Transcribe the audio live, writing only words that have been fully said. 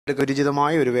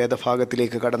പരിചിതമായ ഒരു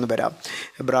വേദഭാഗത്തിലേക്ക് കടന്നു വരാം.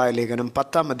 എബ്രായ ലേഖനം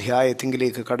 10-ാം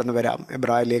അധ്യായത്തിലേക്ക് കടന്നു വരാം.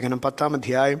 എബ്രായ ലേഖനം 10-ാം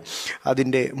അധ്യായം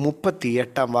അതിൻ്റെ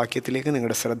 38-ാം വാക്യത്തിലേക്ക്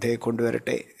നിങ്ങളുടെ ശ്രദ്ധയെ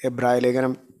കൊണ്ടുവരട്ടെ. എബ്രായ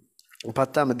ലേഖനം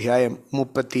 10-ാം അധ്യായം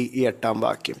 38-ാം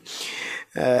വാക്യം.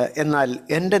 എന്നാൽ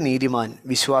എൻ്റെ നീതിമാൻ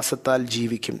വിശ്വാസത്താൽ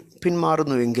ജീവിക്കും,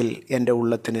 പിന്മാറുന്നുവെങ്കിൽ എൻ്റെ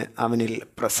ഉള്ളത്തിന് അവനിൽ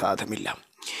പ്രസാദമില്ല.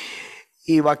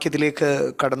 ഈ വാക്യത്തിലേക്ക്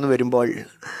കടന്നു വരുമ്പോൾ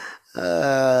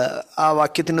ആ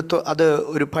വാക്യത്തിന് അത്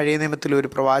ഒരു പഴയ നിയമത്തിലെ ഒരു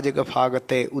പ്രവാചക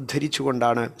ഭാഗത്തെ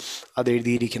ഉദ്ധരിച്ചുകൊണ്ടാണ് അത്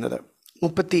എഴുതിയിരിക്കുന്നത്.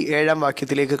 37-ാം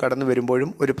വാക്യത്തിലേക്ക് കടന്നു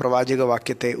വരുമ്പോഴും ഒരു പ്രവാചക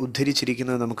വാക്യത്തെ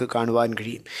ഉദ്ധരിച്ചിരിക്കുന്നത് നമുക്ക് കാണുവാൻ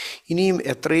കഴിയും. ഇനിയും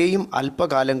എത്രയും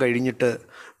അല്പകാലം കഴിഞ്ഞിട്ട്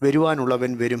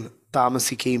വരുവാനുള്ളവൻ വരും,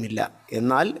 താമസിക്കുകയുമില്ല,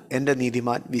 എന്നാൽ എൻ്റെ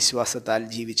നീതിമാൻ വിശ്വാസത്താൽ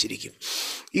ജീവിച്ചിരിക്കും.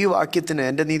 ഈ വാക്യത്തിന്,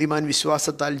 എൻ്റെ നീതിമാൻ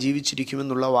വിശ്വാസത്താൽ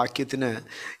ജീവിച്ചിരിക്കുമെന്നുള്ള വാക്യത്തിന്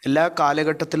എല്ലാ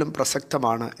കാലഘട്ടത്തിലും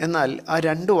പ്രസക്തമാണ്. എന്നാൽ ആ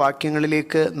രണ്ട്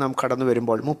വാക്യങ്ങളിലേക്ക് നാം കടന്നു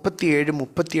വരുമ്പോൾ 37-ഉം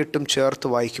 38-ഉം ചേർത്ത്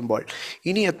വായിക്കുമ്പോൾ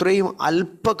ഇനി എത്രയും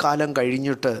അല്പകാലം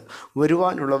കഴിഞ്ഞിട്ട്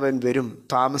വരുവാനുള്ളവൻ വരും,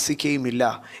 താമസിക്കുകയുമില്ല,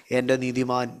 എൻ്റെ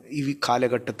നീതിമാൻ ഈ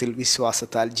കാലഘട്ടത്തിൽ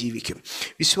വിശ്വാസത്താൽ ജീവിക്കും.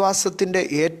 വിശ്വാസത്തിൻ്റെ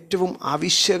ഏറ്റവും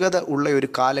ആവശ്യകത ഉള്ള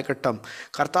ഒരു കാലഘട്ടം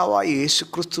കർത്താവായ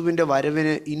യേശുക്രിസ്തുവിൻ്റെ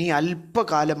വരവിന് ഇനി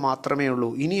അല്പകാലം മാത്രമേ ഉള്ളൂ.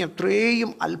 ഇനി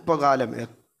എത്രയും അല്പകാലം,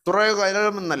 എത്രയോ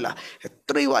കാലമെന്നല്ല,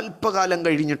 എത്രയും അല്പകാലം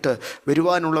കഴിഞ്ഞിട്ട്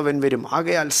വരുവാനുള്ളവൻ വരും.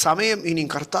 ആകയാൽ സമയം ഇനി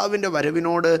കർത്താവിൻ്റെ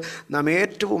വരവിനോട് നാം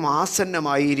ഏറ്റവും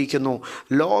ആസന്നമായിരിക്കുന്നു.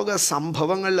 ലോക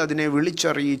സംഭവങ്ങൾ അതിനെ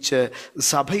വിളിച്ചറിയിച്ച്,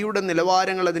 സഭയുടെ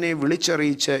നിലവാരങ്ങൾ അതിനെ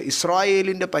വിളിച്ചറിയിച്ച്,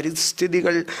 ഇസ്രായേലിൻ്റെ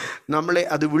പരിസ്ഥിതികൾ നമ്മളെ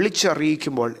അത്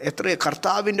വിളിച്ചറിയിക്കുമ്പോൾ, എത്ര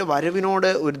കർത്താവിൻ്റെ വരവിനോട്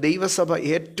ഒരു ദൈവസഭ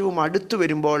ഏറ്റവും അടുത്ത്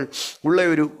വരുമ്പോൾ ഉള്ള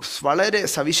ഒരു വളരെ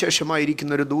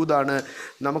സവിശേഷമായിരിക്കുന്നൊരു ദൂതാണ്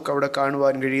നമുക്കവിടെ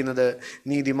കാണുവാൻ കഴിയുന്നത്.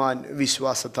 നീതിമാൻ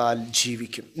വിശ്വാസത്താൽ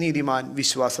ജീവിക്കും, നീതിമാൻ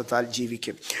വിശ്വാസത്താൽ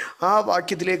ജീവിക്കും. ആ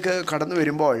വാക്യത്തിലേക്ക് കടന്നു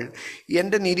വരുമ്പോൾ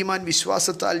എൻ്റെ നീതിമാൻ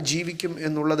വിശ്വാസത്താൽ ജീവിക്കും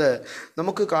എന്നുള്ളത്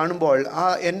നമുക്ക് കാണുമ്പോൾ, ആ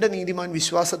എൻ്റെ നീതിമാൻ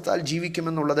വിശ്വാസത്താൽ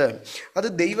ജീവിക്കുമെന്നുള്ളത് അത്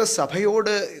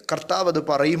ദൈവസഭയോട് കർത്താവ് അത്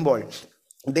പറയുമ്പോൾ,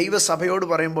 ദൈവസഭയോട്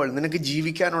പറയുമ്പോൾ നിനക്ക്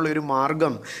ജീവിക്കാനുള്ള ഒരു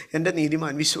മാർഗം എൻ്റെ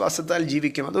നീതിമാൻ വിശ്വാസത്താൽ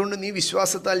ജീവിക്കും, അതുകൊണ്ട് നീ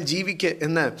വിശ്വാസത്താൽ ജീവിക്ക്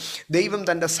എന്ന് ദൈവം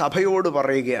തൻ്റെ സഭയോട്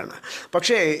പറയുകയാണ്.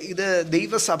 പക്ഷേ ഇത്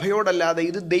ദൈവസഭയോടല്ലാതെ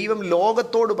ഇത് ദൈവം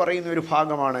ലോകത്തോട് പറയുന്ന ഒരു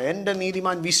ഭാഗമാണ്. എൻ്റെ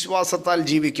നീതിമാൻ വിശ്വാസത്താൽ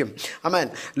ജീവിക്കും. ആമേൻ.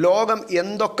 ലോകം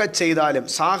എന്തൊക്കെ ചെയ്താലും,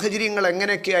 സാഹചര്യങ്ങൾ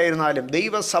എങ്ങനെയൊക്കെ ആയിരുന്നാലും,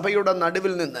 ദൈവസഭയുടെ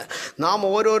നടുവിൽ നിന്ന് നാം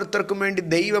ഓരോരുത്തർക്കും വേണ്ടി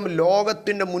ദൈവം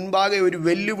ലോകത്തിൻ്റെ മുൻപാകെ ഒരു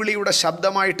വെല്ലുവിളിയുടെ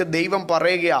ശബ്ദമായിട്ട് ദൈവം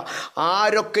പറയുക,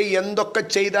 ആരൊക്കെ എന്തൊക്കെ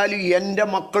ചെയ്താലും എൻ്റെ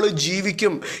മക്കൾ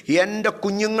ജീവിക്കും, എൻ്റെ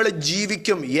കുഞ്ഞുങ്ങൾ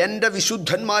ജീവിക്കും, എൻ്റെ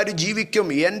വിശുദ്ധന്മാർ ജീവിക്കും,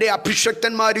 എൻ്റെ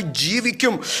അഭിഷക്തന്മാർ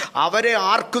ജീവിക്കും, അവരെ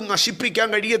ആർക്കും നശിപ്പിക്കാൻ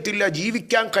കഴിയത്തില്ല.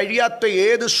 ജീവിക്കാൻ കഴിയാത്ത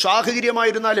ഏത്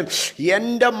സാഹചര്യമായിരുന്നാലും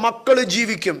എൻ്റെ മക്കൾ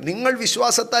ജീവിക്കും. നിങ്ങൾ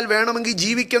വിശ്വാസത്താൽ വേണമെങ്കിൽ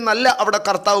ജീവിക്കുമെന്നല്ല അവിടെ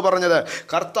കർത്താവ് പറഞ്ഞത്.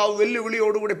 കർത്താവ്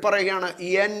വെല്ലുവിളിയോടുകൂടി പറയുകയാണ്,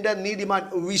 എൻ്റെ നീതിമാൻ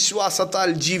വിശ്വാസത്താൽ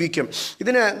ജീവിക്കും.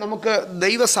 ഇതിന് നമുക്ക്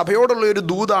ദൈവസഭയോടുള്ള ഒരു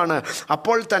ദൂതാണ്.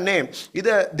 അപ്പോൾ തന്നെ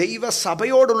ഇത്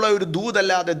ദൈവസഭയോടുള്ള ഒരു ദൂതല്ലാതെ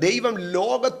ദൈവം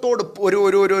ലോകത്തോട്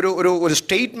ഒരു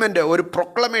സ്റ്റേറ്റ്മെൻറ്റ്, ഒരു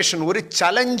പ്രൊക്ലമേഷൻ, ഒരു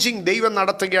ചലഞ്ചിങ് ദൈവം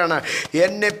നടത്തുകയാണ്.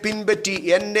 എന്നെ പിൻപറ്റി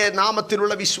എൻ്റെ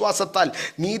നാമത്തിലുള്ള വിശ്വാസത്താൽ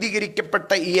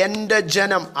നീതീകരിക്കപ്പെട്ട എൻ്റെ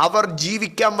ജനം, അവർ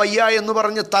ജീവിക്കാൻ വയ്യ എന്ന്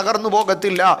പറഞ്ഞ് തകർന്നു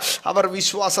പോകത്തില്ല, അവർ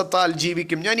വിശ്വാസത്താൽ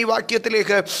ജീവിക്കും. ഞാൻ ഈ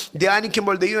വാക്യത്തിലേക്ക്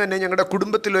ധ്യാനിക്കുമ്പോൾ ദൈവം എന്നെ ഞങ്ങളുടെ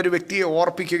കുടുംബത്തിലൊരു വ്യക്തിയെ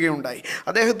ഓർപ്പിക്കുകയുണ്ടായി.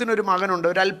 അദ്ദേഹത്തിനൊരു മകനുണ്ട്,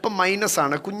 ഒരല്പം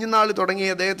മൈനസാണ്. കുഞ്ഞുനാൾ തുടങ്ങി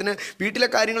അദ്ദേഹത്തിന് വീട്ടിലെ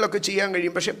കാര്യങ്ങളൊക്കെ ചെയ്യാൻ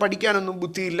കഴിയും, പക്ഷേ പഠിക്കാനൊന്നും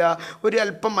ബുദ്ധിയില്ല, ഒരു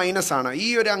അല്പം മൈനസാണ്. ഈ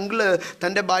ഒരു അങ്കിള്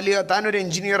താനൊരു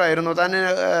എൻജിനീയർ ആയിരുന്നു, താൻ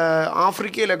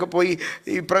ആഫ്രിക്കയിലൊക്കെ പോയി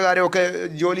ഇപ്രകാരമൊക്കെ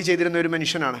ജോലി ചെയ്തിരുന്ന ഒരു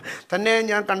മനുഷ്യനാണ്. തന്നെ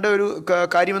ഞാൻ കണ്ട ഒരു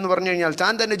കാര്യമെന്ന് പറഞ്ഞു കഴിഞ്ഞാൽ,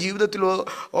 താൻ തൻ്റെ ജീവിതത്തിൽ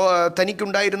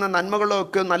തനിക്കുണ്ടായിരുന്ന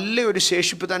നന്മകളൊക്കെ നല്ലൊരു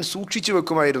ശേഷിപ്പ് താൻ സൂക്ഷിച്ചു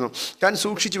വെക്കുമായിരുന്നു.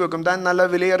 താൻ നല്ല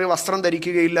വിലയേറിയ വസ്ത്രം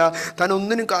ധരിക്കുകയില്ല, താൻ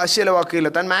ഒന്നിനും കാശ്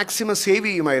ചിലവാക്കുകയില്ല, താൻ മാക്സിമം സേവ്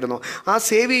ചെയ്യുമായിരുന്നു. ആ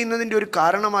സേവ് ചെയ്യുന്നതിൻ്റെ ഒരു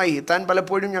കാരണമായി താൻ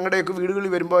പലപ്പോഴും ഞങ്ങളുടെയൊക്കെ വീടുകളിൽ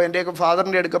വരുമ്പോൾ എൻ്റെയൊക്കെ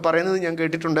ഫാദറിൻ്റെ അടുക്ക പറയുന്നത് ഞാൻ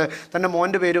കേട്ടിട്ടുണ്ട്. തൻ്റെ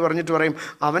മോൻ്റെ പേര് പറഞ്ഞിട്ട് പറയും,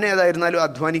 അവനേതായിരുന്നാലും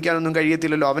അധ്വാനിക്കാനൊന്നും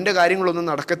കഴിയത്തില്ലല്ലോ, അവൻ്റെ കാര്യങ്ങളൊന്നും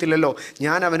നടക്കത്തില്ലല്ലോ,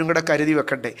 ഞാൻ അവനും കൂടെ കരുതി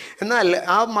വെക്കട്ടെ. എന്നാൽ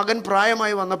ആ മകൻ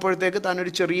പ്രായമായി വന്നപ്പോഴത്തേക്ക് താൻ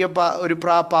ഒരു ചെറിയ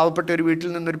പാവപ്പെട്ട ഒരു വീട്ടിൽ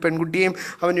നിന്നൊരു പെൺകുട്ടിയെയും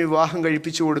അവന് വിവാഹം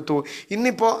കഴിപ്പിച്ചു കൊടുത്തു.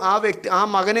 ഇന്നിപ്പോൾ ആ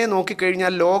മകനെ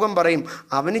നോക്കിക്കഴിഞ്ഞാൽ ലോകം പറയും,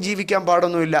 അവന് ജീവിക്കാൻ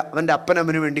പാടൊന്നുമില്ല, അവൻ്റെ അപ്പൻ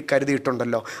അവന് വേണ്ടി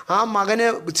കരുതിയിട്ടുണ്ടല്ലോ. ആ മകന്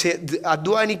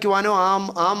അധ്വാനിക്കുവാനോ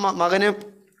ആ മകന്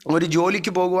ഒരു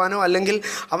ജോലിക്ക് പോകുവാനോ അല്ലെങ്കിൽ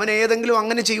അവൻ ഏതെങ്കിലും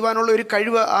അങ്ങനെ ചെയ്യുവാനുള്ള ഒരു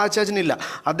കഴിവ് ആ അച്ചാച്ചനില്ല.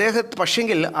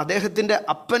 പക്ഷെങ്കിൽ അദ്ദേഹത്തിൻ്റെ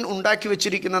അപ്പൻ ഉണ്ടാക്കി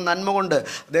വെച്ചിരിക്കുന്ന നന്മ കൊണ്ട്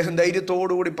അദ്ദേഹം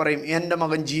ധൈര്യത്തോടുകൂടി പറയും, എൻ്റെ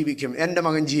മകൻ ജീവിക്കും, എൻ്റെ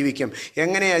മകൻ ജീവിക്കും.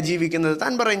 എങ്ങനെയാണ് ജീവിക്കുന്നത്?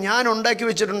 താൻ പറയും, ഞാൻ ഉണ്ടാക്കി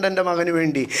വെച്ചിട്ടുണ്ട് എൻ്റെ മകന്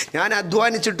വേണ്ടി, ഞാൻ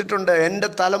അധ്വാനിച്ചിട്ടിട്ടുണ്ട്. എൻ്റെ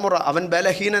തലമുറ, അവൻ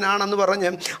ബലഹീനനാണെന്ന്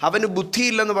പറഞ്ഞ്, അവന്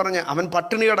ബുദ്ധിയില്ലെന്ന് പറഞ്ഞ് അവൻ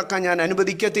പട്ടിണി കിടക്കാൻ ഞാൻ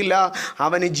അനുവദിക്കത്തില്ല,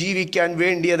 അവന് ജീവിക്കാൻ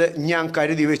വേണ്ടിയത് ഞാൻ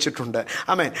കരുതി വെച്ചിട്ടുണ്ട്.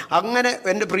 ആമേൻ. അങ്ങനെ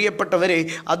എൻ്റെ പ്രിയപ്പെട്ടവരെ,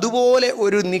 അതുപോലെ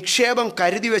ഒരു നിക്ഷേപം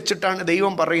കരുതി വെച്ചിട്ടാണ്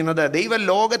ദൈവം പറയുന്നത്. ദൈവം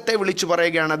ലോകത്തെ വിളിച്ചു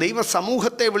പറയുകയാണ്, ദൈവം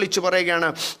സമൂഹത്തെ വിളിച്ചു പറയുകയാണ്,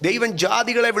 ദൈവം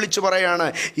ജാതികളെ വിളിച്ചു പറയുകയാണ്,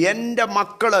 എൻ്റെ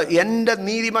മക്കള്, എൻ്റെ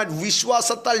നീതിമാൻ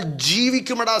വിശ്വാസത്താൽ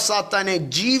ജീവിക്കുമടാ സാത്താനെ,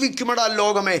 ജീവിക്കുമടാ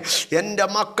ലോകമേ. എൻ്റെ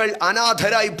മക്കൾ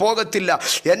അനാഥരായി പോകത്തില്ല,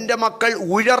 എൻ്റെ മക്കൾ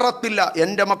ഉഴറത്തില്ല,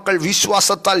 എൻ്റെ മക്കൾ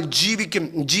വിശ്വാസത്താൽ ജീവിക്കും,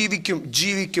 ജീവിക്കും,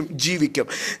 ജീവിക്കും, ജീവിക്കും.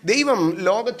 ദൈവം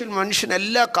ലോകത്തിൽ മനുഷ്യൻ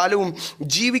എല്ലാ കാലവും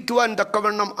ജീവിക്കുവാൻ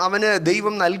തക്കവണ്ണം അവന്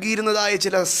ദൈവം നൽകിയിരുന്നതായ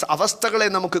ചില അവസ്ഥകളെ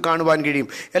നമുക്ക് കാണുവാൻ കഴിയും.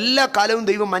 എല്ലാ കാലവും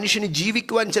ദൈവം മനുഷ്യന്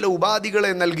ജീവിക്കുവാൻ ചില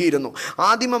ഉപാധികളെ നൽകിയിരുന്നു.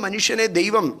 ആദിമ മനുഷ്യനെ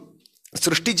ദൈവം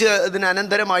സൃഷ്ടിച്ചതിന്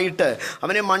അനന്തരമായിട്ട്,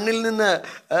 അവനെ മണ്ണിൽ നിന്ന്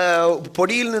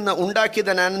പൊടിയിൽ നിന്ന്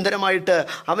ഉണ്ടാക്കിയതിന് അനന്തരമായിട്ട്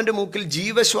അവൻ്റെ മൂക്കിൽ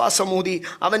ജീവശ്വാസമൂതി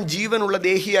അവൻ ജീവനുള്ള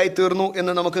ദേഹിയായി തീർന്നു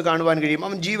എന്ന് നമുക്ക് കാണുവാൻ കഴിയും.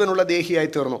 അവൻ ജീവനുള്ള ദേഹിയായി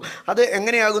തീർന്നു. അത്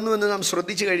എങ്ങനെയാകുന്നു എന്ന് നാം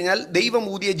ശ്രദ്ധിച്ചു കഴിഞ്ഞാൽ ദൈവം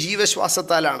ഊതിയ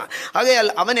ജീവശ്വാസത്താലാണ്. ആകയാൽ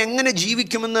അവൻ എങ്ങനെ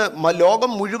ജീവിക്കുമെന്ന്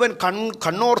ലോകം മുഴുവൻ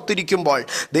കണ്ണോർത്തിരിക്കുമ്പോൾ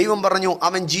ദൈവം പറഞ്ഞു,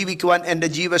 അവൻ ജീവിക്കുവാൻ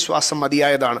എൻ്റെ ജീവശ്വാസം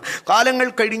മതിയായതാണ്. കാലങ്ങൾ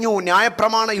കഴിഞ്ഞു,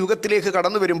 ന്യായപ്രമാണ യുഗത്തിലേക്ക്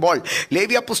കടന്നു വരുമ്പോൾ,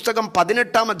 ലേവ്യ പുസ്തകം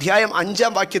 18-ാം അധ്യായം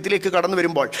 5-ാം വാക്യത്തിലേക്ക് കടന്നു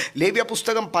വരുമ്പോൾ, ലേവ്യ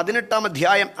പുസ്തകം 18-ാം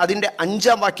അധ്യായം അതിൻ്റെ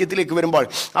 5-ാം വാക്യത്തിലേക്ക് വരുമ്പോൾ,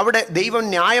 അവിടെ ദൈവം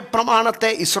ന്യായപ്രമാണത്തെ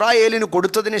ഇസ്രായേലിന്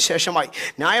കൊടുത്തതിന് ശേഷമായി,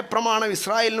 ന്യായപ്രമാണം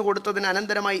ഇസ്രായേലിന് കൊടുത്തതിന്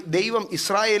അനന്തരമായി ദൈവം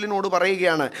ഇസ്രായേലിനോട്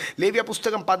പറയുകയാണ്. ലേവ്യ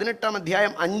പുസ്തകം 18-ാം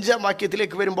അധ്യായം 5-ാം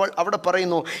വാക്യത്തിലേക്ക് വരുമ്പോൾ അവിടെ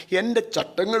പറയുന്നു, എൻ്റെ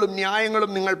ചട്ടങ്ങളും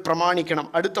ന്യായങ്ങളും നിങ്ങൾ പ്രമാണിക്കണം.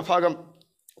 അടുത്ത ഭാഗം,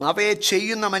 അവയെ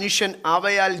ചെയ്യുന്ന മനുഷ്യൻ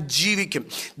അവയാൽ ജീവിക്കും.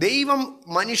 ദൈവം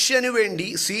മനുഷ്യന് വേണ്ടി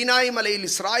സീനായി മലയിൽ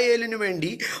ഇസ്രായേലിനു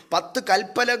വേണ്ടി 10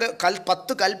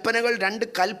 കൽപ്പനകൾ 2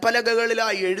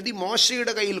 കൽപ്പലകകളിലായി എഴുതി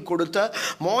മോശയുടെ കയ്യിൽ കൊടുത്ത്,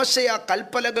 മോശ ആ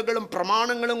കൽപ്പലകകളും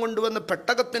പ്രമാണങ്ങളും കൊണ്ടുവന്ന്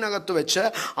പെട്ടകത്തിനകത്ത് വെച്ച്,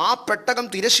 ആ പെട്ടകം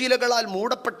തിരശീലകളാൽ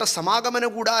മൂടപ്പെട്ട സമാഗമന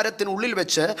കൂടാരത്തിനുള്ളിൽ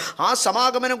വെച്ച്, ആ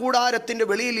സമാഗമന കൂടാരത്തിൻ്റെ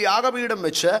വെളിയിൽ യാഗപീഠം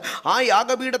വെച്ച്, ആ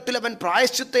യാഗപീഠത്തിൽ അവൻ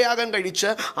പ്രായശ്ചിത്തയാഗം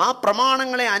കഴിച്ച് ആ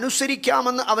പ്രമാണങ്ങളെ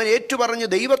അനുസരിക്കാമെന്ന് അവൻ ഏറ്റുപറഞ്ഞ്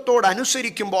ദൈവത്തോട്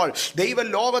അനുസരിക്കുമ്പോൾ ദൈവം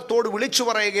ലോകത്തോട് വിളിച്ചു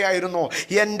പറയുകയായിരുന്നു,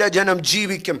 എൻ്റെ ജനം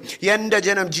ജീവിക്കും, എൻ്റെ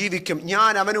ജനം ജീവിക്കും.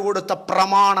 ഞാൻ അവന് കൊടുത്ത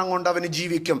പ്രമാണം കൊണ്ട് അവന്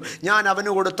ജീവിക്കും, ഞാൻ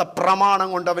അവന് കൊടുത്ത പ്രമാണം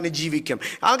കൊണ്ട് അവന് ജീവിക്കും.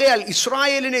 ആകയാൽ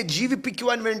ഇസ്രായേലിനെ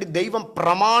ജീവിപ്പിക്കുവാൻ വേണ്ടി ദൈവം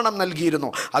പ്രമാണം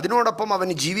നൽകിയിരുന്നു. അതിനോടൊപ്പം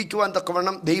അവന് ജീവിക്കുവാൻ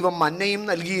തക്കവണ്ണം ദൈവം മന്നയും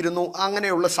നൽകിയിരുന്നു.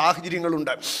 അങ്ങനെയുള്ള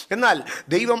സാഹചര്യങ്ങളുണ്ട്. എന്നാൽ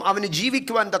ദൈവം അവന്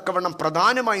ജീവിക്കുവാൻ തക്കവണ്ണം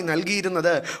പ്രധാനമായി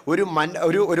നൽകിയിരുന്നത്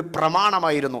ഒരു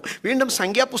പ്രമാണമായിരുന്നു. വീണ്ടും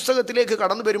സംഖ്യാപുസ്തകത്തിലേക്ക്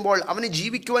കടന്നു വരുമ്പോൾ അവന്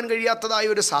ജീവിക്കുവാൻ കഴിയാത്തതായ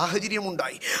ഒരു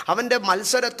സാഹചര്യമുണ്ടായി. അവൻ്റെ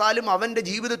മത്സരത്താലും അവൻ്റെ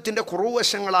ജീവിതത്തിൻ്റെ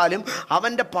കുറവുവശങ്ങളാലും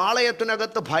അവൻ്റെ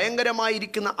പാളയത്തിനകത്ത്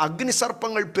ഭയങ്കരമായിരിക്കുന്ന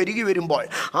അഗ്നിസർപ്പങ്ങൾ പെരുകി വരുമ്പോൾ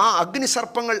ആ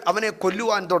അഗ്നിസർപ്പങ്ങൾ അവനെ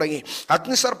കൊല്ലുവാൻ തുടങ്ങി.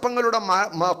 അഗ്നിസർപ്പങ്ങളുടെ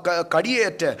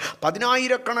കടിയേറ്റ്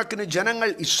 10,000-കണക്കിന് ജനങ്ങൾ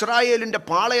ഇസ്രായേലിൻ്റെ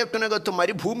പാളയത്തിനകത്ത്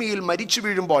മരുഭൂമിയിൽ മരിച്ചു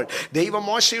വീഴുമ്പോൾ ദൈവം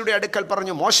മോശയുടെ അടുക്കൽ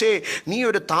പറഞ്ഞു, മോശേ, നീ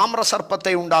ഒരു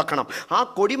താമ്രസർപ്പത്തെ ഉണ്ടാക്കണം. ആ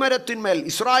കൊടിമരത്തിന്മേൽ,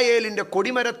 ഇസ്രായേലിൻ്റെ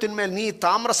കൊടിമരത്തിന്മേൽ നീ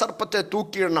താമ്രസർപ്പത്തെ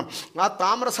തൂക്കിയിടണം. ആ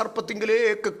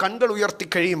താമ്രസർപ്പത്തിലേക്ക് കണ്ണുകൾ ഉയർത്തി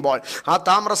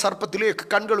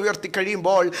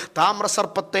കഴിയുമ്പോൾ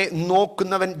താമ്രസർപ്പത്തെ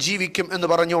നോക്കുന്നവൻ ജീവിക്കും എന്ന്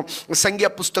പറഞ്ഞു.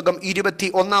 സംഖ്യാപുസ്തകം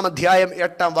 21-ാം അധ്യായം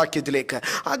 8-ാം വാക്യത്തിലേക്ക്.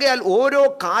 ആകയാൽ ഓരോ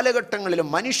കാലഘട്ടങ്ങളിലും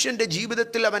മനുഷ്യൻ്റെ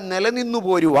ജീവിതത്തിൽ അവൻ നിലനിന്നു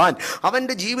പോരുവാൻ,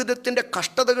 അവൻ്റെ ജീവിതത്തിൻ്റെ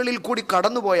കഷ്ടതകളിൽ കൂടി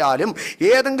കടന്നുപോയാലും,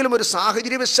 ഏതെങ്കിലും ഒരു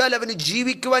സാഹചര്യവശാൽ അവന്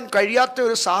ജീവിക്കുവാൻ കഴിയാത്ത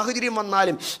ഒരു സാഹചര്യം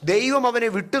വന്നാലും ദൈവം അവനെ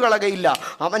വിട്ടുകളകയില്ല.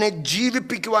 അവനെ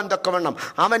ജീവിപ്പിക്കുവാൻ തക്കവണ്ണം,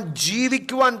 അവൻ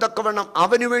ജീവിക്കുവാൻ തക്കവണ്ണം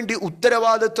അവനു വേണ്ടി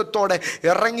ഉത്തരവാദിത്വത്തോടെ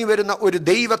ഇറങ്ങി വരുന്ന ഒരു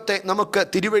ദൈവത്തെ നമുക്ക്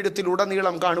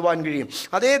തിരുവെഴുത്തിലുടനീളം കാണുവാൻ കഴിയും.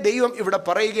 അതേ ദൈവം ഇവിടെ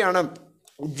പറയുകയാണ്,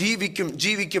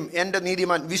 ജീവിക്കും, എൻ്റെ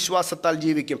നീതിമാൻ വിശ്വാസത്താൽ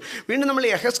ജീവിക്കും. വീണ്ടും നമ്മൾ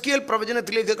യെഹെസ്കേൽ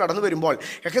പ്രവചനത്തിലേക്ക് കടന്നു വരുമ്പോൾ,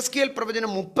 യെഹെസ്കേൽ പ്രവചനം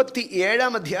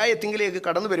 37-ാം അധ്യായത്തിലേക്ക്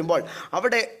കടന്നു വരുമ്പോൾ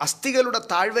അവിടെ അസ്ഥികളുടെ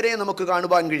താഴ്വരയെ നമുക്ക്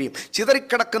കാണുവാൻ കഴിയും.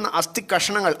 ചിതറിക്കിടക്കുന്ന അസ്ഥി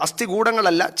കഷണങ്ങൾ,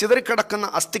 അസ്ഥികൂടങ്ങളല്ല, ചിതറിക്കിടക്കുന്ന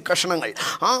അസ്ഥി കഷണങ്ങൾ.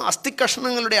 ആ അസ്ഥി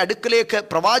കഷണങ്ങളുടെ അടുക്കലേക്ക്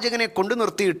പ്രവാചകനെ കൊണ്ടു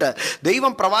നിർത്തിയിട്ട്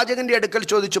ദൈവം പ്രവാചകൻ്റെ അടുക്കൽ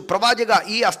ചോദിച്ചു, പ്രവാചക,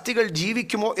 ഈ അസ്ഥികൾ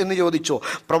ജീവിക്കുമോ എന്ന് ചോദിച്ചു.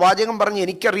 പ്രവാചകൻ പറഞ്ഞു,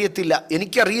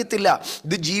 എനിക്കറിയത്തില്ല,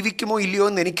 ഇത് ജീവിക്കുമോ ഇല്ലയോ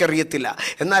എന്ന് എനിക്കറിയത്തില്ല.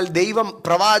 എന്നാൽ ദൈവം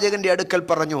പ്രവാചകന്റെ അടുക്കൽ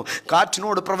പറഞ്ഞു,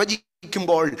 കാറ്റിനോട്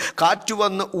പ്രവചിക്കുമ്പോൾ, കാറ്റ്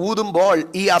വന്ന് ഊതുമ്പോൾ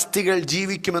ഈ അസ്ഥികൾ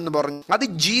ജീവിക്കുമെന്ന് പറഞ്ഞു. അത്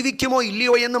ജീവിക്കുമോ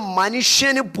ഇല്ലയോ എന്ന്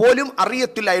മനുഷ്യന് പോലും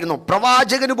അറിയത്തില്ലായിരുന്നു,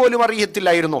 പ്രവാചകന് പോലും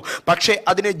അറിയത്തില്ലായിരുന്നു. പക്ഷേ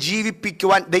അതിനെ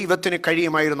ജീവിപ്പിക്കുവാൻ ദൈവത്തിന്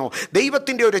കഴിയുമായിരുന്നു.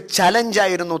 ദൈവത്തിൻ്റെ ഒരു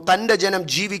ചലഞ്ചായിരുന്നു തൻ്റെ ജനം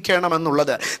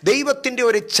ജീവിക്കണമെന്നുള്ളത്. ദൈവത്തിൻ്റെ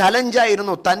ഒരു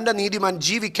ചലഞ്ചായിരുന്നു തൻ്റെ നീതിമാൻ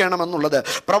ജീവിക്കണമെന്നുള്ളത്.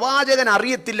 പ്രവാചകൻ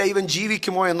അറിയത്തില്ല ഇവൻ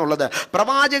ജീവിക്കുമോ എന്നുള്ളത്,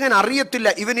 പ്രവാചകൻ അറിയത്തില്ല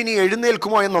ഇവൻ ഇനി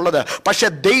എഴുന്നേൽക്കുമോ എന്നുള്ളത്. പക്ഷെ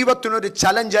ദൈവത്തിനൊരു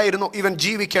ചലഞ്ചായിരുന്നു ഇവൻ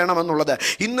ജീവിക്കണമെന്നുള്ളത്.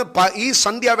 ഇന്ന് ഈ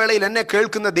സന്ധ്യാവേളയിൽ എന്നെ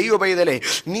കേൾക്കുന്ന ദൈവ പൈതലേ,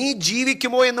 നീ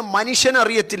ജീവിക്കുമോ എന്ന് മനുഷ്യൻ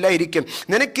അറിയത്തില്ലായിരിക്കും.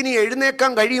 നിനക്കിനി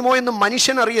എഴുന്നേക്കാൻ കഴിയുമോ എന്ന്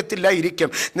മനുഷ്യൻ അറിയത്തില്ലായിരിക്കും.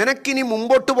 നിനക്കിനി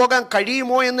മുമ്പോട്ട് പോകാൻ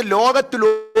കഴിയുമോ എന്ന് ലോകത്തിൽ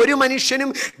ഒരു മനുഷ്യനും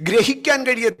ഗ്രഹിക്കാൻ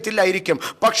കഴിയത്തില്ലായിരിക്കും.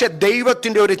 പക്ഷെ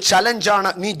ദൈവത്തിൻ്റെ ഒരു ചലഞ്ചാണ്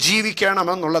നീ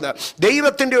ജീവിക്കണമെന്നുള്ളത്.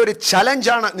 ദൈവത്തിൻ്റെ ഒരു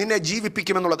ചലഞ്ചാണ് നിന്നെ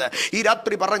ജീവിപ്പിക്കുമെന്നുള്ളത്. ഈ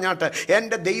രാത്രി പറഞ്ഞാട്ട്,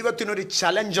 എൻ്റെ ദൈവത്തിനൊരു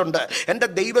ചലഞ്ചുണ്ട്, എൻ്റെ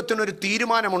ദൈവത്തിനൊരു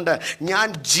തീരുമാനമുണ്ട്. ഞാൻ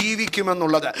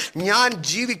ജീവിക്കുമെന്നുള്ളത്, ഞാൻ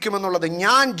ജീവിക്കുമെന്നുള്ളത്,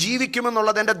 ഞാൻ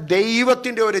ജീവിക്കുമെന്നുള്ളത് എൻ്റെ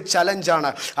ദൈവത്തിൻ്റെ ഒരു ചലഞ്ചാണ്.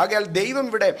 ആകയാൽ ദൈവം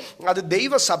ഇവിടെ അത്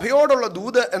ദൈവസഭയോടുള്ള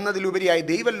ദൂത് എന്നതിലുപരിയായി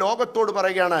ദൈവം ലോകത്തോട്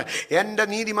പറയുകയാണ്, എൻ്റെ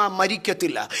നീതിമാൻ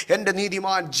മരിക്കത്തില്ല, എൻ്റെ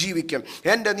നീതിമാൻ ജീവിക്കും,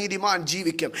 എൻ്റെ നീതിമാൻ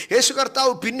ജീവിക്കും. യേശു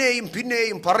കർത്താവ് പിന്നെയും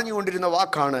പിന്നെയും പറഞ്ഞുകൊണ്ടിരുന്ന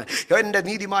വാക്കാണ്, എൻ്റെ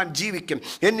നീതിമാൻ ജീവിക്കും,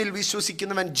 എന്നിൽ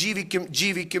വിശ്വസിക്കുന്നവൻ ജീവിക്കും,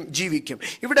 ജീവിക്കും, ജീവിക്കും.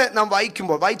 ഇവിടെ നാം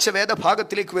വായിച്ച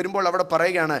വേദഭാഗത്തിലേക്ക് വരുമ്പോൾ അവിടെ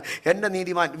പറയുകയാണ്, എൻ്റെ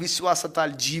നീതിമാൻ വിശ്വാസത്താൽ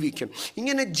ജീവിക്കും.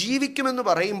 ഇങ്ങനെ ജീവിക്കുമെന്ന്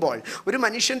പറയുമ്പോൾ ഒരു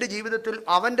മനുഷ്യൻ്റെ ജീവിതത്തിൽ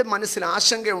അവൻ്റെ മനസ്സിൽ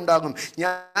ആശങ്കയുണ്ടാകും.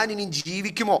 ഞാൻ ഇനി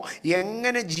ജീവിക്കുമോ,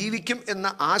 എങ്ങനെ ജീവിക്കും എന്ന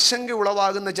ആശങ്ക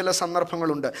ഉളവാകുന്ന ചില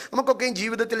സന്ദർഭങ്ങളുണ്ട്. നമുക്കൊക്കെയും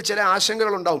ജീവിതത്തിൽ ചില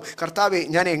ആശങ്കകളുണ്ടാവും. കർത്താവേ,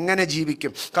 ഞാൻ എങ്ങനെ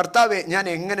ജീവിക്കും, കർത്താവേ, ഞാൻ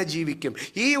എങ്ങനെ ജീവിക്കും.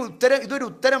 ഇതൊരു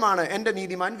ഉത്തരമാണ്, എൻ്റെ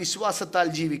നീതിമാൻ വിശ്വാസത്താൽ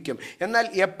ജീവിക്കും. എന്നാൽ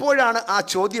എപ്പോഴാണ് ആ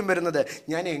ചോദ്യം വരുന്നത്?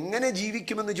 ഞാൻ എങ്ങനെ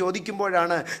ജീവിക്കുമെന്ന്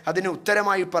ചോദിക്കുമ്പോഴാണ് അതിന്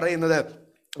ഉത്തരമായി പറയുന്നത്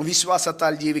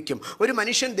വിശ്വാസത്താൽ ജീവിക്കും. ഒരു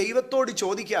മനുഷ്യൻ ദൈവത്തോട്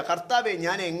ചോദിക്കുക, കർത്താവേ,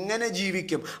 ഞാൻ എങ്ങനെ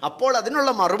ജീവിക്കും? അപ്പോൾ അതിനുള്ള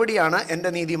മറുപടിയാണ്, എൻ്റെ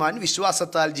നീതിമാൻ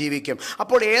വിശ്വാസത്താൽ ജീവിക്കും.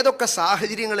 അപ്പോൾ ഏതൊക്കെ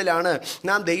സാഹചര്യങ്ങളിലാണ്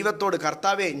നാം ദൈവത്തോട്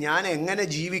കർത്താവേ, ഞാൻ എങ്ങനെ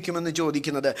ജീവിക്കുമെന്ന്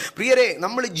ചോദിക്കുന്നത്? പ്രിയരെ,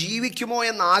 നമ്മൾ ജീവിക്കുമോ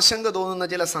എന്ന ആശങ്ക തോന്നുന്ന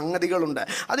ചില സംഗതികളുണ്ട്.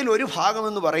 അതിലൊരു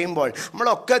ഭാഗമെന്ന് പറയുമ്പോൾ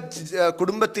നമ്മളൊക്കെ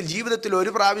കുടുംബത്തിൽ ജീവിതത്തിൽ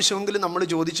ഒരു പ്രാവശ്യമെങ്കിലും നമ്മൾ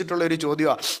ചോദിച്ചിട്ടുള്ള ഒരു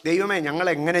ചോദ്യമാണ്, ദൈവമേ, ഞങ്ങൾ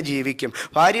എങ്ങനെ ജീവിക്കും?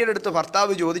 ഭാര്യയുടെ അടുത്ത്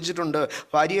ഭർത്താവ് ചോദിച്ചിട്ടുണ്ട്,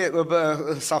 ഭാര്യയെ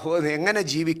എങ്ങനെ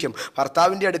ജീവിക്കും?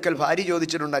 ഭർത്താവിൻ്റെ അടുക്കൽ ഭാര്യ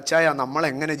ചോദിച്ചിട്ടുണ്ട്, അച്ചായ, നമ്മൾ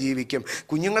എങ്ങനെ ജീവിക്കും?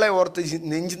 കുഞ്ഞുങ്ങളെ ഓർത്ത്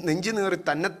നെഞ്ചു നീറി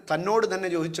തന്നോട് തന്നെ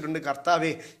ചോദിച്ചിട്ടുണ്ട്,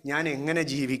 കർത്താവേ, ഞാൻ എങ്ങനെ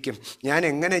ജീവിക്കും, ഞാൻ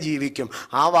എങ്ങനെ ജീവിക്കും?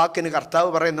 ആ വാക്കിന് കർത്താവ്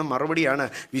പറയുന്ന മറുപടിയാണ്,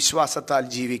 വിശ്വാസത്താൽ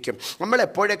ജീവിക്കും. നമ്മൾ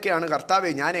എപ്പോഴൊക്കെയാണ്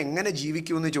കർത്താവേ, ഞാൻ എങ്ങനെ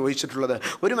ജീവിക്കുമെന്ന് ചോദിച്ചിട്ടുള്ളത്?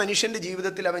 ഒരു മനുഷ്യൻ്റെ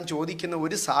ജീവിതത്തിൽ അവൻ ചോദിക്കുന്ന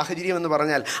ഒരു സാഹചര്യം എന്ന്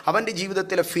പറഞ്ഞാൽ അവൻ്റെ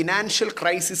ജീവിതത്തിലെ ഫിനാൻഷ്യൽ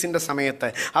ക്രൈസിസിൻ്റെ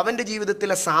സമയത്ത്, അവൻ്റെ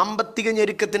ജീവിതത്തിലെ സാമ്പത്തിക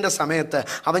ഞെരുക്കത്തിൻ്റെ സമയത്ത്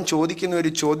അവൻ ചോദിക്കുന്ന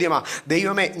ഒരു ചോദ്യമാണ്,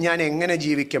 ദൈവമേ, ഞാൻ എങ്ങനെ ജീവിക്കും?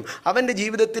 അവൻ്റെ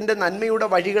ജീവിതത്തിൻ്റെ നന്മയുടെ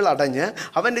വഴികൾ അടഞ്ഞ്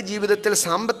അവൻ്റെ ജീവിതത്തിൽ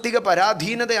സാമ്പത്തിക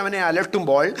പരാധീനത അവനെ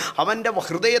അലട്ടുമ്പോൾ അവൻ്റെ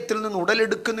ഹൃദയത്തിൽ നിന്ന്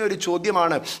ഉടലെടുക്കുന്ന ഒരു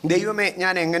ചോദ്യമാണ്, ദൈവമേ,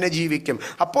 ഞാൻ എങ്ങനെ ജീവിക്കും?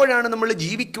 അപ്പോഴാണ് നമ്മൾ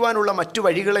ജീവിക്കുവാനുള്ള മറ്റു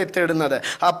വഴികളെ തേടുന്നത്.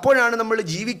 അപ്പോഴാണ് നമ്മൾ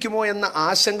ജീവിക്കുമോ എന്ന്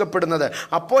ആശങ്കപ്പെടുന്നത്.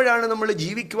 അപ്പോഴാണ് നമ്മൾ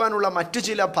ജീവിക്കുവാനുള്ള മറ്റു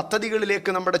ചില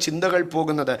പദ്ധതികളിലേക്ക് നമ്മുടെ ചിന്തകൾ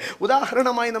പോകുന്നത്.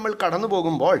 ഉദാഹരണമായി നമ്മൾ കടന്നു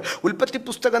പോകുമ്പോൾ ഉൽപ്പത്തി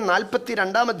പുസ്തകം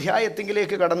 42-ാം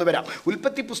അധ്യായത്തിലേക്ക് കടന്നു വരാം.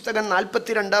 ഉൽപ്പത്തി പുസ്തകം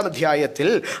 42-ാം അധ്യായത്തിൽ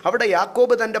അവിടെ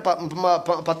യാക്കോബ് തൻ്റെ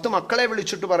 10 മക്കളെ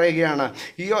വിളിച്ചിട്ട് പറയുകയാണ്.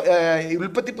 ഈ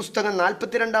ഉൽപ്പത്തി പുസ്തകം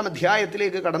 42-ാം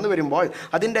അധ്യായത്തിലേക്ക് കടന്നു വരുമ്പോൾ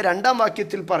അതിൻ്റെ 2-ാം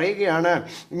വാക്യത്തിൽ പറയുകയാണ്,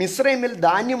 മിസ്രൈമിൽ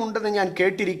ധാന്യമുണ്ടെന്ന് ഞാൻ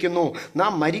കേട്ടിരിക്കുന്നു,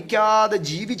 നാം മരിക്കാതെ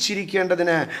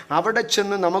ജീവിച്ചിരിക്കേണ്ടതിന് അവിടെ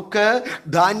ചെന്ന് നമുക്ക്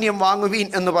ധാന്യം വാങ്ങുവീൻ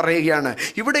എന്ന് പറയുകയാണ്.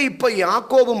 ഇവിടെ ഇപ്പോൾ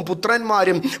യാക്കോബും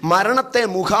പുത്രന്മാരും മരണത്തെ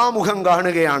മുഖാമുഖം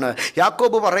കാണുകയാണ്.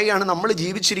 യാക്കോബ് പറയുകയാണ്, നമ്മൾ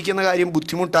ജീവിച്ചിരിക്കുന്ന കാര്യം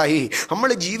ബുദ്ധിമുട്ടായി, നമ്മൾ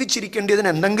ജീവിച്ചിരിക്കേണ്ടതിന്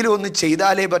എന്തെങ്കിലും ഒന്ന്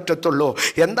ചെയ്താലേ പറ്റത്തുള്ളൂ.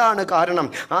 എന്താണ് കാരണം?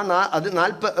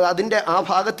 അതിൻ്റെ ആ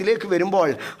ഭാഗത്തിലേക്ക് വരുമ്പോൾ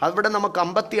അവിടെ നമുക്ക്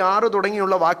 56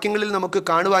 തുടങ്ങിയുള്ള വാക്യങ്ങളിൽ നമുക്ക്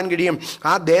കാണുവാൻ കഴിയും,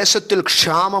 ആ ദേശത്തിൽ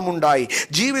ക്ഷാമമുണ്ടായി.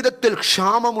 ജീവിതത്തിൽ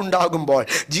ക്ഷാമമുണ്ടാകുമ്പോൾ,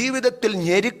 ജീവിതത്തിൽ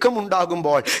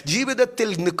ഞെരുക്കമുണ്ടാകുമ്പോൾ,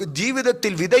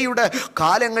 ജീവിതത്തിൽ വിതയുടെ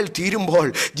കാലങ്ങൾ തീരുമ്പോൾ,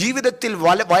 ജീവിതത്തിൽ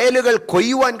വയലുകൾ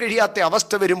കൊയ്യുവാൻ കഴിയാത്ത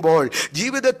അവസ്ഥ വരുമ്പോൾ,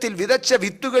 ജീവിതത്തിൽ വിതച്ച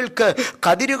വിത്തുകൾക്ക്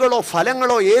കതിരുകളോ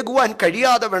ഫലങ്ങളോ ഏകുവാൻ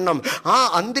കഴിയാതെ വണ്ണം ആ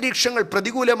അന്തരീക്ഷങ്ങൾ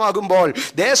പ്രതികൂലമാകുമ്പോൾ,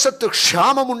 ദേശത്ത്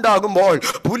ക്ഷാമമുണ്ടാകുമ്പോൾ,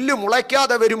 പുല്ല്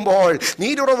മുളയ്ക്കാതെ വരുമ്പോൾ,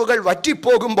 നീരുറവുകൾ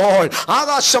വറ്റിപ്പോകുമ്പോൾ,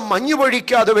 ആകാശം മഞ്ഞു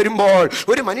പൊഴിക്കാതെ വരുമ്പോൾ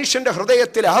ഒരു മനുഷ്യന്റെ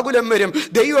ഹൃദയത്തിൽ ആകുലം വരും,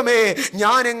 ദൈവമേ,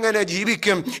 ഞാൻ എങ്ങനെ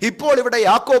ജീവിക്കും? ഇപ്പോൾ ഇവിടെ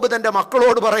യാക്കോബ് തൻ്റെ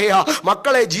മക്കളോട് പറയാ,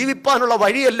 മക്കളെ, ജീവിപ്പാനുള്ള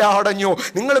വഴിയെല്ലാം അടഞ്ഞു,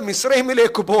 നിങ്ങൾ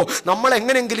മിസ്രൈമിലേക്ക് പോ, നമ്മൾ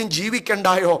എങ്ങനെങ്കിലും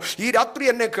ജീവിക്കണ്ടായോ? ഈ രാത്രി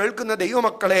എന്നെ കേൾക്കുന്ന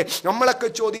ദൈവമക്കളെ, നമ്മളൊക്കെ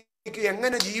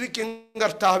എങ്ങനെ ജീവിക്കും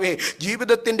കർത്താവേ?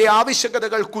 ജീവിതത്തിന്റെ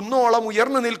ആവശ്യകതകൾ കുന്നോളം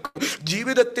ഉയർന്നു നിൽക്കും,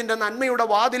 ജീവിതത്തിന്റെ നന്മയുടെ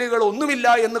വാതിലുകൾ ഒന്നുമില്ല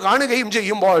എന്ന് കാണുകയും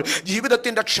ചെയ്യുമ്പോൾ,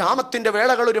 ജീവിതത്തിന്റെ ക്ഷാമത്തിന്റെ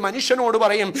വേളകൾ ഒരു മനുഷ്യനോട്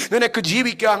പറയും, നിനക്ക്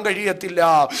ജീവിക്കാൻ കഴിയത്തില്ല.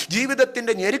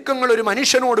 ജീവിതത്തിന്റെ ഞെരുക്കങ്ങൾ ഒരു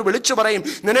മനുഷ്യനോട് വിളിച്ചു പറയും,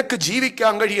 നിനക്ക്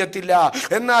ജീവിക്കാൻ കഴിയത്തില്ല.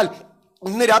 എന്നാൽ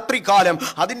ഇന്ന് രാത്രികാലം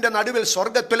അതിൻ്റെ നടുവിൽ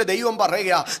സ്വർഗത്തിലെ ദൈവം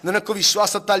പറയുക, നിനക്ക്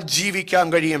വിശ്വാസത്താൽ ജീവിക്കാൻ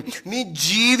കഴിയും.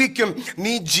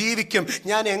 നീ ജീവിക്കും.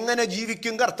 ഞാൻ എങ്ങനെ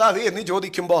ജീവിക്കും കർത്താവേ എന്ന്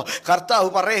ചോദിക്കുമ്പോൾ കർത്താവ്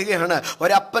പറയുകയാണ്,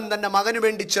 ഒരപ്പൻ തൻ്റെ മകന്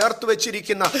വേണ്ടി ചേർത്ത്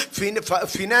വെച്ചിരിക്കുന്ന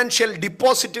ഫിനാൻഷ്യൽ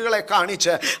ഡിപ്പോസിറ്റുകളെ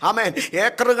കാണിച്ച്, ആമേൻ,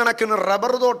 ഏക്കർ കണക്കിന്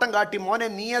റബ്ബർ തോട്ടം കാട്ടി, മോനെ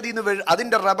നീ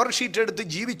അതിൻ്റെ റബ്ബർ ഷീറ്റ് എടുത്ത്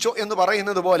ജീവിച്ചോ എന്ന്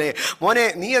പറയുന്നത് പോലെ, മോനെ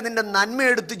നീ അതിൻ്റെ നന്മ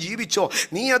എടുത്ത് ജീവിച്ചോ,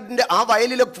 നീ അതിൻ്റെ ആ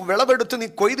വയലിലെ വിളവെടുത്ത് നീ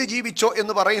കൊയ്ത് ജീവിച്ചോ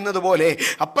എന്ന് പറയുന്നത് പോലെ,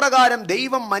 അപ്രകാരം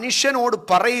ദൈവം മനുഷ്യനോട്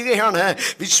പറയുകയാണ്,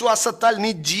 വിശ്വാസത്താൽ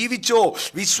നീ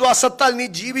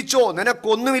ജീവിച്ചോ,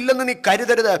 നിനക്കൊന്നുമില്ലെന്ന് നീ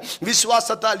കരുതരുത്,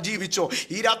 വിശ്വാസത്താൽ ജീവിച്ചോ.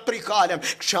 ഈ രാത്രികാലം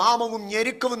ക്ഷാമവും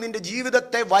ഞെരുക്കവും നിന്റെ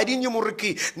ജീവിതത്തെ വരിഞ്ഞു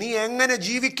മുറുക്കി നീ എങ്ങനെ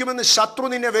ജീവിക്കുമെന്ന് ശത്രു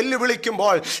നിന്നെ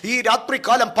വെല്ലുവിളിക്കുമ്പോൾ, ഈ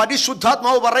രാത്രികാലം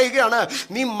പരിശുദ്ധാത്മാവ് പറയുകയാണ്,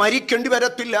 നീ മരിക്കേണ്ടി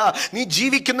വരത്തില്ല, നീ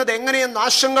ജീവിക്കുന്നത് എങ്ങനെയെന്ന്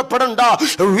ആശങ്കപ്പെടണ്ട,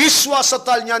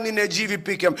 വിശ്വാസത്താൽ ഞാൻ നിന്നെ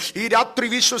ജീവിപ്പിക്കും. ഈ രാത്രി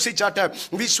വിശ്വസിച്ചാട്ട്,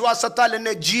 വിശ്വാസത്താൽ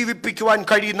എന്നെ ജീവിപ്പിക്കുവാൻ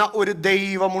കഴിയുന്ന ഒരു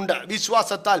ദൈവമുണ്ട്.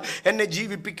 വിശ്വാസത്താൽ എന്നെ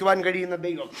ജീവിപ്പിക്കുവാൻ കഴിയുന്ന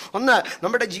ദൈവം. ഒന്ന്,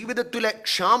 നമ്മുടെ ജീവിതത്തിലെ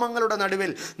ക്ഷാമങ്ങളുടെ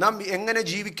നടുവിൽ നാം എങ്ങനെ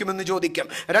ജീവിക്കുമെന്ന് ചോദിക്കാം.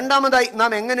 രണ്ടാമതായി,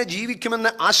 നാം എങ്ങനെ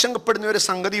ജീവിക്കുമെന്ന് ആശങ്കപ്പെടുന്ന ഒരു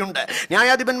സംഗതിയുണ്ട്.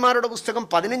 ന്യായാധിപന്മാരുടെ പുസ്തകം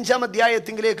 15-ാം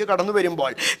അധ്യായത്തിലേക്ക് കടന്നു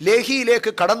വരുമ്പോൾ,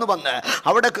 ലേഹിയിലേക്ക് കടന്നു വന്ന്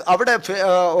അവിടെ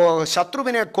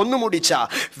ശത്രുവിനെ കൊന്നുമുടിച്ച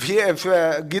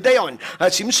ഗിദെയോൻ,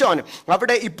 ശിംശോൻ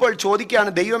അവിടെ ഇപ്പോൾ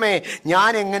ചോദിക്കുകയാണ്, ദൈവമേ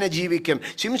ഞാൻ എങ്ങനെ ജീവിക്കും?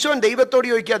 ശിംശോൻ ദൈവത്തോട്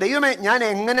ചോദിക്കുക, ദൈവമേ ഞാൻ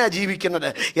എങ്ങനെ ജീവിക്കുന്നത്?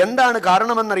 എന്താണ്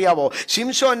കാരണമെന്നറിയാവോ?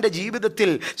 ശിംശോന്റെ ജീവിതത്തിൽ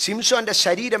ശിംശോന്റെ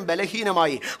ശരീരം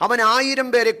ബലഹീനമായി. അവൻ 1000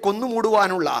 പേരെ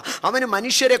കൊന്നുമൂടുവാനുള്ള, അവന്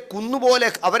മനുഷ്യരെ കുന്നുപോലെ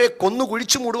അവരെ കൊന്നു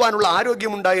കുഴിച്ചു മൂടുവാനുള്ള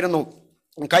ആരോഗ്യമുണ്ടായിരുന്നു.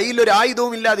 കയ്യിലൊരു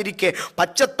ആയുധവും ഇല്ലാതിരിക്കെ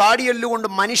പച്ചത്താടിയെല്ലുകൊണ്ട്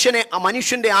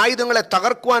മനുഷ്യന്റെ ആയുധങ്ങളെ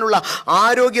തകർക്കുവാനുള്ള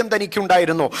ആരോഗ്യം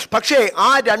തനിക്കുണ്ടായിരുന്നു. പക്ഷേ ആ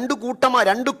രണ്ട്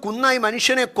കുന്നായി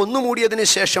മനുഷ്യനെ കൊന്നുമൂടിയതിന്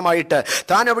ശേഷമായിട്ട്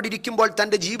താൻ അവിടെ ഇരിക്കുമ്പോൾ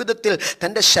തൻ്റെ ജീവിതത്തിൽ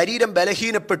തൻ്റെ ശരീരം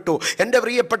ബലഹീനപ്പെട്ടു. എൻ്റെ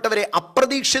പ്രിയപ്പെട്ടവരെ,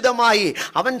 അപ്രതീക്ഷിതമായി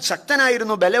അവൻ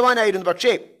ശക്തനായിരുന്നു, ബലവാനായിരുന്നു,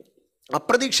 പക്ഷേ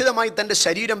അപ്രതീക്ഷിതമായി തൻ്റെ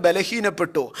ശരീരം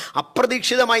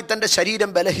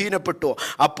ബലഹീനപ്പെട്ടു.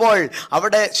 അപ്പോൾ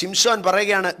അവിടെ ശിംശോൻ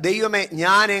പറയുകയാണ്, ദൈവമേ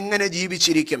ഞാൻ എങ്ങനെ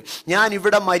ജീവിച്ചിരിക്കും? ഞാൻ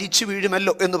ഇവിടെ മരിച്ചു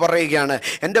വീഴുമല്ലോ എന്ന് പറയുകയാണ്.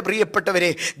 എൻ്റെ പ്രിയപ്പെട്ടവരെ,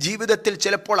 ജീവിതത്തിൽ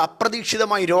ചിലപ്പോൾ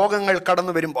അപ്രതീക്ഷിതമായി രോഗങ്ങൾ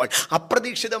കടന്നു വരുമ്പോൾ,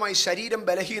 അപ്രതീക്ഷിതമായി ശരീരം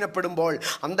ബലഹീനപ്പെടുമ്പോൾ,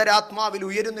 അന്തരാത്മാവിൽ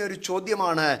ഉയരുന്ന ഒരു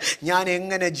ചോദ്യമാണ്, ഞാൻ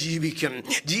എങ്ങനെ ജീവിക്കും?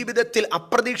 ജീവിതത്തിൽ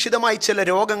അപ്രതീക്ഷിതമായി ചില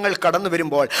രോഗങ്ങൾ കടന്നു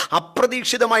വരുമ്പോൾ,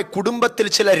 അപ്രതീക്ഷിതമായി കുടുംബത്തിൽ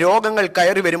ചില രോഗങ്ങൾ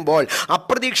കയറി വരുമ്പോൾ,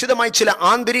 അപ്രതീക്ഷിതമായി ചില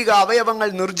ആന്തരിക അവയവങ്ങൾ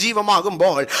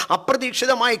നിർജീവമാകുമ്പോൾ,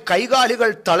 അപ്രതീക്ഷിതമായി കൈകാലുകൾ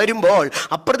തളരുമ്പോൾ,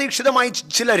 അപ്രതീക്ഷിതമായി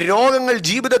ചില രോഗങ്ങൾ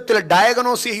ജീവിതത്തിൽ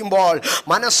ഡയഗ്നോസ് ചെയ്യുമ്പോൾ,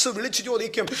 മനസ്സ് വിളിച്ചു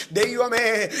ചോദിക്കും, ദൈവമേ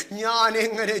ഞാൻ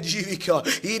എങ്ങനെ ജീവിക്കുക?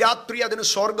 ഈ രാത്രി അതിന്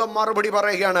സ്വർഗം മറുപടി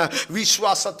പറയുകയാണ്,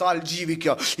 വിശ്വാസത്താൽ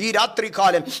ജീവിക്കുക. ഈ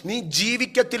രാത്രികാലം നീ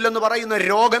ജീവിക്കത്തില്ലെന്ന് പറയുന്ന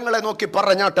രോഗങ്ങളെ നോക്കി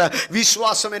പറഞ്ഞാട്ട്,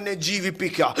 വിശ്വാസം എന്നെ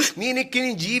ജീവിപ്പിക്കുക.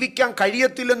 എനിക്കിനി ജീവിക്കാൻ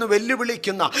കഴിയത്തില്ലെന്ന്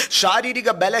വെല്ലുവിളിക്കുന്ന ശാരീരിക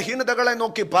ബലഹീനതകളെ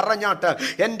നോക്കി പറഞ്ഞാട്ട്,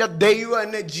 എൻ്റെ ദൈവം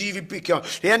എന്നെ ജീവിപ്പിക്കും.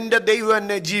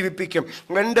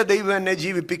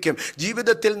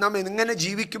 ജീവിതത്തിൽ നാം എങ്ങനെ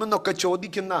ജീവിക്കുമെന്നൊക്കെ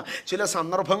ചോദിക്കുന്ന ചില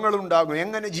സന്ദർഭങ്ങളുണ്ടാകും.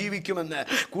 എങ്ങനെ ജീവിക്കുമെന്ന്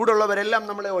കൂടുള്ളവരെല്ലാം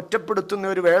നമ്മളെ ഒറ്റപ്പെടുത്തുന്ന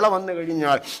ഒരു വേള വന്നു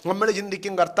കഴിഞ്ഞാൽ നമ്മൾ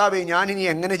ചിന്തിക്കും, കർത്താവേ ഞാനിനി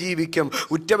എങ്ങനെ ജീവിക്കും?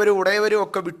 ഉറ്റവരും ഉടയവരും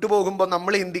ഒക്കെ വിട്ടുപോകുമ്പോൾ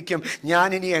നമ്മൾ ചിന്തിക്കും,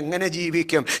 ഞാനിനി എങ്ങനെ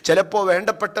ജീവിക്കും? ചിലപ്പോൾ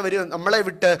വേണ്ടപ്പെട്ടവർ നമ്മളെ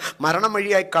വിട്ട് മരണം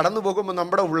വഴിയായി കടന്നു പോകുമ്പോൾ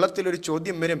നമ്മുടെ ഉള്ളത്തിലൊരു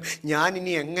ചോദ്യം വരും,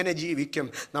 ഞാനിനി എങ്ങനെ ജീവിക്കും?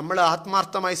 നമ്മൾ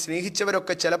ആത്മാർത്ഥമായി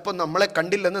സ്നേഹിച്ചവരൊക്കെ ചിലപ്പോൾ നമ്മളെ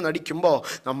കണ്ടില്ലെന്ന് നടിക്കുമ്പോൾ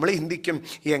നമ്മൾ ചിന്തിക്കും,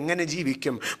 എങ്ങനെ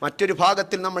ജീവിക്കും? മറ്റൊരു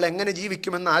ഭാഗത്തിൽ നമ്മൾ എങ്ങനെ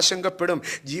ജീവിക്കുമെന്ന് ആശങ്കപ്പെടും.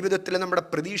 ജീവിതത്തിൽ നമ്മുടെ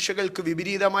പ്രതീക്ഷകൾക്ക്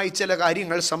വിപരീതമായി ചില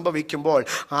കാര്യങ്ങൾ സംഭവിക്കുമ്പോൾ,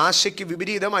 ആശയ്ക്ക്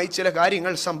വിപരീതമായി ചില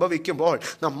കാര്യങ്ങൾ സംഭവിക്കുമ്പോൾ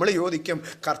നമ്മൾ ചോദിക്കും,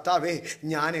 കർത്താവേ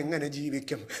ഞാൻ എങ്ങനെ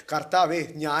ജീവിക്കും?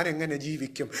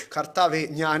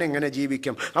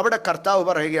 അവിടെ കർത്താവ്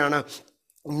പറയുകയാണ്,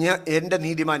 എൻ്റെ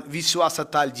നീതിമാൻ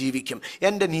വിശ്വാസത്താൽ ജീവിക്കും.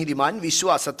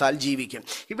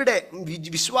 ഇവിടെ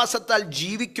വിശ്വാസത്താൽ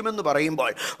ജീവിക്കുമെന്ന്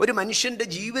പറയുമ്പോൾ, ഒരു മനുഷ്യൻ്റെ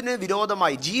ജീവന്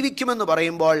വിരോധമായി ജീവിക്കുമെന്ന്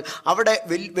പറയുമ്പോൾ അവിടെ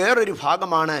വേറൊരു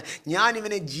ഭാഗമാണ്, ഞാൻ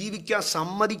ഇവനെ ജീവിക്കാൻ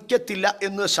സമ്മതിക്കത്തില്ല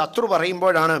എന്ന് ശത്രു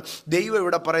പറയുമ്പോഴാണ് ദൈവം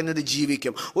ഇവിടെ പറയുന്നത്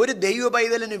ജീവിക്കും. ഒരു ദൈവ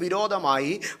പൈതലിന്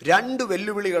വിരോധമായി 2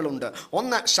 വെല്ലുവിളികളുണ്ട്.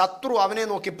 ഒന്ന്, ശത്രു അവനെ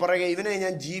നോക്കി പറയുക, ഇവനെ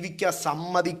ഞാൻ ജീവിക്കാൻ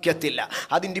സമ്മതിക്കത്തില്ല.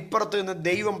 അതിൻ്റെ ഇപ്പുറത്ത് നിന്ന്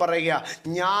ദൈവം പറയുക,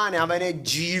 ഞാൻ അവനെ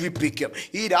ജീവിപ്പിക്കും.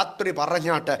 ഈ രാത്രി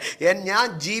പറഞ്ഞാട്ട്, ഞാൻ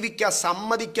ജീവിക്കാൻ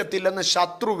സമ്മതിക്കത്തില്ലെന്ന്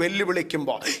ശത്രു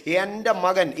വെല്ലുവിളിക്കുമ്പോൾ, എൻ്റെ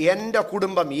മകൻ, എൻ്റെ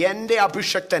കുടുംബം, എൻ്റെ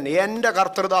അഭിഷക്തൻ, എൻ്റെ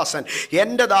കർത്തൃദാസൻ,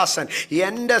 എൻ്റെ ദാസൻ,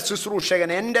 എൻ്റെ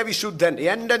ശുശ്രൂഷകൻ, എൻ്റെ വിശുദ്ധൻ,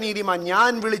 എൻ്റെ നീതിമാൻ,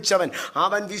 ഞാൻ വിളിച്ചവൻ,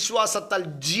 അവൻ വിശ്വാസത്താൽ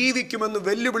ജീവിക്കുമെന്ന്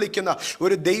വെല്ലുവിളിക്കുന്ന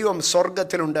ഒരു ദൈവം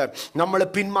സ്വർഗത്തിലുണ്ട്. നമ്മൾ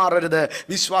പിന്മാറരുത്,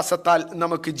 വിശ്വാസത്താൽ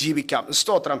നമുക്ക് ജീവിക്കാം.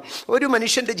 സ്തോത്രം. ഒരു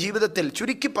മനുഷ്യൻ്റെ ജീവിതത്തിൽ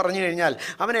ചുരുക്കി പറഞ്ഞു കഴിഞ്ഞാൽ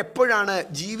അവൻ എപ്പോഴാണ്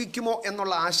ജീവിക്കുമോ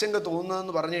എന്നുള്ള ആശങ്ക തോന്നുന്നതെന്ന്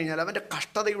പറഞ്ഞു കഴിഞ്ഞാൽ അവൻ്റെ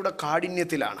കഷ്ടതയുടെ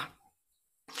കാഠിന്യത്തിലാണ്.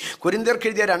 കൊരിന്ത്യർക്ക്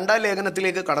എഴുതിയ 2-ാം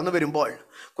ലേഖനത്തിലേക്ക് കടന്നു വരുമ്പോൾ,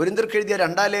 കൊരിന്ത്യർക്ക് എഴുതിയ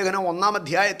 2-ാം ലേഖനം 1-ാം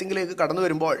അധ്യായത്തിലേക്ക് കടന്നു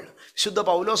വരുമ്പോൾ വിശുദ്ധ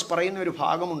പൗലോസ് പറയുന്ന ഒരു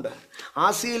ഭാഗമുണ്ട്.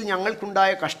 ആസിയയിൽ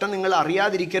ഞങ്ങൾക്കുണ്ടായ കഷ്ടം നിങ്ങൾ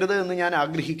അറിയാതിരിക്കരുത് എന്ന് ഞാൻ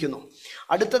ആഗ്രഹിക്കുന്നു.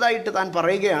 അടുത്തതായിട്ട് താൻ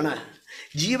പറയുകയാണ്,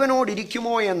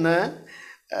 ജീവനോടിരിക്കുമോ എന്ന്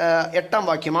 8-ാം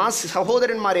വാക്യം,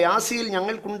 സഹോദരന്മാരെ, ആസിയിൽ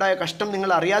ഞങ്ങൾക്കുണ്ടായ കഷ്ടം നിങ്ങൾ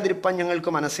അറിയാതിരിപ്പാൻ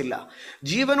ഞങ്ങൾക്ക് മനസ്സില്ല.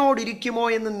 ജീവനോടിരിക്കുമോ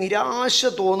എന്ന് നിരാശ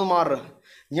തോന്നുമാർ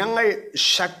ഞങ്ങൾ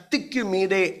ശക്തിക്കു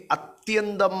മീതെ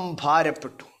അത്യന്തം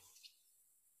ഭാരപ്പെട്ടു.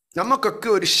 നമുക്കൊക്കെ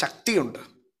ഒരു ശക്തിയുണ്ട്,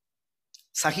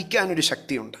 സഹിക്കാനൊരു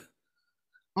ശക്തിയുണ്ട്.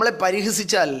 നമ്മളെ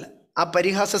പരിഹസിച്ചാൽ ആ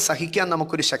പരിഹാസം സഹിക്കാൻ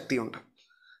നമുക്കൊരു ശക്തിയുണ്ട്.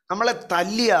 നമ്മളെ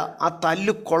തല്ലിയ ആ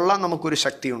തല്ലു കൊള്ളാൻ നമുക്കൊരു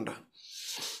ശക്തിയുണ്ട്.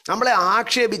 നമ്മളെ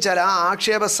ആക്ഷേപിച്ചാൽ ആ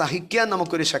ആക്ഷേപം സഹിക്കാൻ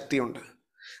നമുക്കൊരു ശക്തിയുണ്ട്.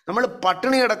 നമ്മൾ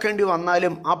പട്ടിണി കിടക്കേണ്ടി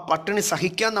വന്നാലും ആ പട്ടിണി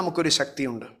സഹിക്കാൻ നമുക്കൊരു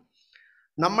ശക്തിയുണ്ട്.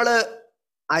 നമ്മൾ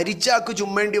അരിച്ചാക്ക്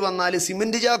ചുമ്മേണ്ടി വന്നാലും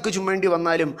സിമെൻറ്റ് ചാക്ക് ചുമ്മേണ്ടി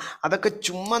വന്നാലും അതൊക്കെ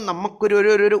ചുമ്മാ നമുക്കൊരു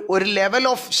ഒരു ലെവൽ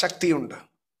ഓഫ് ശക്തിയുണ്ട്.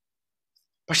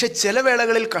 പക്ഷെ ചില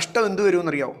വേളകളിൽ കഷ്ടം എന്തു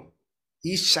വരുമെന്നറിയാവും?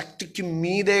 ഈ ശക്തിക്ക്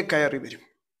മീതെ കയറി വരും.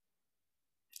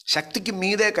 ശക്തിക്ക്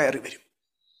മീതെ കയറി വരും.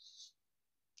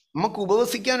 നമുക്ക്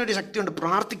ഉപവസിക്കാനൊരു ശക്തിയുണ്ട്,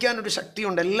 പ്രാർത്ഥിക്കാനൊരു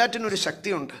ശക്തിയുണ്ട്, എല്ലാറ്റിനും ഒരു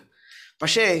ശക്തിയുണ്ട്.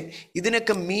 പക്ഷേ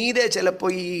ഇതിനൊക്കെ മീതെ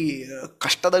ചിലപ്പോൾ ഈ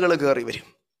കഷ്ടതകൾ കയറി വരും.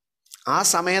 ആ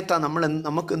സമയത്താണ്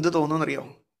നമുക്ക് എന്ത്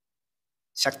തോന്നുമെന്നറിയാവും?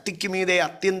 ശക്തിക്ക് മീതെ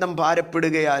അത്യന്തം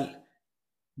ഭാരപ്പെടുകയാൽ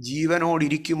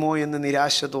ജീവനോടിരിക്കുമോ എന്ന്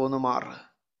നിരാശ തോന്നുമാർ.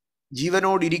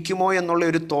 ജീവനോടിരിക്കുമോ എന്നുള്ള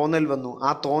ഒരു തോന്നൽ വന്നു. ആ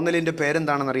തോന്നലിൻ്റെ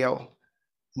പേരെന്താണെന്നറിയാവോ?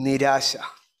 നിരാശ.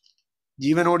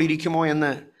 ജീവനോടിരിക്കുമോ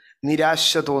എന്ന്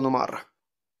നിരാശ തോന്നുമാർ.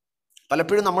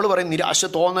 പലപ്പോഴും നമ്മൾ പറയും നിരാശ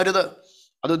തോന്നരുത്,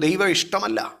 അത് ദൈവ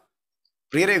ഇഷ്ടമല്ല.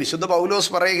 പ്രിയരെ, വിശുദ്ധ പൗലോസ്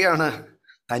പറയുകയാണ്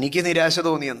തനിക്ക് നിരാശ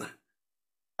തോന്നിയെന്ന്.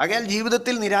 ആകയാൽ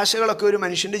ജീവിതത്തിൽ നിരാശകളൊക്കെ ഒരു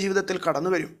മനുഷ്യൻ്റെ ജീവിതത്തിൽ കടന്നു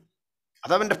വരും.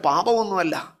 അതവൻ്റെ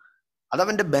പാപമൊന്നുമല്ല,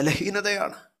 അതവൻ്റെ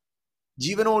ബലഹീനതയാണ്.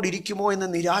 ജീവനോടിരിക്കുമോ എന്ന്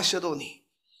നിരാശ തോന്നി.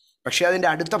 പക്ഷെ അതിൻ്റെ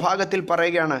അടുത്ത ഭാഗത്തിൽ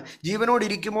പറയുകയാണ്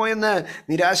ജീവനോടിരിക്കുമോ എന്ന്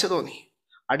നിരാശ തോന്നി.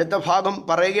 അടുത്ത ഭാഗം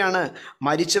പറയുകയാണ്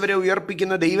മരിച്ചവരെ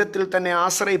ഉയർപ്പിക്കുന്ന ദൈവത്തിൽ തന്നെ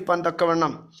ആശ്രയിപ്പാൻ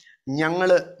തക്കവണ്ണം ഞങ്ങൾ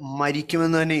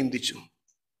മരിക്കുമെന്ന് തന്നെ ചിന്തിച്ചു.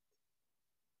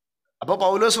 അപ്പോൾ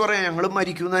പൗലോസ് പറയാം ഞങ്ങളും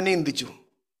മരിക്കുമെന്ന് തന്നെ ചിന്തിച്ചു.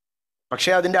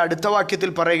 പക്ഷെ അതിൻ്റെ അടുത്ത വാക്യത്തിൽ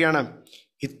പറയുകയാണ്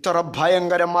ഇത്ര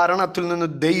ഭയങ്കര മരണത്തിൽ നിന്ന്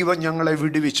ദൈവം ഞങ്ങളെ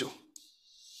വിടുവിച്ചു.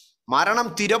 മരണം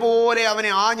തിര പോലെ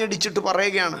അവനെ ആഞ്ഞടിച്ചിട്ട്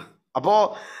പറയുകയാണ്. അപ്പോൾ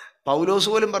പൗലോസ്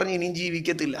പോലും പറഞ്ഞു ഇനിയും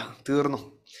ജീവിക്കത്തില്ല, തീർന്നു.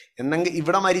 എന്നെങ്കിൽ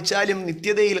ഇവിടെ മരിച്ചാലും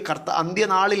നിത്യതയിൽ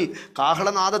അന്ത്യനാളിൽ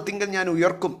കാഹളനാദത്തിങ്കൽ ഞാൻ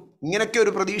ഉയർക്കും. ഇങ്ങനെയൊക്കെ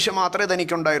ഒരു പ്രതീക്ഷ മാത്രമേ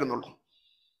തനിക്കുണ്ടായിരുന്നുള്ളൂ.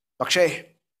 പക്ഷേ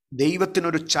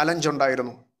ദൈവത്തിനൊരു ചലഞ്ച്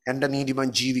ഉണ്ടായിരുന്നു. എൻ്റെ നീതിമാൻ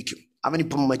ജീവിക്കും,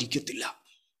 അവനിപ്പം മരിക്കത്തില്ല,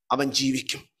 അവൻ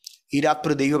ജീവിക്കും. ഈ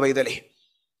രാത്രി ദൈവ പൈതലേ,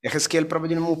 യെഹെസ്കേൽ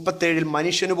പ്രവചനം 37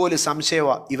 മനുഷ്യന് പോലും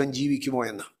സംശയമാ ഇവൻ ജീവിക്കുമോ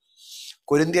എന്ന്.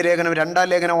 കൊരിന്ത്യ ലേഖനം 2-ാം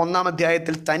ലേഖനം 1-ാം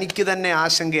അധ്യായത്തിൽ തനിക്ക് തന്നെ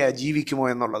ആശങ്കയാ ജീവിക്കുമോ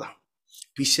എന്നുള്ളതാണ്.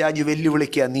 പിശാച്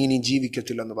വെല്ലുവിളിക്കുക നീ ഇനി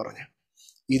ജീവിക്കത്തില്ലെന്ന് പറഞ്ഞ്.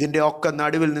 ഇതിൻ്റെ ഒക്കെ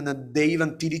നടുവിൽ നിന്ന് ദൈവം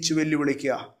തിരിച്ചു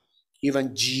വെല്ലുവിളിക്കുക ഇവൻ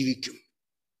ജീവിക്കും,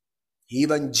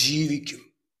 ഇവൻ ജീവിക്കും,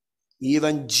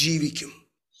 ഇവൻ ജീവിക്കും,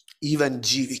 ഇവൻ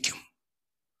ജീവിക്കും.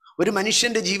 ഒരു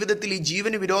മനുഷ്യൻ്റെ ജീവിതത്തിൽ ഈ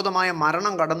ജീവന് വിരോധമായ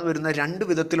മരണം കടന്നു വരുന്ന 2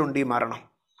 വിധത്തിലുണ്ട് ഈ മരണം.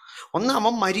 ഒന്ന്,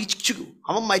 അവൻ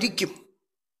മരിക്കും.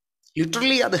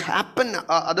 ലിറ്ററലി അത് ഹാപ്പൻ,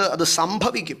 അത്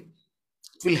സംഭവിക്കും.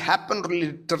 It will happen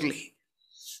literally.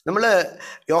 നമ്മൾ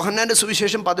യോഹന്നാൻ്റെ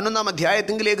സുവിശേഷം 11-ാം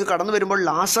അധ്യായത്തിലേക്ക് കടന്നു വരുമ്പോൾ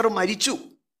ലാസർ മരിച്ചു.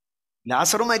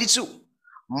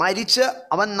 മരിച്ച്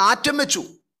അവൻ നാറ്റം വെച്ചു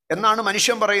എന്നാണ്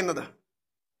മനുഷ്യൻ പറയുന്നത്.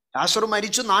 ലാസർ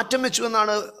മരിച്ചു, നാറ്റം വെച്ചു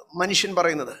എന്നാണ് മനുഷ്യൻ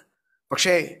പറയുന്നത്.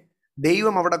 പക്ഷേ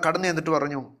ദൈവം അവിടെ കടന്നു ചെന്നിട്ട്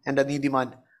പറഞ്ഞു എൻ്റെ നീതിമാൻ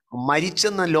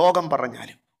മരിച്ചെന്ന് ലോകം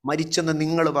പറഞ്ഞാലും മരിച്ചെന്ന്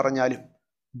നിങ്ങൾ പറഞ്ഞാലും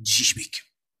ജീവിക്കും,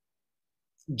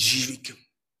 ജീവിക്കും,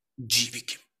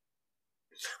 ജീവിക്കും.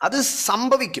 അത്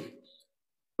സംഭവിക്കും.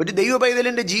 ഒരു ദൈവ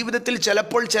പൈതലിൻ്റെ ജീവിതത്തിൽ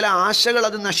ചിലപ്പോൾ ചില ആശകൾ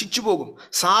അത് നശിച്ചു പോകും.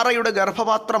 സാറയുടെ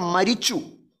ഗർഭപാത്രം മരിച്ചു,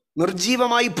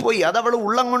 നിർജീവമായി പോയി. അതവൾ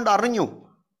ഉള്ളം കൊണ്ട് അറിഞ്ഞു,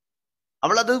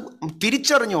 അവളത്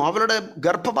തിരിച്ചറിഞ്ഞു. അവളുടെ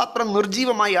ഗർഭപാത്രം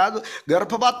നിർജീവമായി, ആ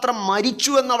ഗർഭപാത്രം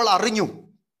മരിച്ചു എന്നവൾ അറിഞ്ഞു.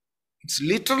 It's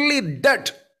literally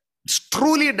dead, it's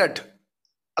truly dead.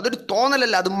 അതൊരു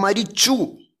തോന്നലല്ല, അത് മരിച്ചു,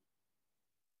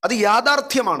 അത്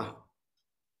യാഥാർത്ഥ്യമാണ്.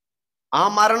 ആ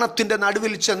മരണത്തിൻ്റെ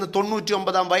നടുവിൽ ചെന്ന്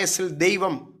 99-ാം വയസ്സിൽ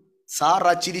ദൈവം സാറ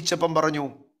ചിരിച്ചപ്പം പറഞ്ഞു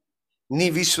നീ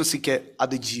വിശ്വസിക്ക്,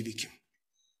 അത് ജീവിക്കും.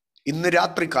 ഇന്ന്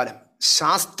രാത്രികാലം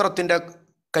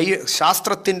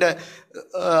ശാസ്ത്രത്തിൻ്റെ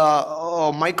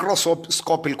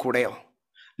മൈക്രോസ്കോപ്പിൽ കൂടെയോ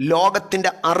ലോകത്തിൻ്റെ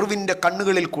അറിവിൻ്റെ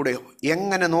കണ്ണുകളിൽ കൂടെയോ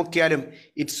എങ്ങനെ നോക്കിയാലും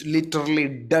ഇറ്റ്സ് ലിറ്ററലി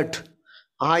ഡെഡ്.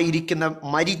 ആയിരിക്കുന്ന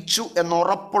മരിച്ചു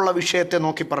എന്നുറപ്പുള്ള വിഷയത്തെ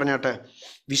നോക്കി പറഞ്ഞിട്ട്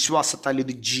വിശ്വാസത്താൽ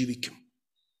ഇത് ജീവിക്കും.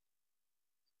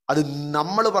 അത്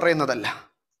നമ്മൾ പറയുന്നതല്ല,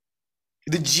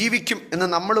 ഇത് ജീവിക്കും എന്ന്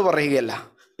നമ്മൾ പറയുകയല്ല.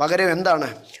 പകരം എന്താണ്?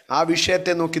 ആ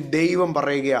വിഷയത്തെ നോക്കി ദൈവം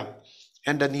പറയുക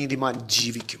എൻ്റെ നീതിമാൻ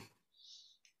ജീവിക്കും.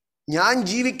 ഞാൻ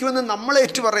ജീവിക്കുമെന്ന് നമ്മളെ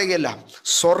ഏറ്റു പറയുകയല്ല,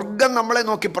 സ്വർഗം നമ്മളെ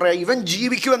നോക്കി പറയാം, ഇവൻ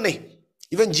ജീവിക്കുമെന്നേ,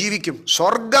 ഇവൻ ജീവിക്കും.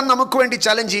 സ്വർഗം നമുക്ക് വേണ്ടി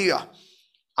ചലഞ്ച് ചെയ്യുക,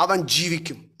 അവൻ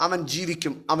ജീവിക്കും, അവൻ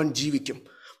ജീവിക്കും, അവൻ ജീവിക്കും.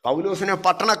 പൗലോസിനെ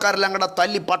പട്ടണക്കാരെല്ലാം കൂടെ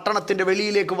തല്ലി പട്ടണത്തിന്റെ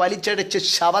വെളിയിലേക്ക് വലിച്ചടച്ച്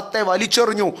ശവത്തെ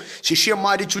വലിച്ചെറിഞ്ഞു.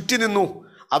 ശിഷ്യന്മാര് ചുറ്റി നിന്നു.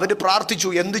 അവര് പ്രാർത്ഥിച്ചു,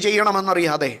 എന്തു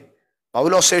ചെയ്യണമെന്നറിയാതെ.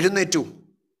 പൗലോസ് എഴുന്നേറ്റു.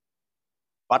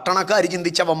 പട്ടണക്കാർ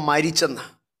ചിന്തിച്ചവൻ മരിച്ചെന്ന്.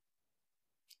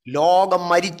 ലോകം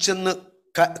മരിച്ചെന്ന്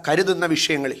കരുതുന്ന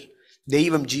വിഷയങ്ങളിൽ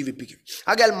ദൈവം ജീവിപ്പിക്കും.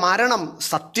 ആകയാൽ മരണം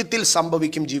സത്യത്തിൽ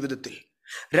സംഭവിക്കും ജീവിതത്തിൽ.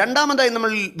 രണ്ടാമതായി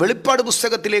നമ്മൾ വെളിപ്പാട്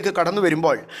പുസ്തകത്തിലേക്ക് കടന്നു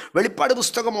വരുമ്പോൾ, വെളിപ്പാട്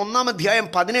പുസ്തകം 1-ാം അധ്യായം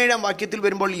 17-ാം വാക്യത്തിൽ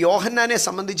വരുമ്പോൾ യോഹന്നാനെ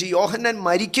സംബന്ധിച്ച് യോഹന്നാൻ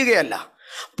മരിക്കുകയല്ല,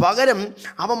 പകരം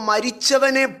അവൻ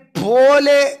മരിച്ചവനെ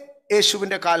പോലെ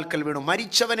യേശുവിൻ്റെ കാൽക്കൽ വീണു.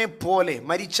 മരിച്ചവനെ പോലെ,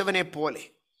 മരിച്ചവനെ പോലെ,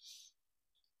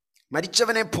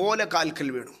 മരിച്ചവനെ പോലെ കാൽക്കൽ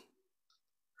വീണു.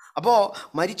 അപ്പോൾ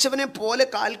മരിച്ചവനെ പോലെ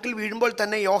കാൽക്കൽ വീഴുമ്പോൾ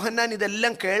തന്നെ യോഹന്നാൻ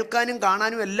ഇതെല്ലാം കേൾക്കാനും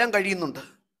കാണാനും എല്ലാം കഴിയുന്നുണ്ട്.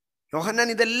 യോഹന്നാൻ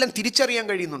ഇതെല്ലാം തിരിച്ചറിയാൻ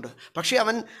കഴിയുന്നുണ്ട്. പക്ഷേ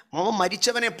അവൻ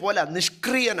മരിച്ചവനെ പോലെ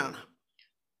നിഷ്ക്രിയനാണ്.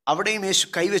 അവിടെയും യേശു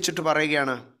കൈവച്ചിട്ട്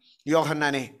പറയുകയാണ്,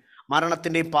 യോഹന്നാനെ,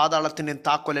 മരണത്തിൻ്റെയും പാതാളത്തിൻ്റെയും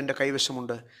താക്കോൽ എൻ്റെ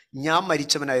കൈവശമുണ്ട്. ഞാൻ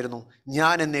മരിച്ചവനായിരുന്നു,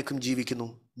 ഞാൻ എന്നേക്കും ജീവിക്കുന്നു,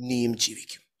 നീയും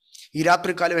ജീവിക്കും. ഈ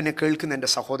രാത്രികാലം എന്നെ കേൾക്കുന്ന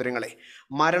എൻ്റെ സഹോദരങ്ങളെ,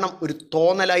 മരണം ഒരു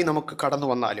തോന്നലായി നമുക്ക് കടന്നു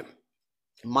വന്നാലും,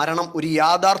 മരണം ഒരു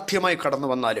യാഥാർത്ഥ്യമായി കടന്നു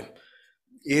വന്നാലും,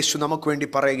 യേശു നമുക്ക് വേണ്ടി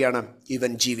പറയുകയാണ്,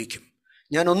 ഇവൻ ജീവിക്കും.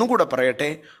 ഞാൻ ഒന്നും കൂടെ പറയട്ടെ,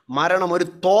 മരണം ഒരു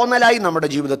തോന്നലായി നമ്മുടെ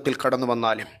ജീവിതത്തിൽ കടന്നു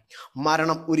വന്നാലും,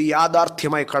 മരണം ഒരു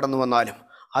യാഥാർത്ഥ്യമായി കടന്നു വന്നാലും,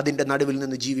 അതിൻ്റെ നടുവിൽ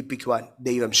നിന്ന് ജീവിപ്പിക്കുവാൻ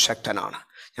ദൈവം ശക്തനാണ്.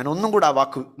 ഞാൻ ഒന്നും കൂടെ ആ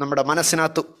വാക്ക് നമ്മുടെ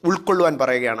മനസ്സിനകത്ത് ഉൾക്കൊള്ളുവാൻ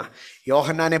പറയുകയാണ്.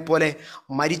 യോഹന്നാനെ പോലെ,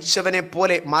 മരിച്ചവനെ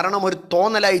പോലെ മരണം ഒരു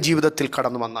തോന്നലായി ജീവിതത്തിൽ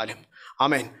കടന്നു വന്നാലും,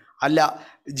 ആമേൻ, അല്ല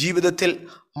ജീവിതത്തിൽ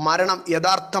മരണം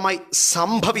യഥാർത്ഥമായി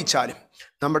സംഭവിച്ചാലും,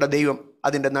 നമ്മുടെ ദൈവം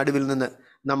അതിൻ്റെ നടുവിൽ നിന്ന്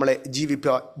നമ്മളെ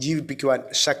ജീവിപ്പിക്കുവാൻ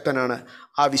ശക്തനാണ്.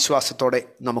 ആ വിശ്വാസത്തോടെ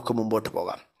നമുക്ക് മുമ്പോട്ട്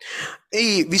പോകാം. ഈ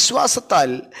വിശ്വാസത്താൽ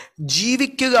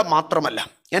ജീവിക്കുക മാത്രമല്ല,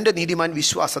 എൻ്റെ നീതിമാൻ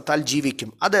വിശ്വാസത്താൽ ജീവിക്കും.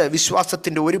 അത്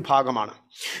വിശ്വാസത്തിൻ്റെ ഒരു ഭാഗമാണ്.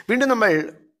 വീണ്ടും നമ്മൾ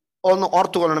ഒന്ന്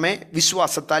ഓർത്തുകൊള്ളണമേ,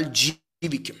 വിശ്വാസത്താൽ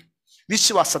ജീവിക്കും,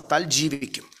 വിശ്വാസത്താൽ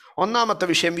ജീവിക്കും. ഒന്നാമത്തെ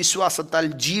വിഷയം വിശ്വാസത്താൽ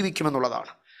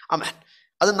ജീവിക്കുമെന്നുള്ളതാണ്. ആമേൻ.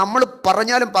 അത് നമ്മൾ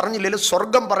പറഞ്ഞാലും പറഞ്ഞില്ലെങ്കിലും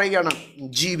സ്വർഗം പറയുകയാണ്,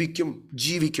 ജീവിക്കും,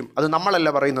 ജീവിക്കും. അത് നമ്മളല്ല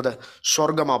പറയുന്നത്,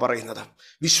 സ്വർഗമാണ് പറയുന്നത്.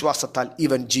 വിശ്വാസത്താൽ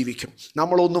ഇവൻ ജീവിക്കും.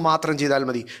 നമ്മളൊന്നു മാത്രം ചെയ്താൽ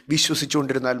മതി,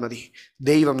 വിശ്വസിച്ചുകൊണ്ടിരുന്നാൽ മതി,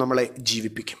 ദൈവം നമ്മളെ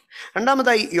ജീവിപ്പിക്കും.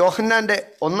 രണ്ടാമതായി യോഹന്നാൻ്റെ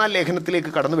 1-ാം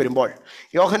ലേഖനത്തിലേക്ക് കടന്നു വരുമ്പോൾ,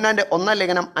 യോഹന്നാൻ്റെ 1-ാം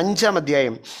ലേഖനം 5-ാം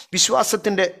അധ്യായം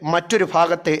വിശ്വാസത്തിൻ്റെ മറ്റൊരു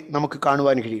ഭാഗത്തെ നമുക്ക്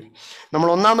കാണുവാൻ കഴിയും. നമ്മൾ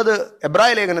ഒന്നാമത്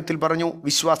എബ്രായ ലേഖനത്തിൽ പറഞ്ഞു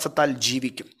വിശ്വാസത്താൽ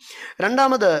ജീവിക്കും.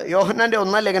 രണ്ടാമത് യോഹന്നാൻ്റെ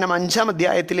 1-ാം ലേഖനം 5-ാം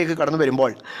അധ്യായത്തിലേക്ക് കടന്നു വരുമ്പോൾ,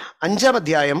 5-ാം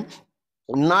അധ്യായം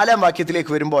 4-ാം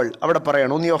വാക്യത്തിലേക്ക് വരുമ്പോൾ അവിടെ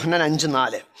പറയണം, 1 യോഹന്നാൻ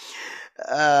 5:4,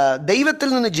 ദൈവത്തിൽ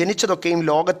നിന്ന് ജനിച്ചതൊക്കെയും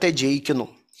ലോകത്തെ ജയിക്കുന്നു,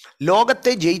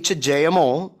 ലോകത്തെ ജയിച്ച ജയമോ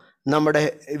നമ്മുടെ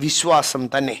വിശ്വാസം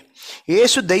തന്നെ.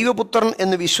 യേശു ദൈവപുത്രൻ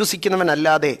എന്ന്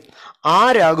വിശ്വസിക്കുന്നവനല്ലാതെ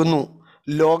ആരാകുന്നു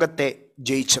ലോകത്തെ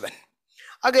ജയിച്ചവൻ?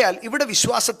 ആകയാൽ ഇവിടെ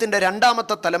വിശ്വാസത്തിൻ്റെ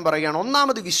രണ്ടാമത്തെ തലം പറയുകയാണ്.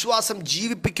 ഒന്നാമത് വിശ്വാസം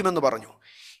ജീവിപ്പിക്കുമെന്ന് പറഞ്ഞു.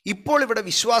 ഇപ്പോൾ ഇവിടെ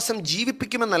വിശ്വാസം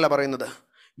ജീവിപ്പിക്കുമെന്നല്ല പറയുന്നത്,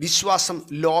 വിശ്വാസം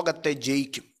ലോകത്തെ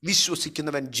ജയിക്കും.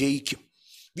 വിശ്വസിക്കുന്നവൻ ജയിക്കും,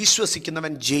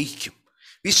 വിശ്വസിക്കുന്നവൻ ജയിക്കും,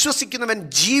 വിശ്വസിക്കുന്നവൻ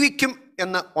ജീവിക്കും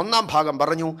എന്ന് 1-ാം ഭാഗം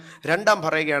പറഞ്ഞു. രണ്ടാം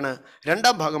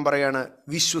ഭാഗം പറയാണ്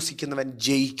വിശ്വസിക്കുന്നവൻ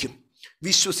ജയിക്കും,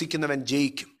 വിശ്വസിക്കുന്നവൻ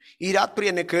ജയിക്കും. ഈ രാത്രി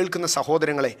എന്നെ കേൾക്കുന്ന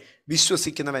സഹോദരങ്ങളെ,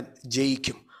 വിശ്വസിക്കുന്നവൻ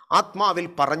ജയിക്കും. ആത്മാവിൽ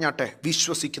പറഞ്ഞാട്ടെ,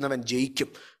 വിശ്വസിക്കുന്നവൻ ജയിക്കും,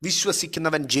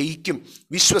 വിശ്വസിക്കുന്നവൻ ജയിക്കും,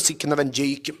 വിശ്വസിക്കുന്നവൻ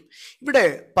ജയിക്കും. ഇവിടെ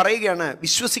പറയുകയാണ്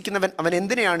വിശ്വസിക്കുന്നവൻ അവൻ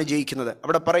എന്തിനെയാണ് ജയിക്കുന്നത്?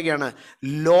 അവിടെ പറയുകയാണ്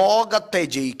ലോകത്തെ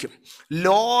ജയിക്കും,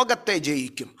 ലോകത്തെ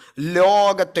ജയിക്കും,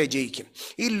 ലോകത്തെ ജയിക്കും.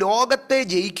 ഈ ലോകത്തെ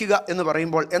ജയിക്കുക എന്ന്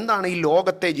പറയുമ്പോൾ എന്താണ് ഈ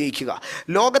ലോകത്തെ ജയിക്കുക?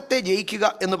 ലോകത്തെ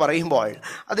ജയിക്കുക എന്ന് പറയുമ്പോൾ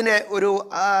അതിൻ്റെ ഒരു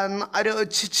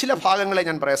ചില ഭാഗങ്ങളെ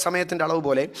ഞാൻ പറയാം, സമയത്തിൻ്റെ അളവ്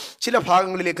പോലെ ചില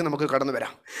ഭാഗങ്ങളിലേക്ക് നമുക്ക് കടന്നു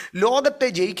വരാം. ലോകത്തെ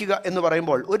ജയിക്കുക എന്ന്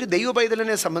പറയുമ്പോൾ ഒരു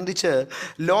ദൈവപൈതലിനെ സംബന്ധിച്ച്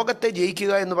ലോകത്തെ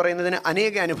ജയിക്കുക എന്ന് പറയുന്നതിന്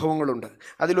അനേക അനുഭവങ്ങളുണ്ട്.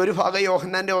 അതിലൊരു ഭാഗം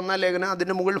യോഹന്നാൻ്റെ 1-ാം ലേഖനം,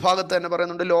 അതിൻ്റെ മുകൾ ഭാഗത്ത് തന്നെ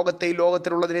പറയുന്നുണ്ട്,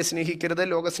 ലോകത്തിലുള്ളതിനെ സ്നേഹിക്കരുത്,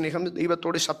 ലോകസ്നേഹം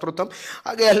ദൈവത്തോട് ശത്രുത്വം.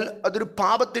 ആകയാൽ അതൊരു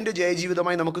പാപത്തിൻ്റെ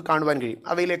ജയജീവിതമായി നമുക്ക് കാണുവാൻ കഴിയും.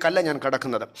 അവയിലേക്കല്ല ഞാൻ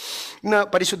കടക്കുന്നത്. ഇന്ന്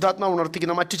പരിശുദ്ധാത്മാവ്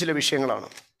ഉണർത്തിക്കുന്ന മറ്റു ചില വിഷയങ്ങളാണ്.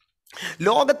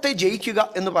 ലോകത്തെ ജയിക്കുക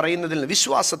എന്ന് പറയുന്നതിൽ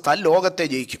വിശ്വാസത്താൽ ലോകത്തെ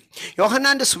ജയിക്കും.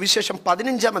 യോഹന്നാൻ്റെ സുവിശേഷം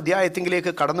 15-ാം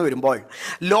അധ്യായത്തിലേക്ക് കടന്നു വരുമ്പോൾ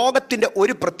ലോകത്തിൻ്റെ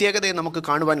ഒരു പ്രത്യേകതയെ നമുക്ക്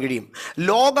കാണുവാൻ കഴിയും.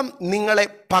 ലോകം നിങ്ങളെ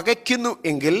പകയ്ക്കുന്നു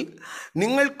എങ്കിൽ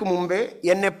നിങ്ങൾക്ക് മുമ്പേ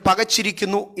എന്നെ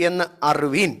പകച്ചിരിക്കുന്നു എന്ന്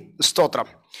അറിവീൻ. സ്തോത്രം.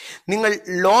 നിങ്ങൾ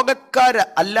ലോകക്കാർ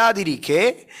അല്ലാതിരിക്കെ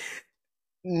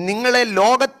നിങ്ങൾ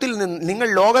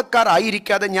ലോകക്കാർ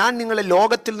ആയിരിക്കാതെ ഞാൻ നിങ്ങളെ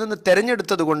ലോകത്തിൽ നിന്ന്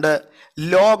തിരഞ്ഞെടുത്തത് കൊണ്ട്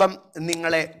ലോകം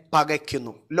നിങ്ങളെ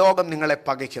പകയ്ക്കുന്നു, ലോകം നിങ്ങളെ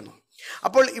പകയ്ക്കുന്നു.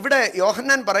 അപ്പോൾ ഇവിടെ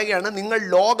യോഹന്നാൻ പറയുകയാണ്, നിങ്ങൾ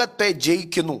ലോകത്തെ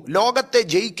ജയിക്കുന്നു. ലോകത്തെ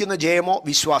ജയിക്കുന്ന ജയമോ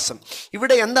വിശ്വാസം.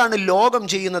 ഇവിടെ എന്താണ് ലോകം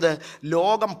ചെയ്യുന്നത്?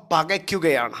 ലോകം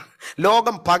പകയ്ക്കുകയാണ്.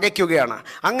 ലോകം പകയ്ക്കുകയാണ്.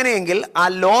 അങ്ങനെയെങ്കിൽ ആ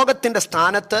ലോകത്തിൻ്റെ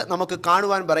സ്ഥാനത്ത് നമുക്ക്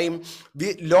കാണുവാൻ പറയും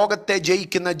ലോകത്തെ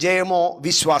ജയിക്കുന്ന ജയമോ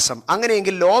വിശ്വാസം.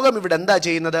 അങ്ങനെയെങ്കിൽ ലോകം ഇവിടെ എന്താ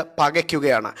ചെയ്യുന്നത്?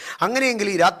 പകയ്ക്കുകയാണ്. അങ്ങനെയെങ്കിൽ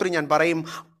ഈ രാത്രി ഞാൻ പറയും,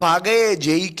 പകയെ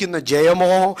ജയിക്കുന്ന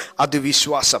ജയമോ അത്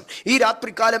വിശ്വാസം. ഈ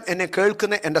രാത്രികാലം എന്നെ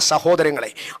കേൾക്കുന്ന എൻ്റെ സഹോദരങ്ങളെ,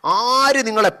 ആര്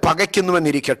നിങ്ങളെ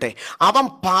പകയ്ക്കുന്നുവെന്നിരിക്കട്ടെ, അവൻ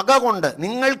പക കൊണ്ട്,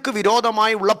 നിങ്ങൾക്ക്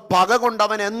വിരോധമായുള്ള പക കൊണ്ട്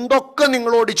അവൻ എന്തൊക്കെ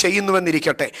നിങ്ങളോട്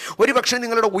ചെയ്യുന്നുവെന്നിരിക്കട്ടെ, ഒരുപക്ഷെ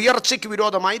നിങ്ങളുടെ ഉയർച്ചയ്ക്ക്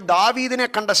വിരോധമായി ദാവീദിനെ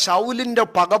കണ്ട ശൗലിൻ്റെ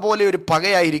പക പോലെ ഒരു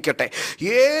പകയായിരിക്കട്ടെ,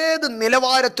 ഏത്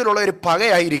നിലവാരത്തിലുള്ള ഒരു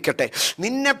പകയായിരിക്കട്ടെ,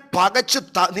 നിന്നെ പകച്ച്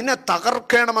നിന്നെ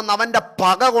തകർക്കണമെന്ന് അവൻ്റെ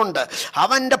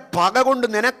പക കൊണ്ട്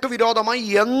നിനക്ക് വിരോധമായി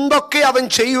എന്തൊക്കെ അവൻ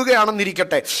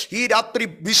ചെയ്യുകയാണെന്നിരിക്കട്ടെ, ഈ രാത്രി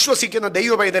വിശ്വസിക്കുന്ന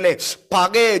ദൈവപൈതലേ,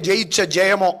 പകയെ ജയിച്ച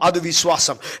ജയമോ അത്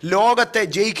വിശ്വാസം. ലോകത്തെ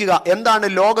ജയിക്കുക. എന്താണ്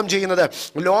ലോകം ചെയ്യുന്നത്?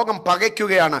 ലോകം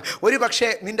പകയ്ക്കുകയാണ്. ഒരുപക്ഷെ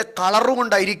നിന്റെ കളറ്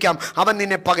കൊണ്ടായിരിക്കാം അവൻ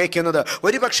നിന്നെ പകയ്ക്കുന്നത്.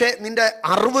 ഒരുപക്ഷെ നിന്റെ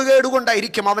അറിവുകേട്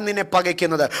കൊണ്ടായിരിക്കും അവൻ നിന്നെ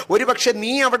പകയ്ക്കുന്നത്. ഒരുപക്ഷെ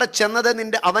നീ അവിടെ ചെന്നത്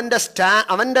അവൻ്റെ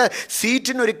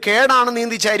സീറ്റിനൊരു കേടാണ്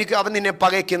നീന്തിച്ചായിരിക്കും അവൻ നിന്നെ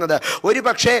പകയ്ക്കുന്നത്.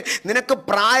 ഒരുപക്ഷെ നിനക്ക്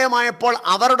പ്രായമായപ്പോൾ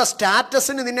അവരുടെ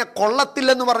സ്റ്റാറ്റസിന് നിന്നെ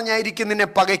കൊള്ളത്തില്ലെന്ന് പറഞ്ഞായിരിക്കും നിന്നെ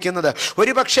പകയ്ക്കുന്നത്.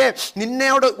 ഒരുപക്ഷെ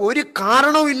നിന്നോട് ഒരു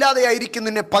കാരണവും ഇല്ലാതെയായിരിക്കും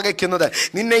നിന്നെ പകയ്ക്കുന്നത്.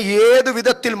 നിന്നെ ഏത്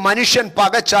വിധത്തിൽ മനുഷ്യൻ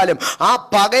പകച്ചാലും ആ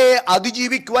പകയെ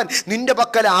അതിജീവിക്കുവാൻ നിന്റെ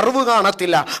പക്കൽ അറിവ്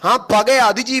കാണത്തില്ല. ആ പകയെ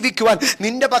അതിജീവിക്കുവാൻ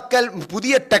നിന്റെ പക്കൽ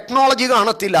പുതിയ ടെക്നോളജി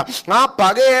കാണത്തില്ല. ആ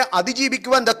പകയെ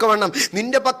അതിജീവിക്കുവാൻ തക്കവണ്ണം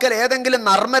നിന്റെ പക്കൽ ഏതെങ്കിലും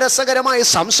നർമ്മരസകരമായി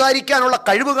സംസാരിക്കാനുള്ള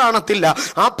കഴിവ് കാണത്തില്ല.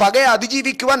 ആ പകയെ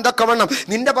അതിജീവിക്കുവാൻ തക്കവണ്ണം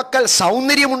നിന്റെ പക്കൽ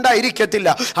സൗന്ദര്യമുണ്ടായിരിക്കത്തില്ല.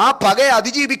 ആ പകയെ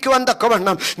അതിജീവിക്കുവാൻ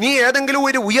തക്കവണ്ണം നീ ഏതെങ്കിലും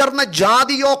ഒരു ഉയർന്ന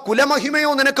ജാതിയോ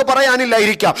കുലമഹിമയോ നിനക്ക്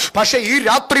പറയാനില്ലായിരിക്കാം. പക്ഷെ ഈ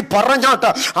രാത്രി പറഞ്ഞാട്ട്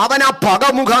അവൻ ആ പക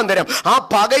മുഖാന്തരം, ആ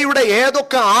പകയുടെ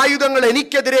ഏതൊക്കെ ആയുധങ്ങൾ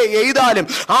എനിക്കെതിരെ എഴുതാലും,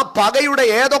 ആ പകയുടെ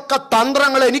ഏതൊക്കെ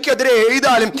തന്ത്രങ്ങൾ എനിക്കെതിരെ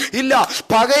എഴുതാലും ഇല്ല,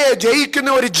 പകയെ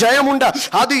ജയിക്കുന്ന ഒരു ജയമുണ്ട്.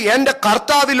 അത് എൻ്റെ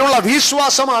കർത്താവിലുള്ള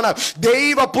വിശ്വാസമാണ്.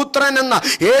 ദൈവപുത്രൻ എന്ന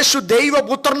യേശു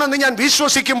ദൈവപുത്രൻ എന്ന് ഞാൻ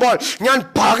വിശ്വസിക്കുമ്പോൾ ഞാൻ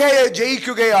പകയെ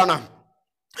ജയിക്കുകയാണ്.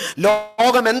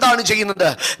 ലോകം എന്താണ് ചെയ്യുന്നത്?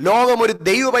 ലോകം ഒരു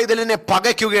ദൈവ പൈതലിനെ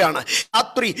പകയ്ക്കുകയാണ്.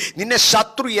 രാത്രി നിന്നെ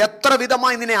ശത്രു എത്ര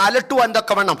വിധമായി നിന്നെ അലട്ടുവാൻ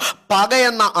തക്കവണ്ണം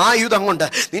പകയെന്ന ആയുധം കൊണ്ട്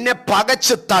നിന്നെ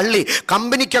പകച്ച് തള്ളി,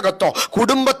 കമ്പനിക്കകത്തോ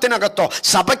കുടുംബത്തിനകത്തോ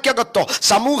സഭയ്ക്കകത്തോ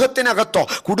സമൂഹത്തിനകത്തോ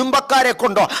കുടുംബക്കാരെ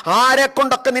കൊണ്ടോ ആരെ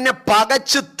കൊണ്ടൊക്കെ നിന്നെ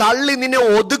പകച്ച് തള്ളി നിന്നെ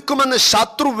ഒതുക്കുമെന്ന്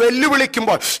ശത്രു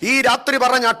വെല്ലുവിളിക്കുമ്പോൾ ഈ രാത്രി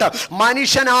പറഞ്ഞാട്ട്,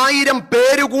 മനുഷ്യൻ 1000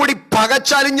 പേര് കൂടി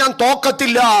പകച്ചാലും ഞാൻ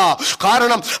തോക്കത്തില്ല.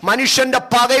 കാരണം മനുഷ്യന്റെ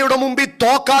പകയുടെ മുമ്പിൽ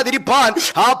തോക്കാതിരിപ്പാൻ,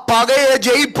 ആ പകയെ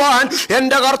ജയിപ്പാൻ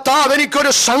എൻ്റെ കർത്താവ്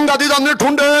എനിക്കൊരു സംഗതി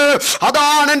തന്നിട്ടുണ്ട്.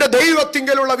 അതാണ് എൻ്റെ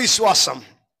ദൈവത്തിങ്കലുള്ള വിശ്വാസം.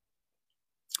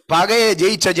 പകയെ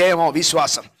ജയിച്ച ജയമോ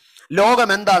വിശ്വാസം. ലോകം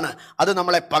എന്താണ്? അത്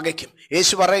നമ്മളെ പകയ്ക്കും.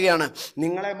 യേശു പറയുകയാണ്,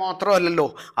 നിങ്ങളെ മാത്രമല്ലല്ലോ,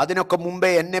 അതിനൊക്കെ മുമ്പേ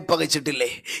എന്നെ പകച്ചിട്ടില്ലേ.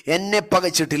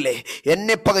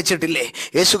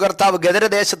 യേശു കർത്താവ്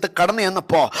ഗദരദേശത്ത് കടന്നു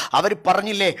ചെന്നപ്പോൾ അവർ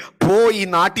പറഞ്ഞില്ലേ, പോയി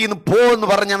നാട്ടിൽ നിന്ന് പോ എന്ന്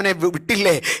പറഞ്ഞ് അവനെ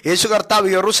വിട്ടില്ലേ? യേശു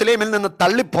കർത്താവ് യെരൂശലേമിൽ നിന്ന്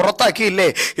തള്ളി പുറത്താക്കിയില്ലേ?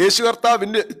 യേശു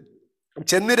കർത്താവിൻ്റെ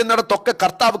ചെന്നിരുന്നിടത്തൊക്കെ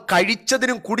കർത്താവ്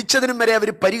കഴിച്ചതിനും കുടിച്ചതിനും വരെ അവർ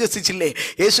പരിഹസിച്ചില്ലേ?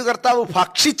 യേശു കർത്താവ്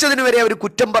ഭക്ഷിച്ചതിന് വരെ അവർ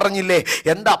കുറ്റം പറഞ്ഞില്ലേ?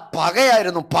 എന്താ?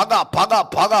 പകയായിരുന്നു. പക.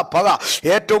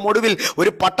 ഏറ്റവും ഒടുവിൽ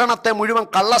ഒരു പട്ടണത്തെ മുഴുവൻ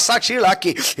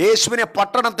കള്ളസാക്ഷികളാക്കി യേശുവിനെ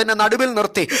പട്ടണത്തിന്റെ നടുവിൽ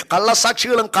നിർത്തി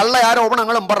കള്ളസാക്ഷികളും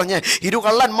കള്ളയാരോപണങ്ങളും പറഞ്ഞ് 2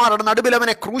 കള്ളന്മാരുടെ നടുവിൽ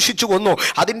അവനെ ക്രൂശിച്ചു കൊന്നു.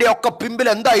 അതിൻ്റെ ഒക്കെ പിമ്പിൽ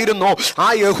എന്തായിരുന്നു? ആ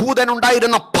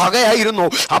യഹൂദനുണ്ടായിരുന്ന പകയായിരുന്നു.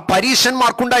 ആ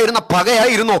പരീശന്മാർക്കുണ്ടായിരുന്ന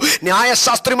പകയായിരുന്നു.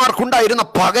 ന്യായശാസ്ത്രിമാർക്കുണ്ടായിരുന്ന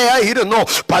പകയായിരുന്നു.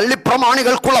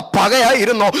 പള്ളിപ്രമാണികൾക്കുള്ള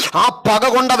പകയായിരുന്നു. ആ പക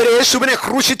കൊണ്ട് അവർ യേശുവിനെ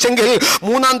ക്രൂശിച്ചെങ്കിൽ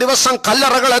 3-ാം ദിവസം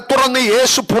കല്ലറകളെ തുറന്ന്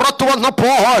യേശു പുറത്തു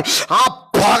വന്നപ്പോൾ ആ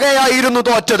പകയായിരുന്നു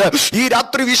തോറ്റത്. ഈ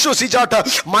രാത്രി വിശ്വസിച്ചാട്ട്,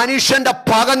 മനുഷ്യന്റെ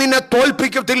പക നിന്നെ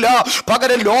തോൽപ്പിക്കത്തില്ല.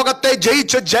 പകരം ലോകത്തെ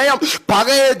ജയിച്ച ജയം,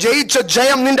 പകയെ ജയിച്ച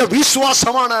ജയം നിന്റെ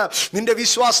വിശ്വാസമാണ്. നിന്റെ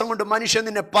വിശ്വാസം കൊണ്ട് മനുഷ്യൻ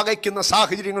നിന്നെ പകയ്ക്കുന്ന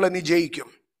സാഹചര്യങ്ങളെ നീ ജയിക്കും.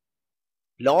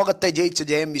 ലോകത്തെ ജയിച്ച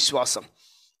ജയം വിശ്വാസം.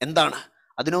 എന്താണ്?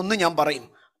 അതിനൊന്ന് ഞാൻ പറയും,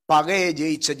 പകയെ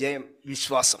ജയിച്ച ജയം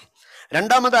വിശ്വാസം.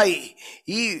 രണ്ടാമതായി,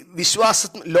 ഈ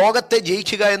വിശ്വാസം, ലോകത്തെ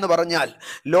ജയിക്കുക എന്ന് പറഞ്ഞാൽ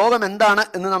ലോകം എന്താണ്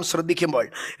എന്ന് നാം ശ്രദ്ധിക്കുമ്പോൾ,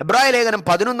 എബ്രായ ലേഖനം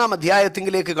 11-ാം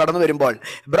അധ്യായത്തിലേക്ക് കടന്നു വരുമ്പോൾ,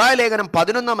 എബ്രായ ലേഖനം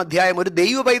 11-ാം അധ്യായം ഒരു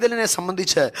ദൈവ പൈതലിനെ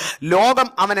സംബന്ധിച്ച് ലോകം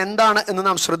അവൻ എന്താണ് എന്ന്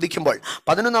നാം ശ്രദ്ധിക്കുമ്പോൾ,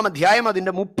 11-ാം അധ്യായം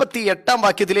അതിൻ്റെ 38-ാം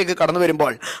വാക്യത്തിലേക്ക് കടന്നു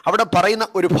വരുമ്പോൾ അവിടെ പറയുന്ന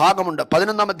ഒരു ഭാഗമുണ്ട്.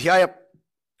 11-ാം അധ്യായം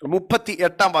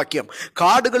 38 വാക്യം.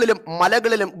 കാടുകളിലും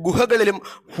മലകളിലും ഗുഹകളിലും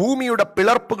ഭൂമിയുടെ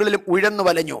പിളർപ്പുകളിലും ഉഴന്നു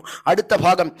വലഞ്ഞു. അടുത്ത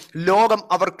ഭാഗം, ലോകം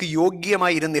അവർക്ക്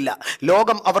യോഗ്യമായിരുന്നില്ല.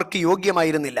 ലോകം അവർക്ക്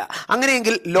യോഗ്യമായിരുന്നില്ല.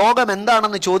 അങ്ങനെയെങ്കിൽ ലോകം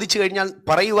എന്താണെന്ന് ചോദിച്ചു കഴിഞ്ഞാൽ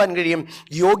പറയുവാൻ കഴിയും,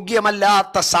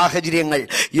 യോഗ്യമല്ലാത്ത സാഹചര്യങ്ങൾ.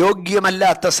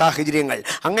 യോഗ്യമല്ലാത്ത സാഹചര്യങ്ങൾ.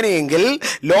 അങ്ങനെയെങ്കിൽ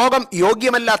ലോകം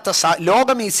യോഗ്യമല്ലാത്ത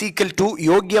ലോകം ഈസ് ഈക്വൽ ടു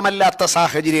യോഗ്യമല്ലാത്ത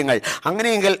സാഹചര്യങ്ങൾ.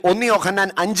 അങ്ങനെയെങ്കിൽ 1 യോഹന്നാൻ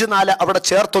 5:4 അവിടെ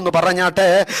ചേർത്തൊന്ന് പറഞ്ഞാട്ട്,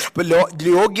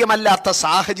 യോഗ്യമല്ലാത്ത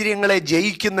സാഹചര്യങ്ങളെ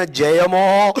ജയിക്കുന്ന ജയമോ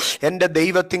എൻ്റെ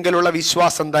ദൈവത്തിങ്കലുള്ള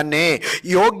വിശ്വാസം തന്നെ.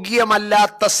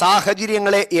 യോഗ്യമല്ലാത്ത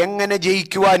സാഹചര്യങ്ങളെ എങ്ങനെ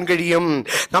ജയിക്കുവാൻ കഴിയും?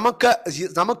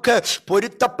 നമുക്ക്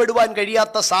പൊരുത്തപ്പെടുവാൻ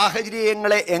കഴിയാത്ത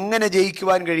സാഹചര്യങ്ങളെ എങ്ങനെ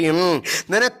ജയിക്കുവാൻ കഴിയും?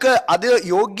 നിനക്ക് അത്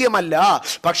യോഗ്യമല്ല,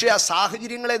 പക്ഷെ ആ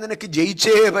സാഹചര്യങ്ങളെ നിനക്ക്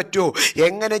ജയിച്ചേ പറ്റൂ.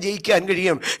 എങ്ങനെ ജയിക്കാൻ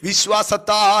കഴിയും?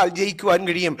 വിശ്വാസത്താൽ ജയിക്കുവാൻ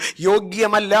കഴിയും.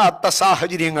 യോഗ്യമല്ലാത്ത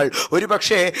സാഹചര്യങ്ങൾ,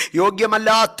 ഒരുപക്ഷെ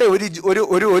യോഗ്യമല്ലാത്ത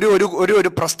ഒരു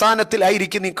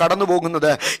പ്രസ്ഥാനത്തിലായിരിക്കും നീ കടന്നു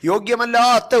പോകുന്നത്.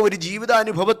 യോഗ്യമല്ലാത്ത ഒരു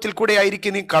ജീവിതാനുഭവത്തിൽ കൂടെ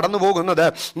ആയിരിക്കും നീ കടന്നു പോകുന്നത്.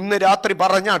 ഇന്ന് രാത്രി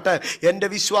പറഞ്ഞാട്ട്, എൻ്റെ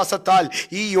വിശ്വാസത്താൽ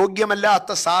ഈ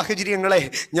യോഗ്യമല്ലാത്ത സാഹചര്യങ്ങളെ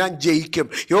ഞാൻ ജയിക്കും.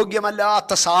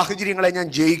 യോഗ്യമല്ലാത്ത സാഹചര്യങ്ങളെ ഞാൻ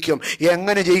ജയിക്കും.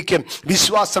 എങ്ങനെ ജയിക്കും?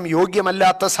 വിശ്വാസം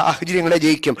യോഗ്യമല്ലാത്ത സാഹചര്യങ്ങളെ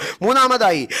ജയിക്കും.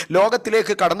 മൂന്നാമതായി,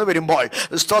 ലോകത്തിലേക്ക് കടന്നു വരുമ്പോൾ,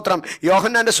 സ്തോത്രം,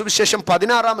 യോഹന്നാന്റെ സുവിശേഷം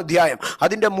 16-ാം അധ്യായം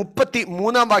അതിൻ്റെ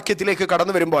 33-ാം വാക്യത്തിലേക്ക്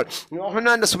കടന്നു വരുമ്പോൾ,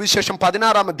 യോഹന്നാന്റെ സുവിശേഷം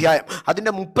 16-ാം അധ്യായം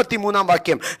അതിൻ്റെ 33-ാം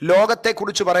വാക്യം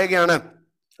ലോകത്തെക്കുറിച്ച് പറയുകയാണ്.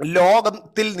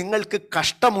 ലോകത്തിൽ നിങ്ങൾക്ക്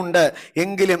കഷ്ടമുണ്ട്,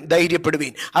 എങ്കിലും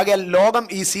ധൈര്യപ്പെടുവീൻ. ആകയാൽ ലോകം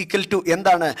ഈസ് ഈക്വൽ ടു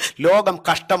എന്താണ്? ലോകം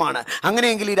കഷ്ടമാണ്.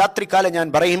 അങ്ങനെയെങ്കിൽ ഈ രാത്രികാലം ഞാൻ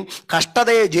പറയും,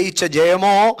 കഷ്ടതയെ ജയിച്ച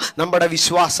ജയമോ നമ്മുടെ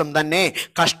വിശ്വാസം തന്നെ.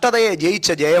 കഷ്ടതയെ ജയിച്ച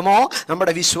ജയമോ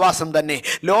നമ്മുടെ വിശ്വാസം തന്നെ.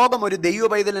 ലോകം ഒരു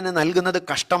ദൈവപൈതലിന് നൽകുന്നത്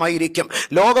കഷ്ടമായിരിക്കും.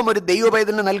 ലോകം ഒരു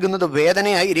ദൈവപൈതലിന് നൽകുന്നത്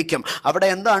വേദനയായിരിക്കും. അവിടെ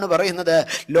എന്താണ് പറയുന്നത്?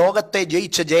 ലോകത്തെ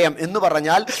ജയിച്ച ജയം എന്ന്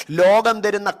പറഞ്ഞാൽ, ലോകം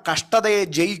തരുന്ന കഷ്ടതയെ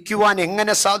ജയിക്കുവാൻ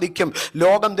എങ്ങനെ സാധിക്കും?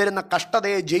 ലോകം തരുന്ന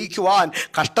കഷ്ടതയെ ജയിക്കുവാൻ,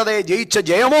 കഷ്ടതയെ ജയിച്ച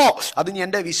ജയമോ അത്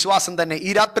എൻ്റെ വിശ്വാസം തന്നെ. ഈ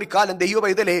രാത്രികാലം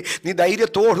ദൈവപൈതലേ, നീ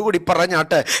ധൈര്യത്തോടുകൂടി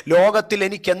പറഞ്ഞാട്ട്, ലോകത്തിൽ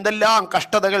എനിക്ക് എന്തെല്ലാം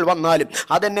കഷ്ടതകൾ വന്നാലും,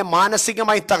 അതെന്നെ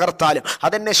മാനസികമായി തകർത്താലും,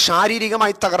 അതെന്നെ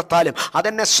ശാരീരികമായി തകർത്താലും,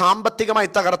 അതെന്നെ സാമ്പത്തികമായി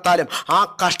തകർത്താലും, ആ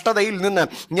കഷ്ടതയിൽ നിന്ന്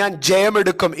ഞാൻ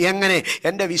ജയമെടുക്കും. എങ്ങനെ?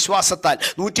 എൻ്റെ വിശ്വാസത്താൽ.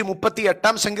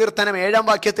 138-ാം സങ്കീർത്തനം 7-ാം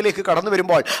വാക്യത്തിലേക്ക് കടന്നു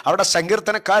വരുമ്പോൾ അവിടെ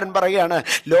സങ്കീർത്തനക്കാരൻ പറയുകയാണ്,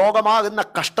 ലോകമാകുന്ന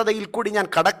കഷ്ടതയിൽ കൂടി ഞാൻ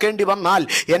കടക്കേണ്ടി വന്നാൽ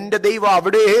എൻ്റെ ദൈവം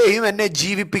അവിടെയും എന്നെ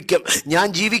ജീവിപ്പിക്കും. ഞാൻ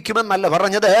ജീവിക്കുമെന്നല്ല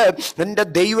പറഞ്ഞത്, എൻ്റെ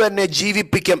ദൈവം എന്നെ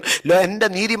ജീവിപ്പിക്കും. എൻ്റെ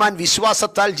നീതിമാൻ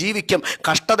വിശ്വാസത്താൽ ജീവിക്കും.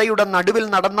 കഷ്ടതയുടെ നടുവിൽ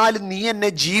നടന്നാലും നീ എന്നെ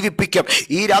ജീവിപ്പിക്കും.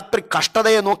 ഈ രാത്രി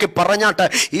കഷ്ടതയെ നോക്കി പറഞ്ഞാട്ട്,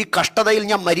 ഈ കഷ്ടതയിൽ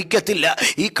ഞാൻ മരിക്കത്തില്ല,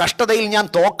 ഈ കഷ്ടതയിൽ ഞാൻ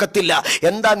തോക്കത്തില്ല.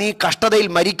 എന്താ നീ കഷ്ടതയിൽ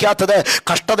മരിക്കാത്തത്?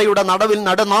 കഷ്ടതയുടെ നടുവിൽ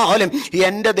നടന്നാലും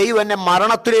എൻ്റെ ദൈവം എന്നെ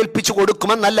മരണത്തിലേൽപ്പിച്ചു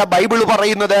കൊടുക്കുമെന്നല്ല ബൈബിൾ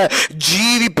പറയുന്നത്,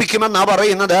 ജീവിപ്പിക്കുമെന്നാ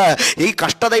പറയുന്നത്. ഈ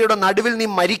കഷ്ടതയുടെ നടുവിൽ നീ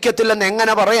മരിക്കത്തില്ലെന്ന്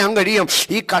എങ്ങനെ പറയാൻ കഴിയും?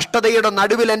 ഈ കഷ്ടതയുടെ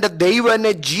നടുവിൽ എൻ്റെ ദൈവം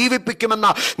എന്നെ ജീവിപ്പിക്കുമെന്ന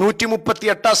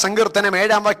 138-ാം സങ്കീർത്തനം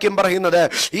 7-ാം വാക്യം പറയുന്നത്.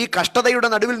 ഈ കഷ്ടതയുടെ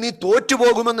നടുവിൽ നീ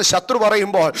തോറ്റുപോകുമെന്ന് ശത്രു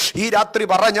പറയുമ്പോൾ ഈ രാത്രി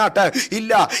പറഞ്ഞാട്ട്,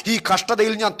 ഇല്ല, ഈ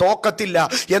കഷ്ടതയിൽ ഞാൻ തോക്കത്തില്ല.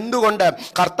 എന്തുകൊണ്ട്?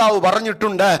 കർത്താവ്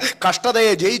പറഞ്ഞിട്ടുണ്ട്,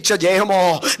 കഷ്ടതയെ ജയിച്ച ജയമോ,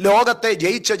 ലോകത്തെ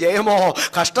ജയിച്ച ജയമോ,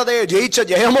 കഷ്ടതയെ ജയിച്ച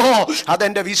ജയമോ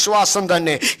അതെൻ്റെ വിശ്വാസം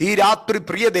തന്നെ. ഈ രാത്രി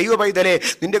പ്രിയ ദൈവപൈതലേ,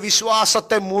 നിന്റെ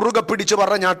വിശ്വാസത്തെ മുറുകെ പിടിച്ച്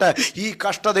പറഞ്ഞാട്ട്, ഈ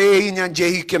കഷ്ടതയെയും ഞാൻ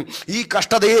ജയിക്കും, ഈ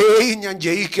കഷ്ടതയെയും ഞാൻ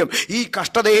ജയിക്കും, ഈ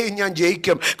കഷ്ടതയെയും ഞാൻ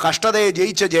ജയിക്കും. കഷ്ടതയെ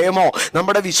ജയിച്ച ജയമോ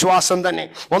നമ്മുടെ വിശ്വാസം തന്നെ.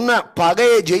 ഒന്ന്,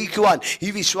 പകയെ ജയിക്കുവാൻ ഈ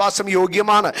വിശ്വാസം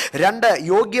യോഗ്യമാണ്. 2,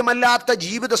 യോഗ്യമല്ലാത്ത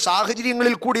ജീവിത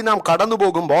സാഹചര്യങ്ങളിൽ കൂടി നാം കടന്നു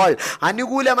പോകുമ്പോൾ,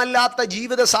 അനുകൂലമല്ലാത്ത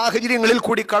ജീവിത സാഹചര്യങ്ങളിൽ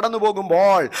കൂടി കടന്നു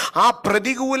പോകുമ്പോൾ, ആ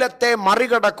പ്രതികൂലത്തെ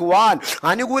മറികടക്കുവാൻ,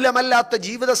 അനുകൂലമല്ലാത്ത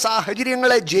ജീവിത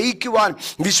സാഹചര്യങ്ങളെ ജയിക്കുവാൻ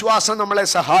വിശ്വാസം നമ്മളെ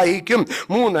സഹായിക്കും.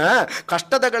 3,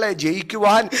 കഷ്ടതകളെ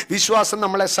ജയിക്കുവാൻ വിശ്വാസം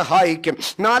നമ്മളെ സഹായിക്കും.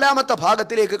 4-ാമത്തെ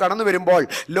ഭാഗത്തിലേക്ക് കടന്നു വരുമ്പോൾ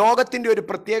ലോകത്തിൻ്റെ ഒരു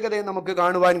പ്രത്യേകതയെ നമുക്ക്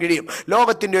കാണുവാൻ കഴിയും.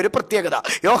 ലോകത്തിൻ്റെ ഒരു പ്രത്യേകത,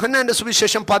 യോഹന്നാന്റെ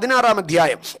സുവിശേഷം 16-ാം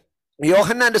അധ്യായം,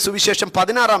 യോഹന്നാന്റെ സുവിശേഷം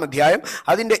 16-ാം അധ്യായം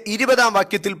അതിൻ്റെ 20-ാം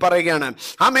വാക്യത്തിൽ പറയുകയാണ്,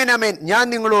 ആമേൻ ആമേൻ, ഞാൻ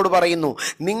നിങ്ങളോട് പറയുന്നു,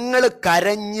 നിങ്ങൾ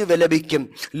കരഞ്ഞു വിലപിക്കും,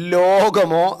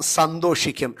 ലോകമോ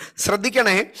സന്തോഷിക്കും.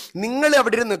 ശ്രദ്ധിക്കണേ, നിങ്ങൾ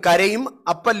അവിടെ ഇരുന്ന് കരയും,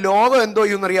 അപ്പം ലോകം എന്തോ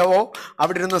ചെയ്യുമെന്നറിയാവോ?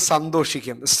 അവിടെ ഇരുന്ന്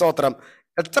സന്തോഷിക്കും. സ്തോത്രം.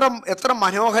 എത്ര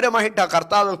മനോഹരമായിട്ടാണ്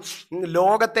കർത്താവ്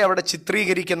ലോകത്തെ അവിടെ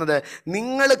ചിത്രീകരിക്കുന്നത്.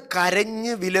 നിങ്ങൾ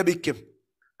കരഞ്ഞ് വിലപിക്കും.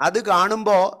 അത്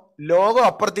കാണുമ്പോൾ ലോകം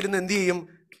അപ്പുറത്തിരുന്ന് എന്തു ചെയ്യും?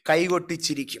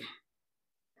 കൈകൊട്ടിച്ചിരിക്കും.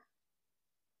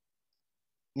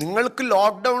 നിങ്ങൾക്ക്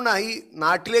ലോക്ക്ഡൗൺ ആയി,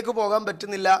 നാട്ടിലേക്ക് പോകാൻ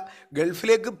പറ്റുന്നില്ല,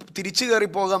 ഗൾഫിലേക്ക് തിരിച്ചു കയറി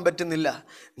പോകാൻ പറ്റുന്നില്ല.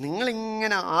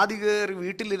 നിങ്ങളിങ്ങനെ ആദ്യ കയറി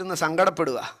വീട്ടിലിരുന്ന്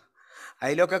സങ്കടപ്പെടുക.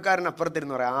 അയലോക്കക്കാരൻ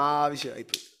അപ്പുറത്തിരുന്ന് പറയാം,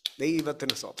 ആവശ്യമായിപ്പോയി,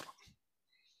 ദൈവത്തിന് സ്തോത്രം.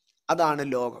 അതാണ്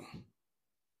ലോകം,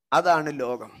 അതാണ്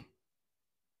ലോകം.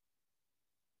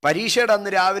 പരീക്ഷയുടെ അന്ന്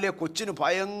രാവിലെ കൊച്ചിന്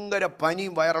ഭയങ്കര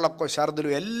പനിയും വയറിളക്കോ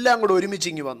ഛർദിലും എല്ലാം കൂടെ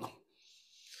ഒരുമിച്ചിങ്ങി വന്നു.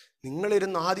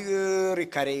 നിങ്ങളിരുന്ന് ആദ്യേറി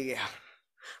കരയുകയാണ്.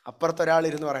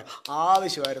 അപ്പുറത്തൊരാളിരുന്ന് പറയാം,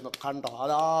 ആവശ്യമായിരുന്നു, കണ്ടോ,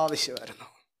 അതാവശ്യമായിരുന്നു.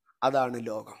 അതാണ്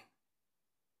ലോകം.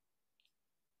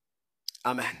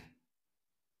 ആമേൻ.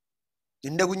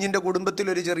 നിന്റെ കുഞ്ഞിൻ്റെ കുടുംബത്തിൽ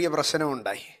ഒരു ചെറിയ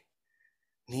പ്രശ്നമുണ്ടായി,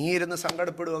 നീ ഇരുന്ന്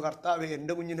സങ്കടപ്പെടുക, കർത്താവേ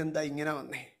എൻ്റെ കുഞ്ഞിനെന്താ ഇങ്ങനെ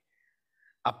വന്നേ.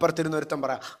 അപ്പുറത്തിരുന്ന് ഒരുത്തൻ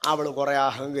പറയാം, അവൾ കുറെ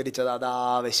അഹങ്കരിച്ചത്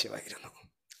അതാവശ്യമായിരുന്നു.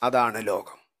 അതാണ്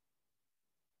ലോകം.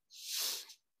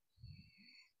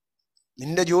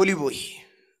 നിന്റെ ജോലി പോയി,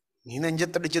 നീ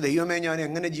നെഞ്ചത്തടിച്ച് ദൈവമേ ഞാൻ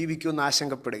എങ്ങനെ ജീവിക്കുമെന്ന്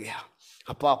ആശങ്കപ്പെടുകയാണ്.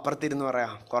 അപ്പോൾ അപ്പുറത്തിരുന്ന്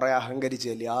പറയാം, കുറെ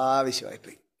അഹങ്കരിച്ചല്ലേ,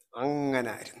 ആവശ്യമായിപ്പോയി.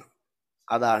 അങ്ങനായിരുന്നു.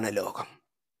 അതാണ് ലോകം.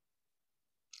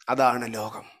 അതാണ്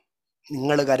ലോകം.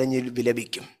 നിങ്ങൾ കരഞ്ഞ്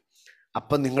വിലപിക്കും,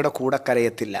 അപ്പം നിങ്ങളുടെ കൂടെ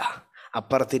കരയത്തില്ല,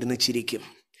 അപ്പുറത്തിരുന്ന് ചിരിക്കും.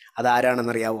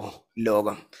 അതാരാണെന്നറിയാവോ?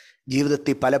 ലോകം.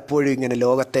 ജീവിതത്തിൽ പലപ്പോഴും ഇങ്ങനെ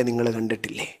ലോകത്തെ നിങ്ങൾ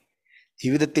കണ്ടിട്ടില്ലേ?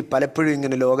 ജീവിതത്തിൽ പലപ്പോഴും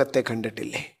ഇങ്ങനെ ലോകത്തെ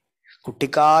കണ്ടിട്ടില്ലേ?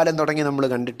 കുട്ടിക്കാലം തുടങ്ങി നമ്മൾ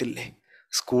കണ്ടിട്ടില്ലേ?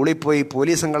 സ്കൂളിൽ പോയി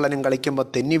പോലീസും കള്ളനും കളിക്കുമ്പോൾ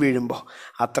തെന്നി വീഴുമ്പോൾ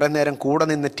അത്രയും നേരം കൂടെ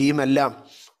നിന്ന ടീമെല്ലാം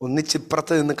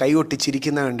ഒന്നിച്ചിപ്പുറത്ത് നിന്ന്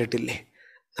കൈകൊട്ടിച്ചിരിക്കുന്ന കണ്ടിട്ടില്ലേ?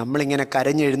 നമ്മളിങ്ങനെ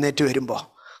കരഞ്ഞെഴുന്നേറ്റ് വരുമ്പോൾ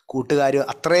കൂട്ടുകാർ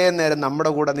അത്രയും നേരം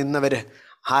നമ്മുടെ കൂടെ നിന്നവർ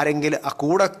ആരെങ്കിലും ആ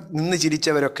കൂടെ നിന്ന്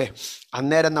ചിരിച്ചവരൊക്കെ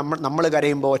അന്നേരം നമ്മൾ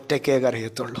കരയുമ്പോൾ ഒറ്റയ്ക്കേ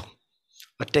കരയത്തുള്ളൂ.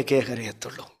 ഒറ്റയ്ക്കേ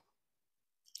കരയത്തുള്ളൂ.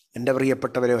 എൻ്റെ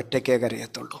പ്രിയപ്പെട്ടവരെ, ഒറ്റയ്ക്കേ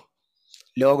കരയത്തുള്ളൂ.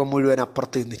 ലോകം മുഴുവൻ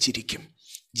അപ്പുറത്ത് നിന്ന് ചിരിക്കും.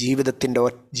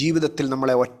 ജീവിതത്തിൽ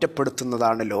നമ്മളെ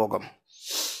ഒറ്റപ്പെടുത്തുന്നതാണ് ലോകം.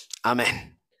 ആമേൻ.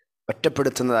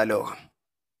 ഒറ്റപ്പെടുത്തുന്നതാണ് ലോകം.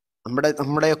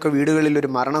 നമ്മുടെയൊക്കെ വീടുകളിൽ ഒരു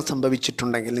മരണം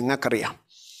സംഭവിച്ചിട്ടുണ്ടെങ്കിൽ നിങ്ങൾക്കറിയാം,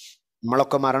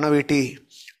 നമ്മളൊക്കെ മരണ വീട്ടിൽ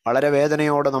വളരെ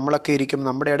വേദനയോടെ നമ്മളൊക്കെ ഇരിക്കും.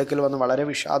 നമ്മുടെ അടുക്കൽ വന്ന് വളരെ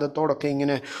വിഷാദത്തോടൊക്കെ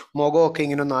ഇങ്ങനെ മുഖമൊക്കെ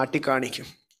ഇങ്ങനെ നാട്ടിക്കാണിക്കും.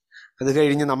 അത്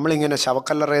കഴിഞ്ഞ് നമ്മളിങ്ങനെ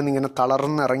ശവക്കല്ലറയിൽ നിന്ന് ഇങ്ങനെ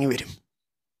തളർന്നിറങ്ങി വരും.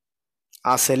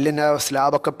 ആ സെല്ലിൻ്റെ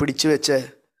സ്ലാബൊക്കെ പിടിച്ചു വെച്ച്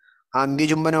ആ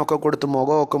അന്ത്യചുംബനമൊക്കെ കൊടുത്ത്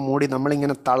മുഖമൊക്കെ മൂടി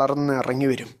നമ്മളിങ്ങനെ തളർന്ന് ഇറങ്ങി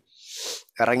വരും.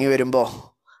 ഇറങ്ങി വരുമ്പോൾ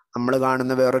നമ്മൾ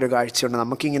കാണുന്ന വേറൊരു കാഴ്ചയുണ്ട്.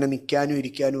 നമുക്കിങ്ങനെ നിൽക്കാനും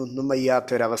ഇരിക്കാനും ഒന്നും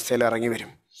വയ്യാത്തൊരവസ്ഥയിൽ ഇറങ്ങി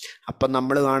വരും. അപ്പം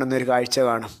നമ്മൾ കാണുന്നൊരു കാഴ്ച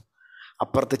കാണും.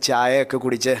 അപ്പുറത്ത് ചായയൊക്കെ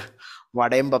കുടിച്ച്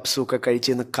വടയും പപ്സും ഒക്കെ കഴിച്ച്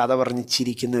നിന്ന് കഥ പറഞ്ഞ്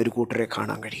ചിരിക്കുന്ന ഒരു കൂട്ടരെ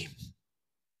കാണാൻ കഴിയും.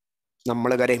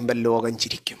 നമ്മൾ കരയുമ്പോൾ ലോകം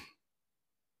ചിരിക്കും.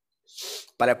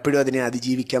 പലപ്പോഴും അതിനെ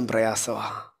അതിജീവിക്കാൻ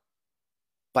പ്രയാസമാണ്.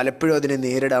 പലപ്പോഴും അതിനെ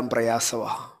നേരിടാൻ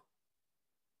പ്രയാസമാണ്.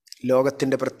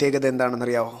 ലോകത്തിൻ്റെ പ്രത്യേകത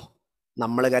എന്താണെന്നറിയാമോ?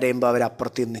 നമ്മൾ കരയുമ്പോൾ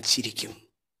അവരപ്പുറത്ത് നിന്ന് ചിരിക്കും.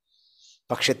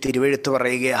 പക്ഷെ തിരുവെഴുത്ത്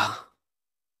പറയുകയാ,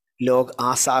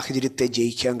 ആ സാഹചര്യത്തെ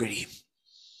ജയിക്കാൻ കഴിയും.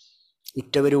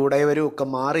 ഉറ്റവരും ഉടയവരും ഒക്കെ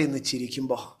മാറി നിന്ന്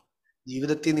ചിരിക്കുമ്പോൾ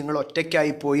ജീവിതത്തിൽ നിങ്ങൾ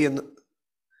ഒറ്റയ്ക്കായി പോയി എന്ന്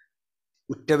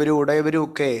ഉറ്റവരും ഉടയവരും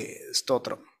ഒക്കെ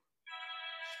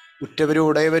ഉറ്റവരും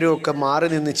ഉടയവരും ഒക്കെ മാറി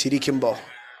നിന്ന് ചിരിക്കുമ്പോൾ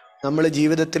നമ്മൾ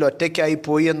ജീവിതത്തിൽ ഒറ്റയ്ക്കായി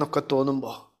പോയി എന്നൊക്കെ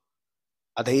തോന്നുമ്പോൾ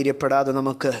അധൈര്യപ്പെടാതെ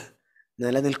നമുക്ക്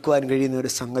നിലനിൽക്കുവാൻ കഴിയുന്ന ഒരു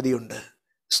സംഗതിയുണ്ട്.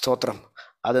 സ്തോത്രം.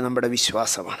 അത് നമ്മുടെ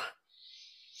വിശ്വാസമാണ്.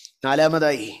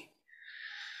 നാലാമതായി,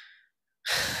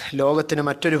 ലോകത്തിന്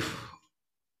മറ്റൊരു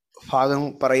ഭാഗം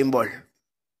പറയുമ്പോൾ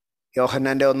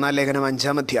യോഹന്നാൻ്റെ 1-ാം ലേഖനം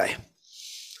 5-ാം അധ്യായം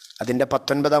അതിൻ്റെ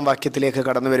 19-ാം വാക്യത്തിലേക്ക്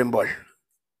കടന്നു വരുമ്പോൾ,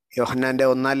 യോഹന്നാൻ്റെ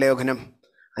 1-ാം ലേഖനം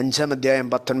 5-ാം അധ്യായം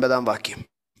 19-ാം വാക്യം,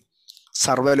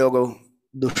 സർവ്വലോകവും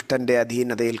ദുഷ്ടൻ്റെ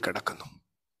അധീനതയിൽ കിടക്കുന്നു.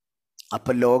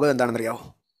 അപ്പം ലോകം എന്താണെന്നറിയാമോ?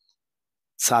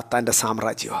 സാത്താൻ്റെ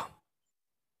സാമ്രാജ്യമാണ്.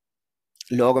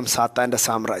 ലോകം സാത്താൻ്റെ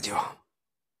സാമ്രാജ്യമാണ്.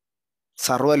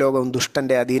 സർവ്വലോകവും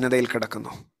ദുഷ്ടൻ്റെ അധീനതയിൽ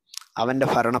കിടക്കുന്നു. അവൻ്റെ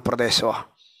ഭരണപ്രദേശമാണ്.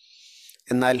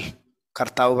 എന്നാൽ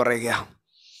കർത്താവ് പറയുക,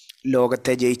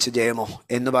 ലോകത്തെ ജയിച്ച ജയമോ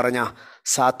എന്ന് പറഞ്ഞാൽ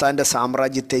സാത്താൻ്റെ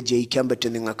സാമ്രാജ്യത്തെ ജയിക്കാൻ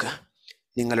പറ്റും നിങ്ങൾക്ക്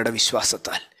നിങ്ങളുടെ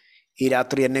വിശ്വാസത്താൽ. ഈ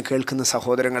രാത്രി എന്നെ കേൾക്കുന്ന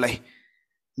സഹോദരങ്ങളെ,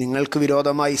 നിങ്ങൾക്ക്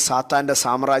വിരോധമായി സാത്താൻ്റെ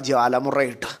സാമ്രാജ്യം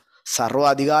അലമുറയിട്ട് സർവ്വ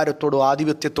അധികാരത്തോടും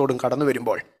ആധിപത്യത്തോടും കടന്നു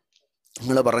വരുമ്പോൾ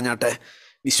നിങ്ങൾ പറഞ്ഞാട്ടെ,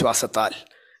 വിശ്വാസത്താൽ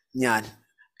ഞാൻ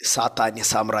സാത്താന്യ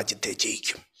സാമ്രാജ്യത്തെ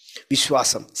ജയിക്കും.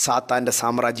 വിശ്വാസം സാത്താൻ്റെ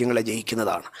സാമ്രാജ്യങ്ങളെ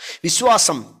ജയിക്കുന്നതാണ്.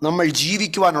 വിശ്വാസം നമ്മൾ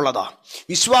ജീവിക്കുവാനുള്ളതാ.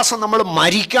 വിശ്വാസം നമ്മൾ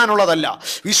മരിക്കാനുള്ളതല്ല.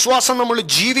 വിശ്വാസം നമ്മൾ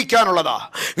ജീവിക്കാനുള്ളതാ.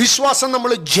 വിശ്വാസം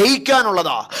നമ്മൾ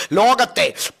ജയിക്കാനുള്ളതാ. ലോകത്തെ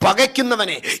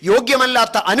പകയ്ക്കുന്നവനെ,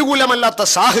 യോഗ്യമല്ലാത്ത അനുകൂലമല്ലാത്ത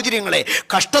സാഹചര്യങ്ങളെ,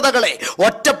 കഷ്ടതകളെ,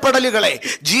 ഒറ്റപ്പെടലുകളെ,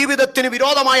 ജീവിതത്തിന്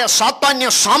വിരോധമായ സാത്താന്യ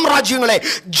സാമ്രാജ്യങ്ങളെ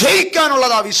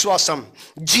ജയിക്കാനുള്ളതാ വിശ്വാസം.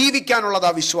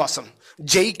 ജീവിക്കാനുള്ളതാ വിശ്വാസം.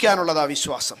 ജയിക്കാനുള്ളതാ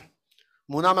വിശ്വാസം.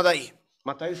 മൂന്നാമതായി,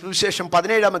 മത്തായി സുവിശേഷം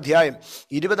 17-ാം അധ്യായം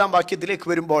 20-ാം വാക്യത്തിലേക്ക്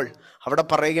വരുമ്പോൾ അവിടെ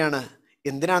പറയുകയാണ്,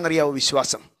 എന്തിനാണെന്നറിയാവോ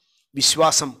വിശ്വാസം?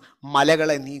 വിശ്വാസം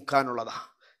മലകളെ നീക്കാനുള്ളതാ.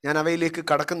 ഞാൻ അവയിലേക്ക്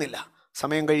കടക്കുന്നില്ല,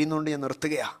 സമയം കഴിയുന്നതുകൊണ്ട് ഞാൻ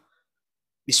നിർത്തുകയാ.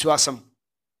 വിശ്വാസം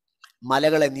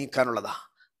മലകളെ നീക്കാനുള്ളതാ.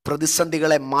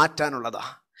 പ്രതിസന്ധികളെ മാറ്റാനുള്ളതാ.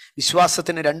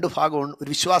 വിശ്വാസത്തിന് 2 ഭാഗമുണ്ട്, ഒരു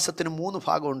വിശ്വാസത്തിന് 3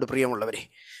 ഭാഗമുണ്ട് പ്രിയമുള്ളവരെ.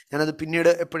 ഞാനത്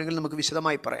പിന്നീട് എപ്പോഴെങ്കിലും നമുക്ക്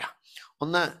വിശദമായി പറയാം.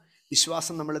 ഒന്ന്,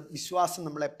 വിശ്വാസം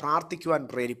നമ്മളെ പ്രാർത്ഥിക്കുവാൻ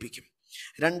പ്രേരിപ്പിക്കും.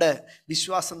 2,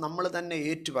 വിശ്വാസം നമ്മൾ തന്നെ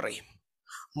ഏറ്റുപറയും.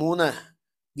 3,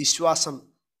 വിശ്വാസം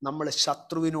നമ്മൾ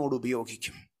ശത്രുവിനോട്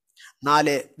ഉപയോഗിക്കും.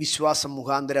 4, വിശ്വാസം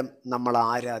മുഖാന്തരം നമ്മൾ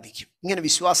ആരാധിക്കും. ഇങ്ങനെ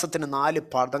വിശ്വാസത്തിന് 4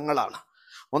 പദങ്ങളാണ്.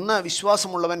 1,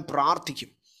 വിശ്വാസമുള്ളവൻ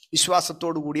പ്രാർത്ഥിക്കും.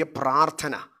 വിശ്വാസത്തോടു കൂടിയ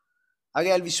പ്രാർത്ഥന.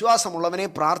 ആകയാൽ വിശ്വാസമുള്ളവനെ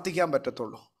പ്രാർത്ഥിക്കാൻ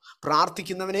പറ്റത്തുള്ളൂ,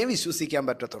 പ്രാർത്ഥിക്കുന്നവനെ വിശ്വസിക്കാൻ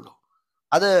പറ്റത്തുള്ളൂ.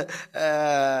 അത്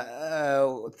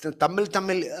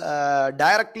തമ്മിൽ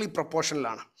ഡയറക്റ്റ്ലി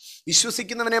പ്രൊപ്പോർഷണലാണ്.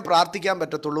 വിശ്വസിക്കുന്നവനെ പ്രാർത്ഥിക്കാൻ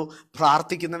പറ്റത്തുള്ളൂ,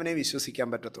 പ്രാർത്ഥിക്കുന്നവനെ വിശ്വസിക്കാൻ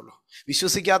പറ്റത്തുള്ളൂ.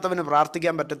 വിശ്വസിക്കാത്തവന്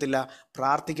പ്രാർത്ഥിക്കാൻ പറ്റത്തില്ല,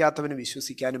 പ്രാർത്ഥിക്കാത്തവന്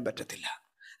വിശ്വസിക്കാനും പറ്റത്തില്ല.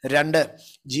 2,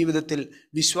 ജീവിതത്തിൽ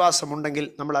വിശ്വാസമുണ്ടെങ്കിൽ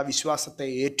നമ്മൾ ആ വിശ്വാസത്തെ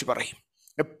ഏറ്റുപറയും.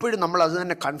 എപ്പോഴും നമ്മൾ അത്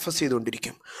തന്നെ കൺഫസ്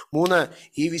ചെയ്തുകൊണ്ടിരിക്കും. 3,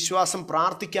 ഈ വിശ്വാസം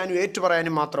പ്രാർത്ഥിക്കാനും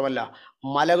ഏറ്റുപറയാനും മാത്രമല്ല,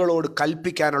 മലകളോട്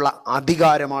കൽപ്പിക്കാനുള്ള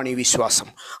അധികാരമാണ് ഈ വിശ്വാസം.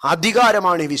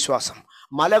 അധികാരമാണ് ഈ വിശ്വാസം.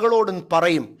 മലകളോടും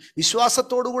പറയും.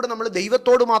 വിശ്വാസത്തോടുകൂടെ നമ്മൾ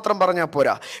ദൈവത്തോട് മാത്രം പറഞ്ഞാൽ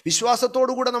പോരാ,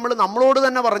 വിശ്വാസത്തോടുകൂടെ നമ്മൾ നമ്മളോട്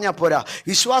തന്നെ പറഞ്ഞാൽ പോരാ,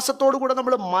 വിശ്വാസത്തോടുകൂടെ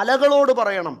നമ്മൾ മലകളോട്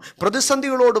പറയണം,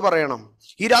 പ്രതിസന്ധികളോട് പറയണം.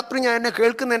 ഈ രാത്രി ഞാൻ എന്നെ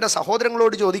കേൾക്കുന്ന എൻ്റെ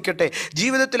സഹോദരങ്ങളോട് ചോദിക്കട്ടെ,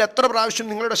 ജീവിതത്തിൽ എത്ര പ്രാവശ്യം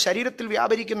നിങ്ങളുടെ ശരീരത്തിൽ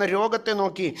വ്യാപരിക്കുന്ന രോഗത്തെ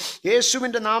നോക്കി,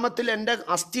 യേശുവിൻ്റെ നാമത്തിൽ എൻ്റെ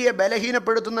അസ്ഥിയെ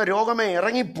ബലഹീനപ്പെടുത്തുന്ന രോഗമേ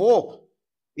ഇറങ്ങിപ്പോ,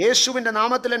 യേശുവിൻ്റെ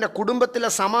നാമത്തിൽ എൻ്റെ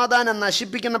കുടുംബത്തിലെ സമാധാനം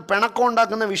നശിപ്പിക്കുന്ന പിണക്കം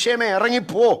ഉണ്ടാക്കുന്ന വിഷയമേ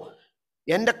ഇറങ്ങിപ്പോ,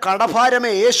 എൻ്റെ കടഭാരമേ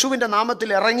യേശുവിൻ്റെ നാമത്തിൽ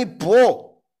ഇറങ്ങിപ്പോ.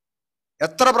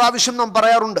 എത്ര പ്രാവശ്യം നാം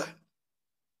പറയാറുണ്ട്?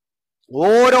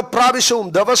 ഓരോ പ്രാവശ്യവും,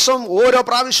 ദിവസവും ഓരോ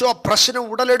പ്രാവശ്യവും ആ പ്രശ്നം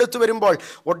ഉടലെടുത്ത് വരുമ്പോൾ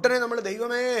ഉടനെ നമ്മൾ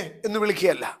ദൈവമേ എന്ന്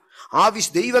വിളിക്കുകയല്ല. ആ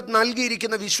ദൈവം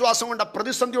നൽകിയിരിക്കുന്ന വിശ്വാസം കൊണ്ട് ആ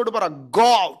പ്രതിസന്ധിയോട് പറ,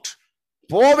 ഗോ ഔട്ട്,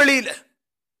 പോ വെളിയിൽ,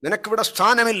 നിനക്കിവിടെ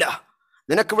സ്ഥാനമില്ല,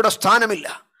 നിനക്കിവിടെ സ്ഥാനമില്ല.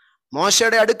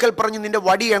 മോശയുടെ അടുക്കൽ പറഞ്ഞു, നിന്റെ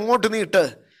വടി എങ്ങോട്ട് നീട്ട്?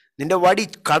 നിന്റെ വടി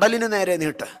കടലിന് നേരെ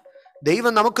നീട്ട്.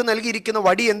 ദൈവം നമുക്ക് നൽകിയിരിക്കുന്ന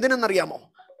വടി എന്തിനെന്നറിയാമോ?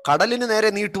 കടലിന് നേരെ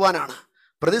നീട്ടുവാനാണ്,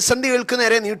 പ്രതിസന്ധികൾക്ക്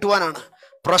നേരെ നീട്ടുവാനാണ്,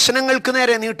 പ്രശ്നങ്ങൾക്ക്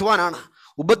നേരെ നീട്ടുവാനാണ്,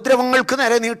 ഉപദ്രവങ്ങൾക്ക്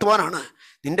നേരെ നീട്ടുവാനാണ്.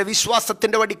 നിന്റെ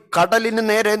വിശ്വാസത്തിൻ്റെ വടി കടലിന്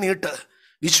നേരെ നീട്ട്.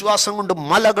 വിശ്വാസം കൊണ്ട്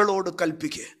മലകളോട്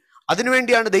കൽപ്പിക്കുക.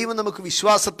 അതിനുവേണ്ടിയാണ് ദൈവം നമുക്ക്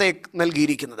വിശ്വാസത്തെ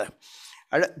നൽകിയിരിക്കുന്നത്.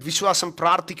 വിശ്വാസം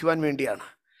പ്രാർത്ഥിക്കുവാൻ വേണ്ടിയാണ്.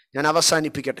 ഞാൻ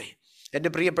അവസാനിപ്പിക്കട്ടെ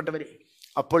എൻ്റെ പ്രിയപ്പെട്ടവരെ.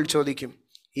 അപ്പോൾ ചോദിക്കും,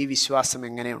 ഈ വിശ്വാസം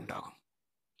എങ്ങനെ ഉണ്ടാകും?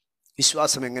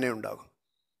 വിശ്വാസം എങ്ങനെ ഉണ്ടാകും?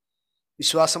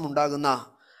 വിശ്വാസം ഉണ്ടാകുന്ന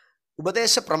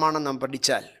ഉപദേശ പ്രമാണം നാം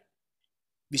പഠിച്ചാൽ,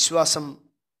 വിശ്വാസം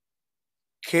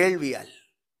കേൾവിയാൽ,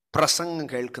 പ്രസംഗം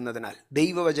കേൾക്കുന്നതിനാൽ,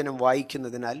 ദൈവവചനം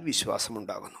വായിക്കുന്നതിനാൽ വിശ്വാസം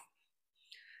ഉണ്ടാകുന്നു.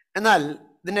 എന്നാൽ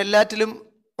ഇതിനെല്ലാറ്റിലും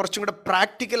കുറച്ചും കൂടെ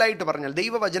പ്രാക്ടിക്കലായിട്ട് പറഞ്ഞാൽ,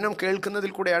 ദൈവവചനം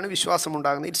കേൾക്കുന്നതിൽ കൂടെയാണ് വിശ്വാസം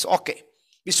ഉണ്ടാകുന്നത്. ഇറ്റ്സ് ഓക്കെ,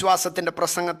 വിശ്വാസത്തിൻ്റെ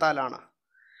പ്രസംഗത്താലാണ്.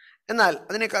 എന്നാൽ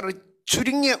അതിനേക്കാൾ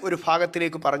ചുരുങ്ങിയ ഒരു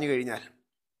ഭാഗത്തിലേക്ക് പറഞ്ഞു കഴിഞ്ഞാൽ,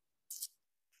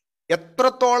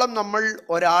 എത്രത്തോളം നമ്മൾ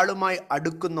ഒരാളുമായി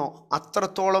അടുക്കുന്നോ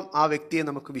അത്രത്തോളം ആ വ്യക്തിയെ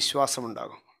നമുക്ക്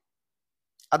വിശ്വാസമുണ്ടാകും.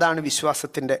 അതാണ്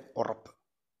വിശ്വാസത്തിൻ്റെ ഉറപ്പ്.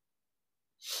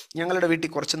 ഞങ്ങളുടെ വീട്ടിൽ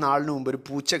കുറച്ച് നാളിന് മുമ്പ് ഒരു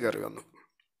പൂച്ച കയറി വന്നു.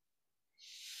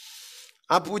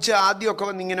 ആ പൂച്ച ആദ്യമൊക്കെ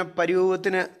വന്നിങ്ങനെ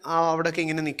പരുവത്തിന് അവിടെയൊക്കെ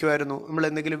ഇങ്ങനെ നിൽക്കുമായിരുന്നു. നമ്മൾ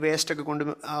എന്തെങ്കിലും വേസ്റ്റൊക്കെ കൊണ്ട്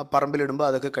പറമ്പിലിടുമ്പോൾ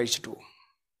അതൊക്കെ കഴിച്ചിട്ട് പോകും.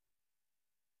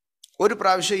 ഒരു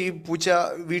പ്രാവശ്യം ഈ പൂച്ച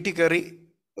വീട്ടിൽ കയറി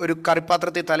ഒരു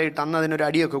കറിപ്പാത്രത്തിൽ തലയിട്ട് അന്ന് അതിനൊരു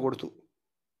അടിയൊക്കെ കൊടുത്തു.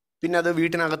 പിന്നെ അത്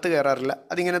വീട്ടിനകത്ത് കയറാറില്ല,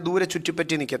 അതിങ്ങനെ ദൂരെ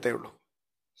ചുറ്റിപ്പറ്റി നിൽക്കത്തേ ഉള്ളൂ.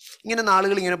 ഇങ്ങനെ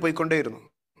നാളുകൾ ഇങ്ങനെ പോയിക്കൊണ്ടേയിരുന്നു.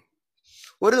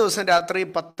 ഒരു ദിവസം രാത്രി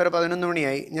 10-11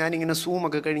 മണിയായി. ഞാനിങ്ങനെ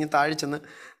സൂമൊക്കെ കഴിഞ്ഞ് താഴെ ചെന്ന്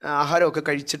ആഹാരമൊക്കെ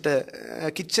കഴിച്ചിട്ട്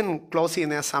കിച്ചൺ ക്ലോസ്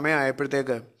ചെയ്യുന്ന ആ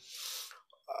സമയമായപ്പോഴത്തേക്ക്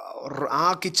ആ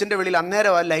കിച്ചൻ്റെ വെളിയിൽ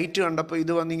അന്നേരം ആ ലൈറ്റ് കണ്ടപ്പോൾ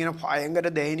ഇത് വന്നിങ്ങനെ ഭയങ്കര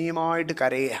ദയനീയമായിട്ട്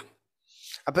കരയുക.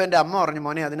 അപ്പോൾ എൻ്റെ അമ്മ പറഞ്ഞു,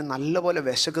 മോനെ അതിന് നല്ലപോലെ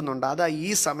വിശക്കുന്നുണ്ട്, അതാ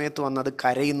ഈ സമയത്ത് വന്നത്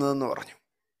കരയുന്നതെന്ന് പറഞ്ഞു.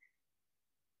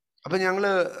 അപ്പം ഞങ്ങൾ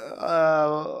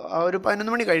ഒരു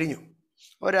 11 മണി കഴിഞ്ഞു.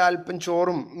 ഒരല്പം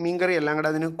ചോറും മീൻകറിയും എല്ലാം കൂടെ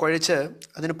അതിന് കുഴച്ച്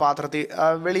അതിന് പാത്രത്തിൽ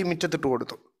വെളി മുറ്റത്തിട്ട്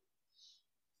കൊടുത്തു.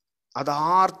 അത്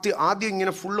ആദ്യം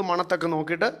ഇങ്ങനെ ഫുള്ള് മണത്തൊക്കെ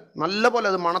നോക്കിയിട്ട് നല്ലപോലെ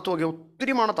അത് മണത്ത് നോക്കി.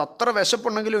 ഒത്തിരി മണത്ത്, അത്ര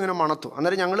വിശപ്പുണ്ടെങ്കിലും ഇങ്ങനെ മണത്തു.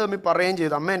 അന്നേരം ഞങ്ങൾ തമ്മിൽ പറയുകയും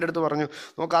ചെയ്തു. അമ്മ എൻ്റെ അടുത്ത് പറഞ്ഞു,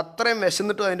 നോക്ക് അത്രയും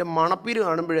വിശന്നിട്ടും അതിൻ്റെ മണപ്പീര്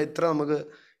കാണുമ്പോഴേ ഇത്ര നമുക്ക്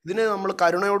ഇതിന് നമ്മൾ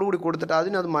കരുണയോടുകൂടി കൊടുത്തിട്ട്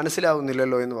അതിനത്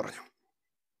മനസ്സിലാവുന്നില്ലല്ലോ എന്ന് പറഞ്ഞു.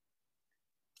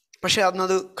 പക്ഷെ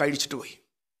അന്നത് കഴിച്ചിട്ട് പോയി.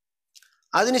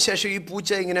 അതിനുശേഷം ഈ പൂച്ച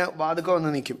ഇങ്ങനെ വാതുക്ക വന്ന്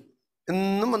നിൽക്കും,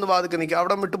 എന്നും വന്ന് വാതുക്ക നിൽക്കും.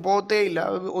 അവിടെ വിട്ട് പോകത്തേ ഇല്ല.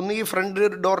 ഒന്നുകിൽ ഫ്രണ്ട്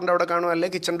ഡോറിൻ്റെ അവിടെ കാണും,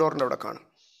 അല്ലെങ്കിൽ കിച്ചൺ ഡോറിൻ്റെ അവിടെ കാണും.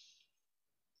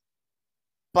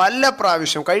 പല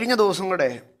പ്രാവശ്യം കഴിഞ്ഞ ദിവസം കൂടെ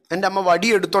എൻ്റെ അമ്മ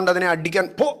വടിയെടുത്തോണ്ട് അതിനെ അടിക്കാൻ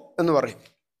പോ എന്ന് പറയും,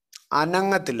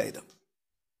 അനങ്ങത്തില്ല. ഇത്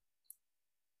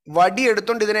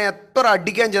വടിയെടുത്തോണ്ട് ഇതിനെ എത്ര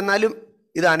അടിക്കാൻ ചെന്നാലും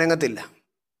ഇത് അനങ്ങത്തില്ല.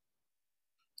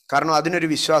 കാരണം അതിനൊരു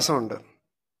വിശ്വാസമുണ്ട്,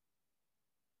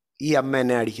 ഈ അമ്മ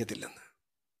എന്നെ അടിക്കത്തില്ലെന്ന്.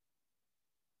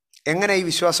 എങ്ങനെ ഈ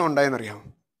വിശ്വാസം ഉണ്ടായെന്നറിയാമോ?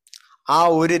 ആ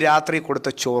ഒരു രാത്രി കൊടുത്ത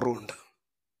ചോറുമുണ്ട്.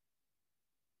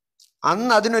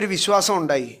 അന്ന് അതിനൊരു വിശ്വാസം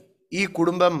ഉണ്ടായി, ഈ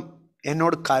കുടുംബം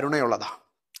എന്നോട് കരുണയുള്ളതാ,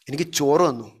 എനിക്ക് ചോറ്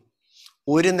തന്നു.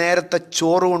 ഒരു നേരത്തെ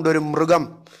ചോറ് കൊണ്ടൊരു മൃഗം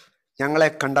ഞങ്ങളെ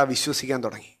കണ്ടാൽ വിശ്വസിക്കാൻ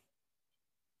തുടങ്ങി.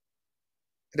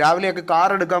 രാവിലെയൊക്കെ കാർ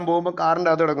എടുക്കാൻ പോകുമ്പോൾ കാറിൻ്റെ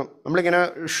അകത്ത് കിടക്കും. നമ്മളിങ്ങനെ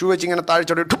ഷൂ വെച്ച് ഇങ്ങനെ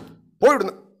താഴ്ചോട്ട് ഇട്ടു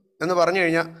പോയിടുന്നു എന്ന് പറഞ്ഞു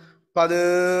കഴിഞ്ഞാൽ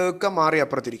പതുക്കെ മാറി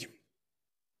അപ്പുറത്തിരിക്കും.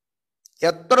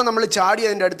 എത്ര നമ്മൾ ചാടി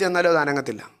അതിൻ്റെ അടുത്ത് ചെന്നാലും അത്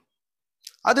അനങ്ങത്തില്ല.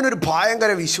 അതിനൊരു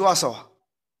ഭയങ്കര വിശ്വാസമാണ്,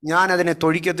 ഞാനതിനെ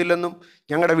തൊഴിക്കത്തില്ലെന്നും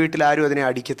ഞങ്ങളുടെ വീട്ടിൽ ആരും അതിനെ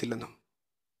അടിക്കത്തില്ലെന്നും.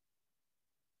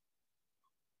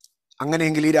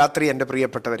 അങ്ങനെയെങ്കിൽ ഈ രാത്രി എൻ്റെ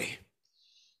പ്രിയപ്പെട്ടവരെ,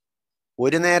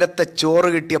 ഒരു നേരത്തെ ചോറ്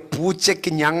കിട്ടിയ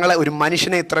പൂച്ചയ്ക്ക് ഞങ്ങളെ ഒരു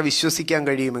മനുഷ്യനെ ഇത്ര വിശ്വസിക്കാൻ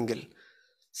കഴിയുമെങ്കിൽ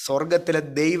സ്വർഗത്തിലെ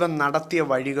ദൈവം നടത്തിയ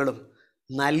വഴികളും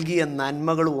നൽകിയ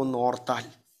നന്മകളും ഒന്ന് ഓർത്താൽ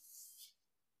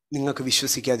നിങ്ങൾക്ക്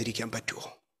വിശ്വസിക്കാതിരിക്കാൻ പറ്റുമോ?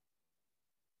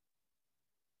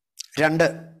 2,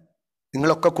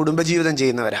 നിങ്ങളൊക്കെ കുടുംബജീവിതം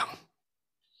ചെയ്യുന്നവരാ.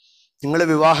 നിങ്ങൾ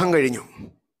വിവാഹം കഴിഞ്ഞു,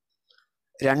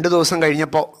 2 ദിവസം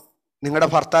കഴിഞ്ഞപ്പോൾ നിങ്ങളുടെ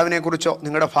ഭർത്താവിനെക്കുറിച്ചോ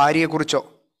നിങ്ങളുടെ ഭാര്യയെക്കുറിച്ചോ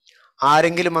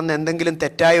ആരെങ്കിലും വന്ന് എന്തെങ്കിലും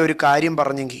തെറ്റായ ഒരു കാര്യം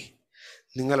പറഞ്ഞെങ്കിൽ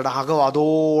നിങ്ങളുടെ അകം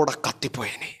അതോടെ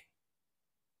കത്തിപ്പോയേനെ.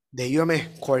 ദൈവമേ,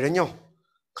 കുഴഞ്ഞോ,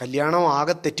 കല്യാണം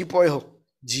ആകെ തെറ്റിപ്പോയോ,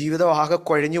 ജീവിതം ആകെ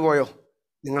കുഴഞ്ഞു പോയോ,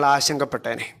 നിങ്ങൾ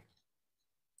ആശങ്കപ്പെട്ടേനെ.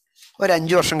 ഒരു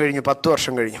 5 വർഷം കഴിഞ്ഞു, 10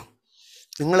 വർഷം കഴിഞ്ഞു,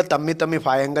 നിങ്ങൾ തമ്മി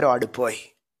ഭയങ്കര അടുപ്പമായി.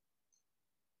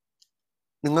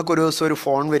 നിങ്ങൾക്കൊരു ദിവസം ഒരു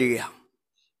ഫോൺ വരികയാണ്,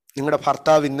 നിങ്ങളുടെ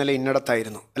ഭർത്താവ് ഇന്നലെ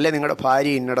ഇന്നിടത്തായിരുന്നു, അല്ലെ നിങ്ങളുടെ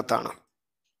ഭാര്യ ഇന്നിടത്താണ്.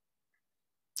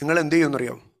 നിങ്ങൾ എന്ത്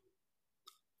ചെയ്യുമെന്നറിയോ?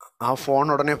 ആ ഫോൺ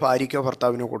ഉടനെ ഭാര്യയ്ക്കോ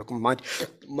ഭർത്താവിനോ കൊടുക്കും,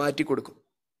 മാറ്റി കൊടുക്കും.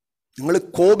 നിങ്ങൾ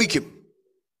കോപിക്കും.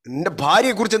 എൻ്റെ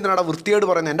ഭാര്യയെക്കുറിച്ച് എന്തിനാടാ വൃത്തികേട്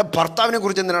പറയുന്നത്, എൻ്റെ ഭർത്താവിനെ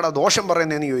കുറിച്ച് എന്തിനാടാ ദോഷം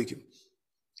പറയുന്നതെന്ന് ചോദിക്കും.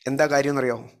 എന്താ കാര്യം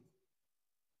എന്നറിയാമോ?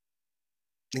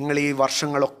 നിങ്ങൾ ഈ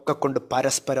വർഷങ്ങളൊക്കെ കൊണ്ട്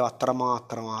പരസ്പരം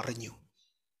അത്രമാത്രം അറിഞ്ഞു,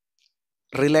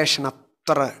 റിലേഷൻ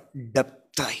അത്ര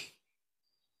ഡെപ്തായി.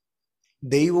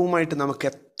 ദൈവവുമായിട്ട് നമുക്ക്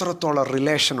എത്രത്തോളം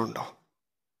റിലേഷൻ ഉണ്ടോ,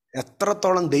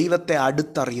 എത്രത്തോളം ദൈവത്തെ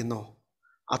അടുത്തറിയുന്നോ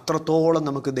അത്രത്തോളം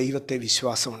നമുക്ക് ദൈവത്തെ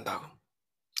വിശ്വാസം ഉണ്ടാകും.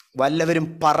 വല്ലവരും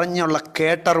പറഞ്ഞുള്ള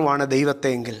കേട്ടറിവാണ് ദൈവത്തെ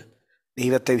എങ്കിൽ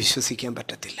ദൈവത്തെ വിശ്വസിക്കാൻ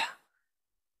പറ്റത്തില്ല.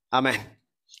 ആമേൻ.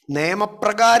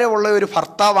 നിയമപ്രകാരമുള്ള ഒരു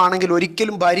ഭർത്താവാണെങ്കിൽ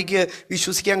ഒരിക്കലും ഭാര്യയ്ക്ക്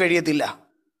വിശ്വസിക്കാൻ കഴിയത്തില്ല.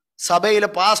 സഭയിലെ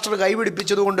പാസ്റ്റർ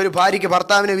കൈപിടിപ്പിച്ചത് കൊണ്ട് ഒരു ഭാര്യയ്ക്ക്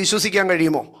ഭർത്താവിനെ വിശ്വസിക്കാൻ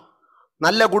കഴിയുമോ?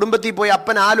 നല്ല കുടുംബത്തിൽ പോയി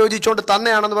അപ്പൻ ആലോചിച്ചുകൊണ്ട്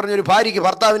തന്നെയാണെന്ന് പറഞ്ഞൊരു ഭാര്യയ്ക്ക്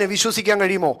ഭർത്താവിനെ വിശ്വസിക്കാൻ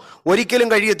കഴിയുമോ? ഒരിക്കലും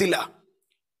കഴിയത്തില്ല.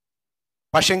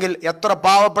 പക്ഷെങ്കിൽ എത്ര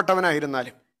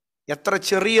പാവപ്പെട്ടവനായിരുന്നാലും, എത്ര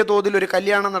ചെറിയ തോതിൽ ഒരു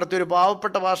കല്യാണം നടത്തിയ ഒരു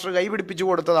പാവപ്പെട്ട പാസ്റ്റർ കൈപിടിപ്പിച്ചു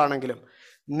കൊടുത്തതാണെങ്കിലും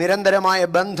നിരന്തരമായ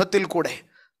ബന്ധത്തിൽ കൂടെ,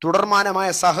 തുടർമാനമായ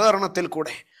സഹകരണത്തിൽ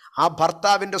കൂടെ ആ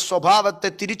ഭർത്താവിൻ്റെ സ്വഭാവത്തെ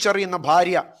തിരിച്ചറിയുന്ന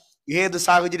ഭാര്യ ഏത്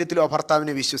സാഹചര്യത്തിലും ആ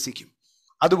ഭർത്താവിനെ വിശ്വസിക്കും.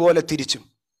 അതുപോലെ തിരിച്ചും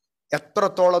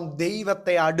എത്രത്തോളം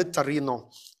ദൈവത്തെ അടുത്തറിയുന്നോ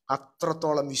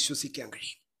അത്രത്തോളം വിശ്വസിക്കാൻ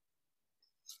കഴിയും.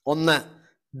 1,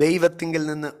 ദൈവത്തിങ്കിൽ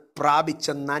നിന്ന് പ്രാപിച്ച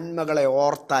നന്മകളെ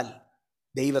ഓർത്താൽ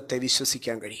ദൈവത്തെ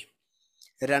വിശ്വസിക്കാൻ കഴിയും.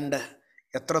 2,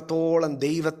 എത്രത്തോളം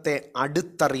ദൈവത്തെ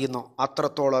അടുത്തറിയുന്നോ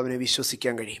അത്രത്തോളം അവനെ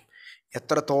വിശ്വസിക്കാൻ കഴിയും.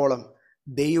 എത്രത്തോളം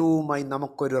ദൈവവുമായി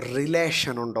നമുക്കൊരു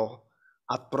റിലേഷൻ ഉണ്ടോ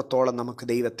അത്രത്തോളം നമുക്ക്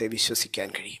ദൈവത്തെ വിശ്വസിക്കാൻ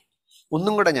കഴിയും.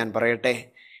 ഒന്നും കൂടെ ഞാൻ പറയട്ടെ,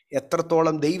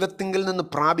 എത്രത്തോളം ദൈവത്തിങ്കിൽ നിന്ന്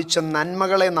പ്രാപിച്ച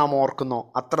നന്മകളെ നാം ഓർക്കുന്നോ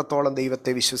അത്രത്തോളം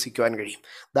ദൈവത്തെ വിശ്വസിക്കുവാൻ കഴിയും.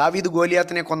 ദാവീദ്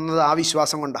ഗോലിയാത്തിനെ കൊന്നത് ആ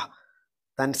വിശ്വാസം കൊണ്ടാ.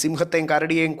 താൻ സിംഹത്തെയും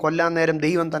കരടിയെയും കൊല്ലാൻ നേരം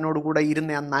ദൈവം തന്നോടുകൂടെ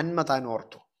ഇരുന്ന ആ നന്മ താൻ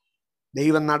ഓർത്തു.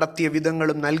 ദൈവം നടത്തിയ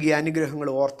വിധങ്ങളും നൽകിയ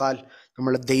അനുഗ്രഹങ്ങളും ഓർത്താൽ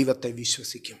നമ്മൾ ദൈവത്തെ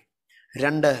വിശ്വസിക്കും.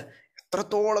 2,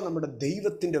 എത്രത്തോളം നമ്മുടെ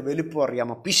ദൈവത്തിൻ്റെ വലുപ്പം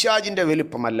അറിയാമോ? പിശാചിൻ്റെ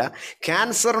വലുപ്പമല്ല,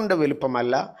 ക്യാൻസറിൻ്റെ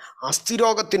വലുപ്പമല്ല,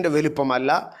 അസ്ഥിരോഗത്തിൻ്റെ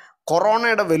വലുപ്പമല്ല,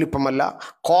 കൊറോണയുടെ വലുപ്പമല്ല,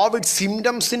 കോവിഡ്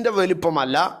സിംറ്റംസിൻ്റെ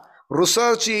വലുപ്പമല്ല,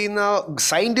 റിസർച്ച് ചെയ്യുന്ന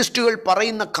സയൻറ്റിസ്റ്റുകൾ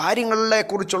പറയുന്ന കാര്യങ്ങളെ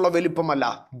കുറിച്ചുള്ള വലുപ്പമല്ല,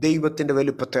 ദൈവത്തിൻ്റെ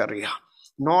വലുപ്പത്തെ അറിയാം.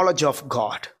 നോളജ് ഓഫ്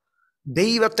ഗോഡ്,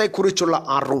 ദൈവത്തെക്കുറിച്ചുള്ള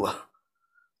അറിവ്.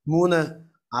 3,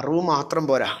 അറിവ് മാത്രം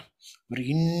പോരാ, ഒരു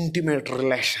ഇൻറ്റിമേറ്റ്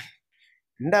റിലേഷൻ.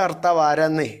 എൻ്റെ കർത്താവ്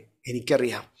ആരാന്നേ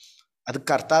എനിക്കറിയാം. അത്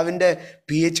കർത്താവിൻ്റെ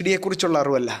PhD കുറിച്ചുള്ള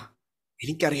അറിവല്ല,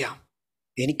 എനിക്കറിയാം.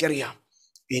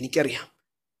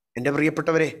 എൻ്റെ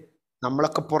പ്രിയപ്പെട്ടവരെ,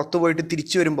 നമ്മളൊക്കെ പുറത്തു പോയിട്ട്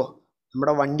തിരിച്ചു വരുമ്പോൾ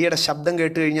നമ്മുടെ വണ്ടിയുടെ ശബ്ദം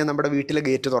കേട്ട് കഴിഞ്ഞാൽ നമ്മുടെ വീട്ടിലെ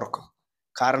ഗേറ്റ് തുറക്കും.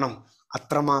 കാരണം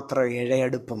അത്രമാത്രം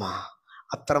ഇഴയെടുപ്പമാണ്.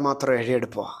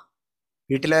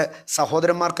 വീട്ടിലെ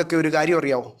സഹോദരന്മാർക്കൊക്കെ ഒരു കാര്യം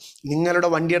അറിയാവോ? നിങ്ങളുടെ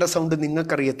വണ്ടിയുടെ സൗണ്ട്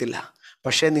നിങ്ങൾക്കറിയത്തില്ല,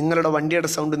 പക്ഷേ നിങ്ങളുടെ വണ്ടിയുടെ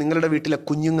സൗണ്ട് നിങ്ങളുടെ വീട്ടിലെ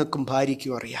കുഞ്ഞുങ്ങൾക്കും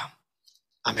ഭാര്യയ്ക്കും അറിയാം.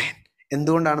 ആമേൻ.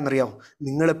 എന്തുകൊണ്ടാണെന്നറിയാമോ?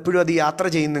 നിങ്ങളെപ്പോഴും അത് യാത്ര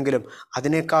ചെയ്യുന്നെങ്കിലും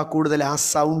അതിനേക്കാൾ കൂടുതൽ ആ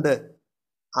സൗണ്ട്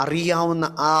അറിയാവുന്ന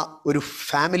ആ ഒരു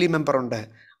ഫാമിലി മെമ്പറുണ്ട്.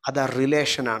 അത് ആ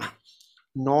റിലേഷനാണ്,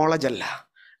 നോളജല്ല,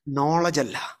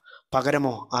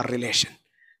 പകരമോ ആ റിലേഷൻ.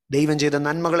 ദൈവം ചെയ്ത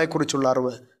നന്മകളെക്കുറിച്ചുള്ള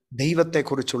അറിവ്,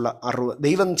 ദൈവത്തെക്കുറിച്ചുള്ള അറിവ്,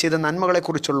 ദൈവം ചെയ്ത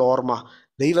നന്മകളെക്കുറിച്ചുള്ള ഓർമ്മ,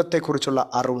 ദൈവത്തെക്കുറിച്ചുള്ള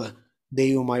അറിവ്,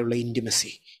 ദൈവവുമായുള്ള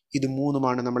ഇൻറ്റിമസി. ഇത്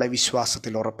 3മാണ് നമ്മളെ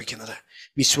വിശ്വാസത്തിൽ ഉറപ്പിക്കുന്നത്.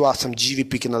 വിശ്വാസം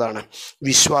ജീവിപ്പിക്കുന്നതാണ്.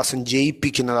 വിശ്വാസം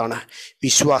ജയിപ്പിക്കുന്നതാണ്.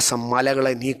 വിശ്വാസം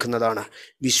മലകളെ നീക്കുന്നതാണ്.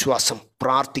 വിശ്വാസം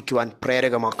പ്രാർത്ഥിക്കുവാൻ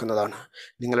പ്രേരകമാക്കുന്നതാണ്.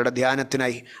 നിങ്ങളുടെ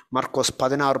ധ്യാനത്തിനായി മർക്കോസ്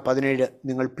 16:17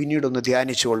 നിങ്ങൾ പിന്നീടൊന്ന്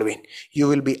ധ്യാനിച്ചു കൊള്ളുവിൻ. You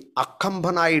will be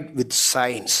അക്കംപനൈഡ് with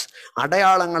signs.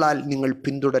 അടയാളങ്ങളാൽ നിങ്ങൾ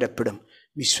പിന്തുടരപ്പെടും.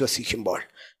 വിശ്വസിക്കുമ്പോൾ,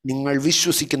 നിങ്ങൾ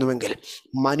വിശ്വസിക്കുന്നുവെങ്കിൽ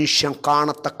മനുഷ്യൻ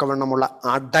കാണത്തക്കവണ്ണമുള്ള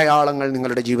അടയാളങ്ങൾ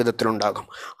നിങ്ങളുടെ ജീവിതത്തിലുണ്ടാകും.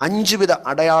 5 വിധ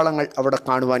അടയാളങ്ങൾ അവിടെ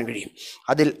കാണുവാൻ കഴിയും.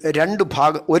 അതിൽ രണ്ട്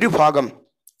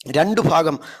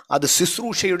ഭാഗം അത്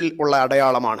ശുശ്രൂഷയിൽ ഉള്ള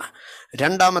അടയാളമാണ്.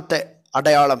 രണ്ടാമത്തെ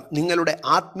അടയാളം നിങ്ങളുടെ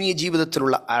ആത്മീയ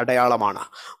ജീവിതത്തിലുള്ള അടയാളമാണ്.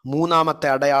 മൂന്നാമത്തെ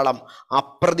അടയാളം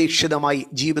അപ്രതീക്ഷിതമായി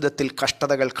ജീവിതത്തിൽ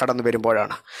കഷ്ടതകൾ കടന്നു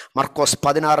വരുമ്പോഴാണ്. മർക്കോസ്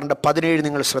 16:17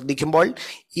 നിങ്ങൾ ശ്രദ്ധിക്കുമ്പോൾ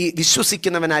ഈ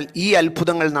വിശ്വസിക്കുന്നവനാൽ ഈ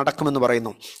അത്ഭുതങ്ങൾ നടക്കുമെന്ന്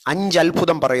പറയുന്നു. 5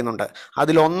 അത്ഭുതം പറയുന്നുണ്ട്.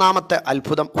 അതിൽ ഒന്നാമത്തെ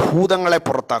അത്ഭുതം ഭൂതങ്ങളെ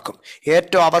പുറത്താക്കും.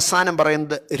 ഏറ്റവും അവസാനം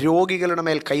പറയുന്നത് രോഗികളുടെ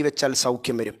മേൽ കൈവച്ചാൽ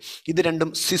സൗഖ്യം വരും. ഇത്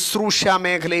രണ്ടും ശുശ്രൂഷാ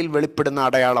മേഖലയിൽ വെളിപ്പെടുന്ന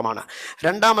അടയാളമാണ്.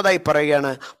 രണ്ടാമതായി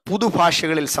പറയുകയാണ്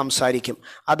പുതുഭാഷകളിൽ സംസാരിക്കും.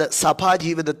 അത്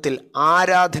സഭാജീവിതത്തിൽ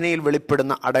ആരാധനയിൽ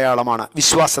വെളിപ്പെടുന്ന അടയാളമാണ്,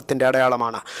 വിശ്വാസത്തിൻ്റെ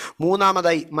അടയാളമാണ്.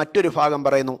 മൂന്നാമതായി മറ്റൊരു ഭാഗം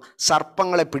പറയുന്നു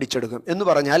സർപ്പങ്ങളെ പിടിച്ചെടുക്കും. എന്ന്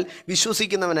പറഞ്ഞാൽ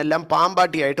വിശ്വസിക്കുന്നവനെല്ലാം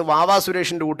പാമ്പാട്ടിയായിട്ട് വാവാ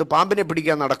സുരേഷിൻ്റെ കൂട്ട് പാമ്പിനെ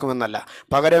പിടിക്കാൻ നടക്കുമെന്നല്ല.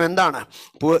 പകരം എന്താണ്,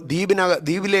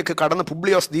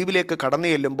 പുബ്ലിയോസ് ദ്വീപിലേക്ക് കടന്നു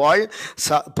ചെല്ലുമ്പോൾ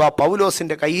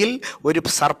പൗലോസിൻ്റെ കയ്യിൽ ഒരു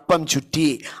സർപ്പം ചുറ്റി.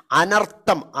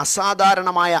 അനർത്ഥം,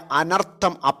 അസാധാരണമായ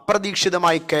അനർത്ഥം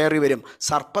അപ്രതീക്ഷിതമായി കയറി വരും.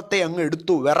 സർപ്പത്തെ അങ്ങ്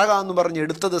എടുത്തു. വിറകാന്ന് പറഞ്ഞ്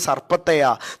എടുത്തത്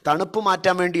സർപ്പത്തെയാ. തണുപ്പ്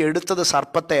മാറ്റാൻ വേണ്ടി എടുത്തത്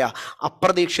സർപ്പത്തെയാ.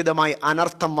 അപ്രതീക്ഷിതമായി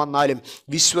അനർത്ഥം വന്നാലും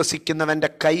വിശ്വസിക്കുന്നവൻ്റെ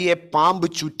കൈയെ പാമ്പ്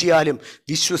ചുറ്റിയാലും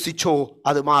വിശ്വസിച്ചോ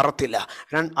അത് മാറത്തില്ല.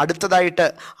 അടുത്തതായിട്ട്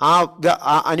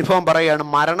ആ അനുഭവം പറയുകയാണ്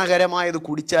മരണകരമായത്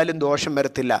കുടിച്ചാലും ദോഷം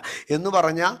വരത്തില്ല എന്ന്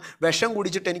പറഞ്ഞാൽ വിഷം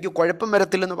കുടിച്ചിട്ട് എനിക്ക് കുഴപ്പം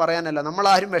വരത്തില്ലെന്ന് പറയാനല്ല.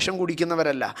 നമ്മളാരും വിഷം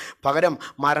കുടിക്കുന്നവരല്ല. പകരം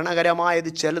മരണകരമായത്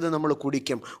ചിലത് നമ്മൾ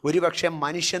കുടിക്കും. ഒരുപക്ഷെ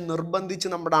മനുഷ്യൻ നിർബന്ധിച്ച്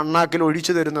നമ്മുടെ അണ്ണാക്കിൽ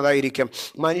ഒഴിച്ചു തരുന്നതായിരിക്കും.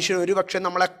 മനുഷ്യൻ ഒരുപക്ഷെ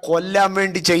നമ്മളെ കൊല്ലാൻ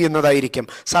വേണ്ടി ചെയ്യുന്നതായിരിക്കും.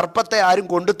 സർപ്പത്തെ ആരും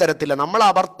കൊണ്ടുതരത്തില്ല. നമ്മൾ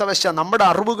അബദ്ധവശ നമ്മുടെ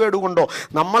അറിവുകേട് കൊണ്ടോ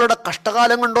നമ്മളുടെ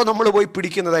കഷ്ടകാലം കൊണ്ടോ നമ്മൾ പോയി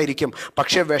പിടിക്കുന്നതായിരിക്കും.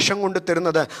 പക്ഷേ വിഷം കൊണ്ട്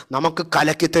തരുന്നത് നമുക്ക്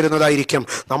കലക്കി തരുന്നതായിരിക്കും.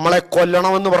 നമ്മളെ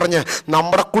കൊല്ലണമെന്ന് പറഞ്ഞ്,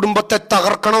 നമ്മുടെ കുടുംബത്തെ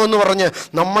തകർക്കണമെന്ന് പറഞ്ഞ്,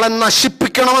 നമ്മളെ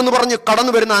നശിപ്പിക്കണമെന്ന് പറഞ്ഞ്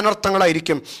കടന്നു വരുന്ന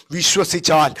അനർത്ഥങ്ങളായിരിക്കും.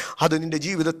 വിശ്വസിച്ചാൽ അത് നിന്റെ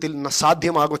ജീവിതത്തിൽ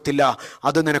സാധ്യമാകത്തില്ല.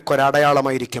 അത്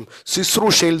നിനക്കൊരടയാളമായിരിക്കും.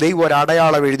 ശുശ്രൂഷയിൽ ദൈവം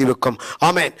ഒരടയാളം എഴുതി വെക്കും.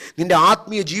 ആമേൻ. നിന്റെ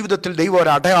ആത്മീയ ജീവിതത്തിൽ ദൈവം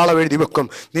ഒരടയാളം എഴുതി വെക്കും.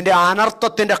 നിന്റെ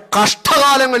അനർത്ഥത്തിൻ്റെ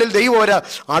കഷ്ടകാലങ്ങളിൽ ദൈവം ഒരു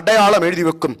അടയാളം എഴുതി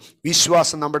വെക്കും.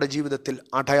 വിശ്വാസം നമ്മുടെ ജീവിതത്തിൽ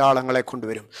അടയാളങ്ങളെ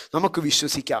കൊണ്ടുവരും. നമുക്ക്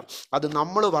വിശ്വസിക്കാം. അത്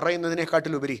നമ്മൾ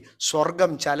പറയുന്നതിനെക്കാട്ടിലുപരി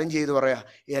സ്വർഗം ചലഞ്ച് ചെയ്ത് പറയാ,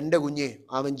 എൻ്റെ കുഞ്ഞെ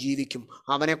അവൻ ജീവിക്കും,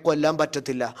 അവനെ കൊല്ലാൻ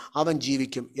പറ്റത്തില്ല, അവൻ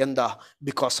ജീവിക്കും. എന്താ?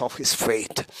 Because of his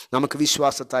faith. നമുക്ക്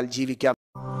വിശ്വാസത്താൽ ജീവിക്കാം.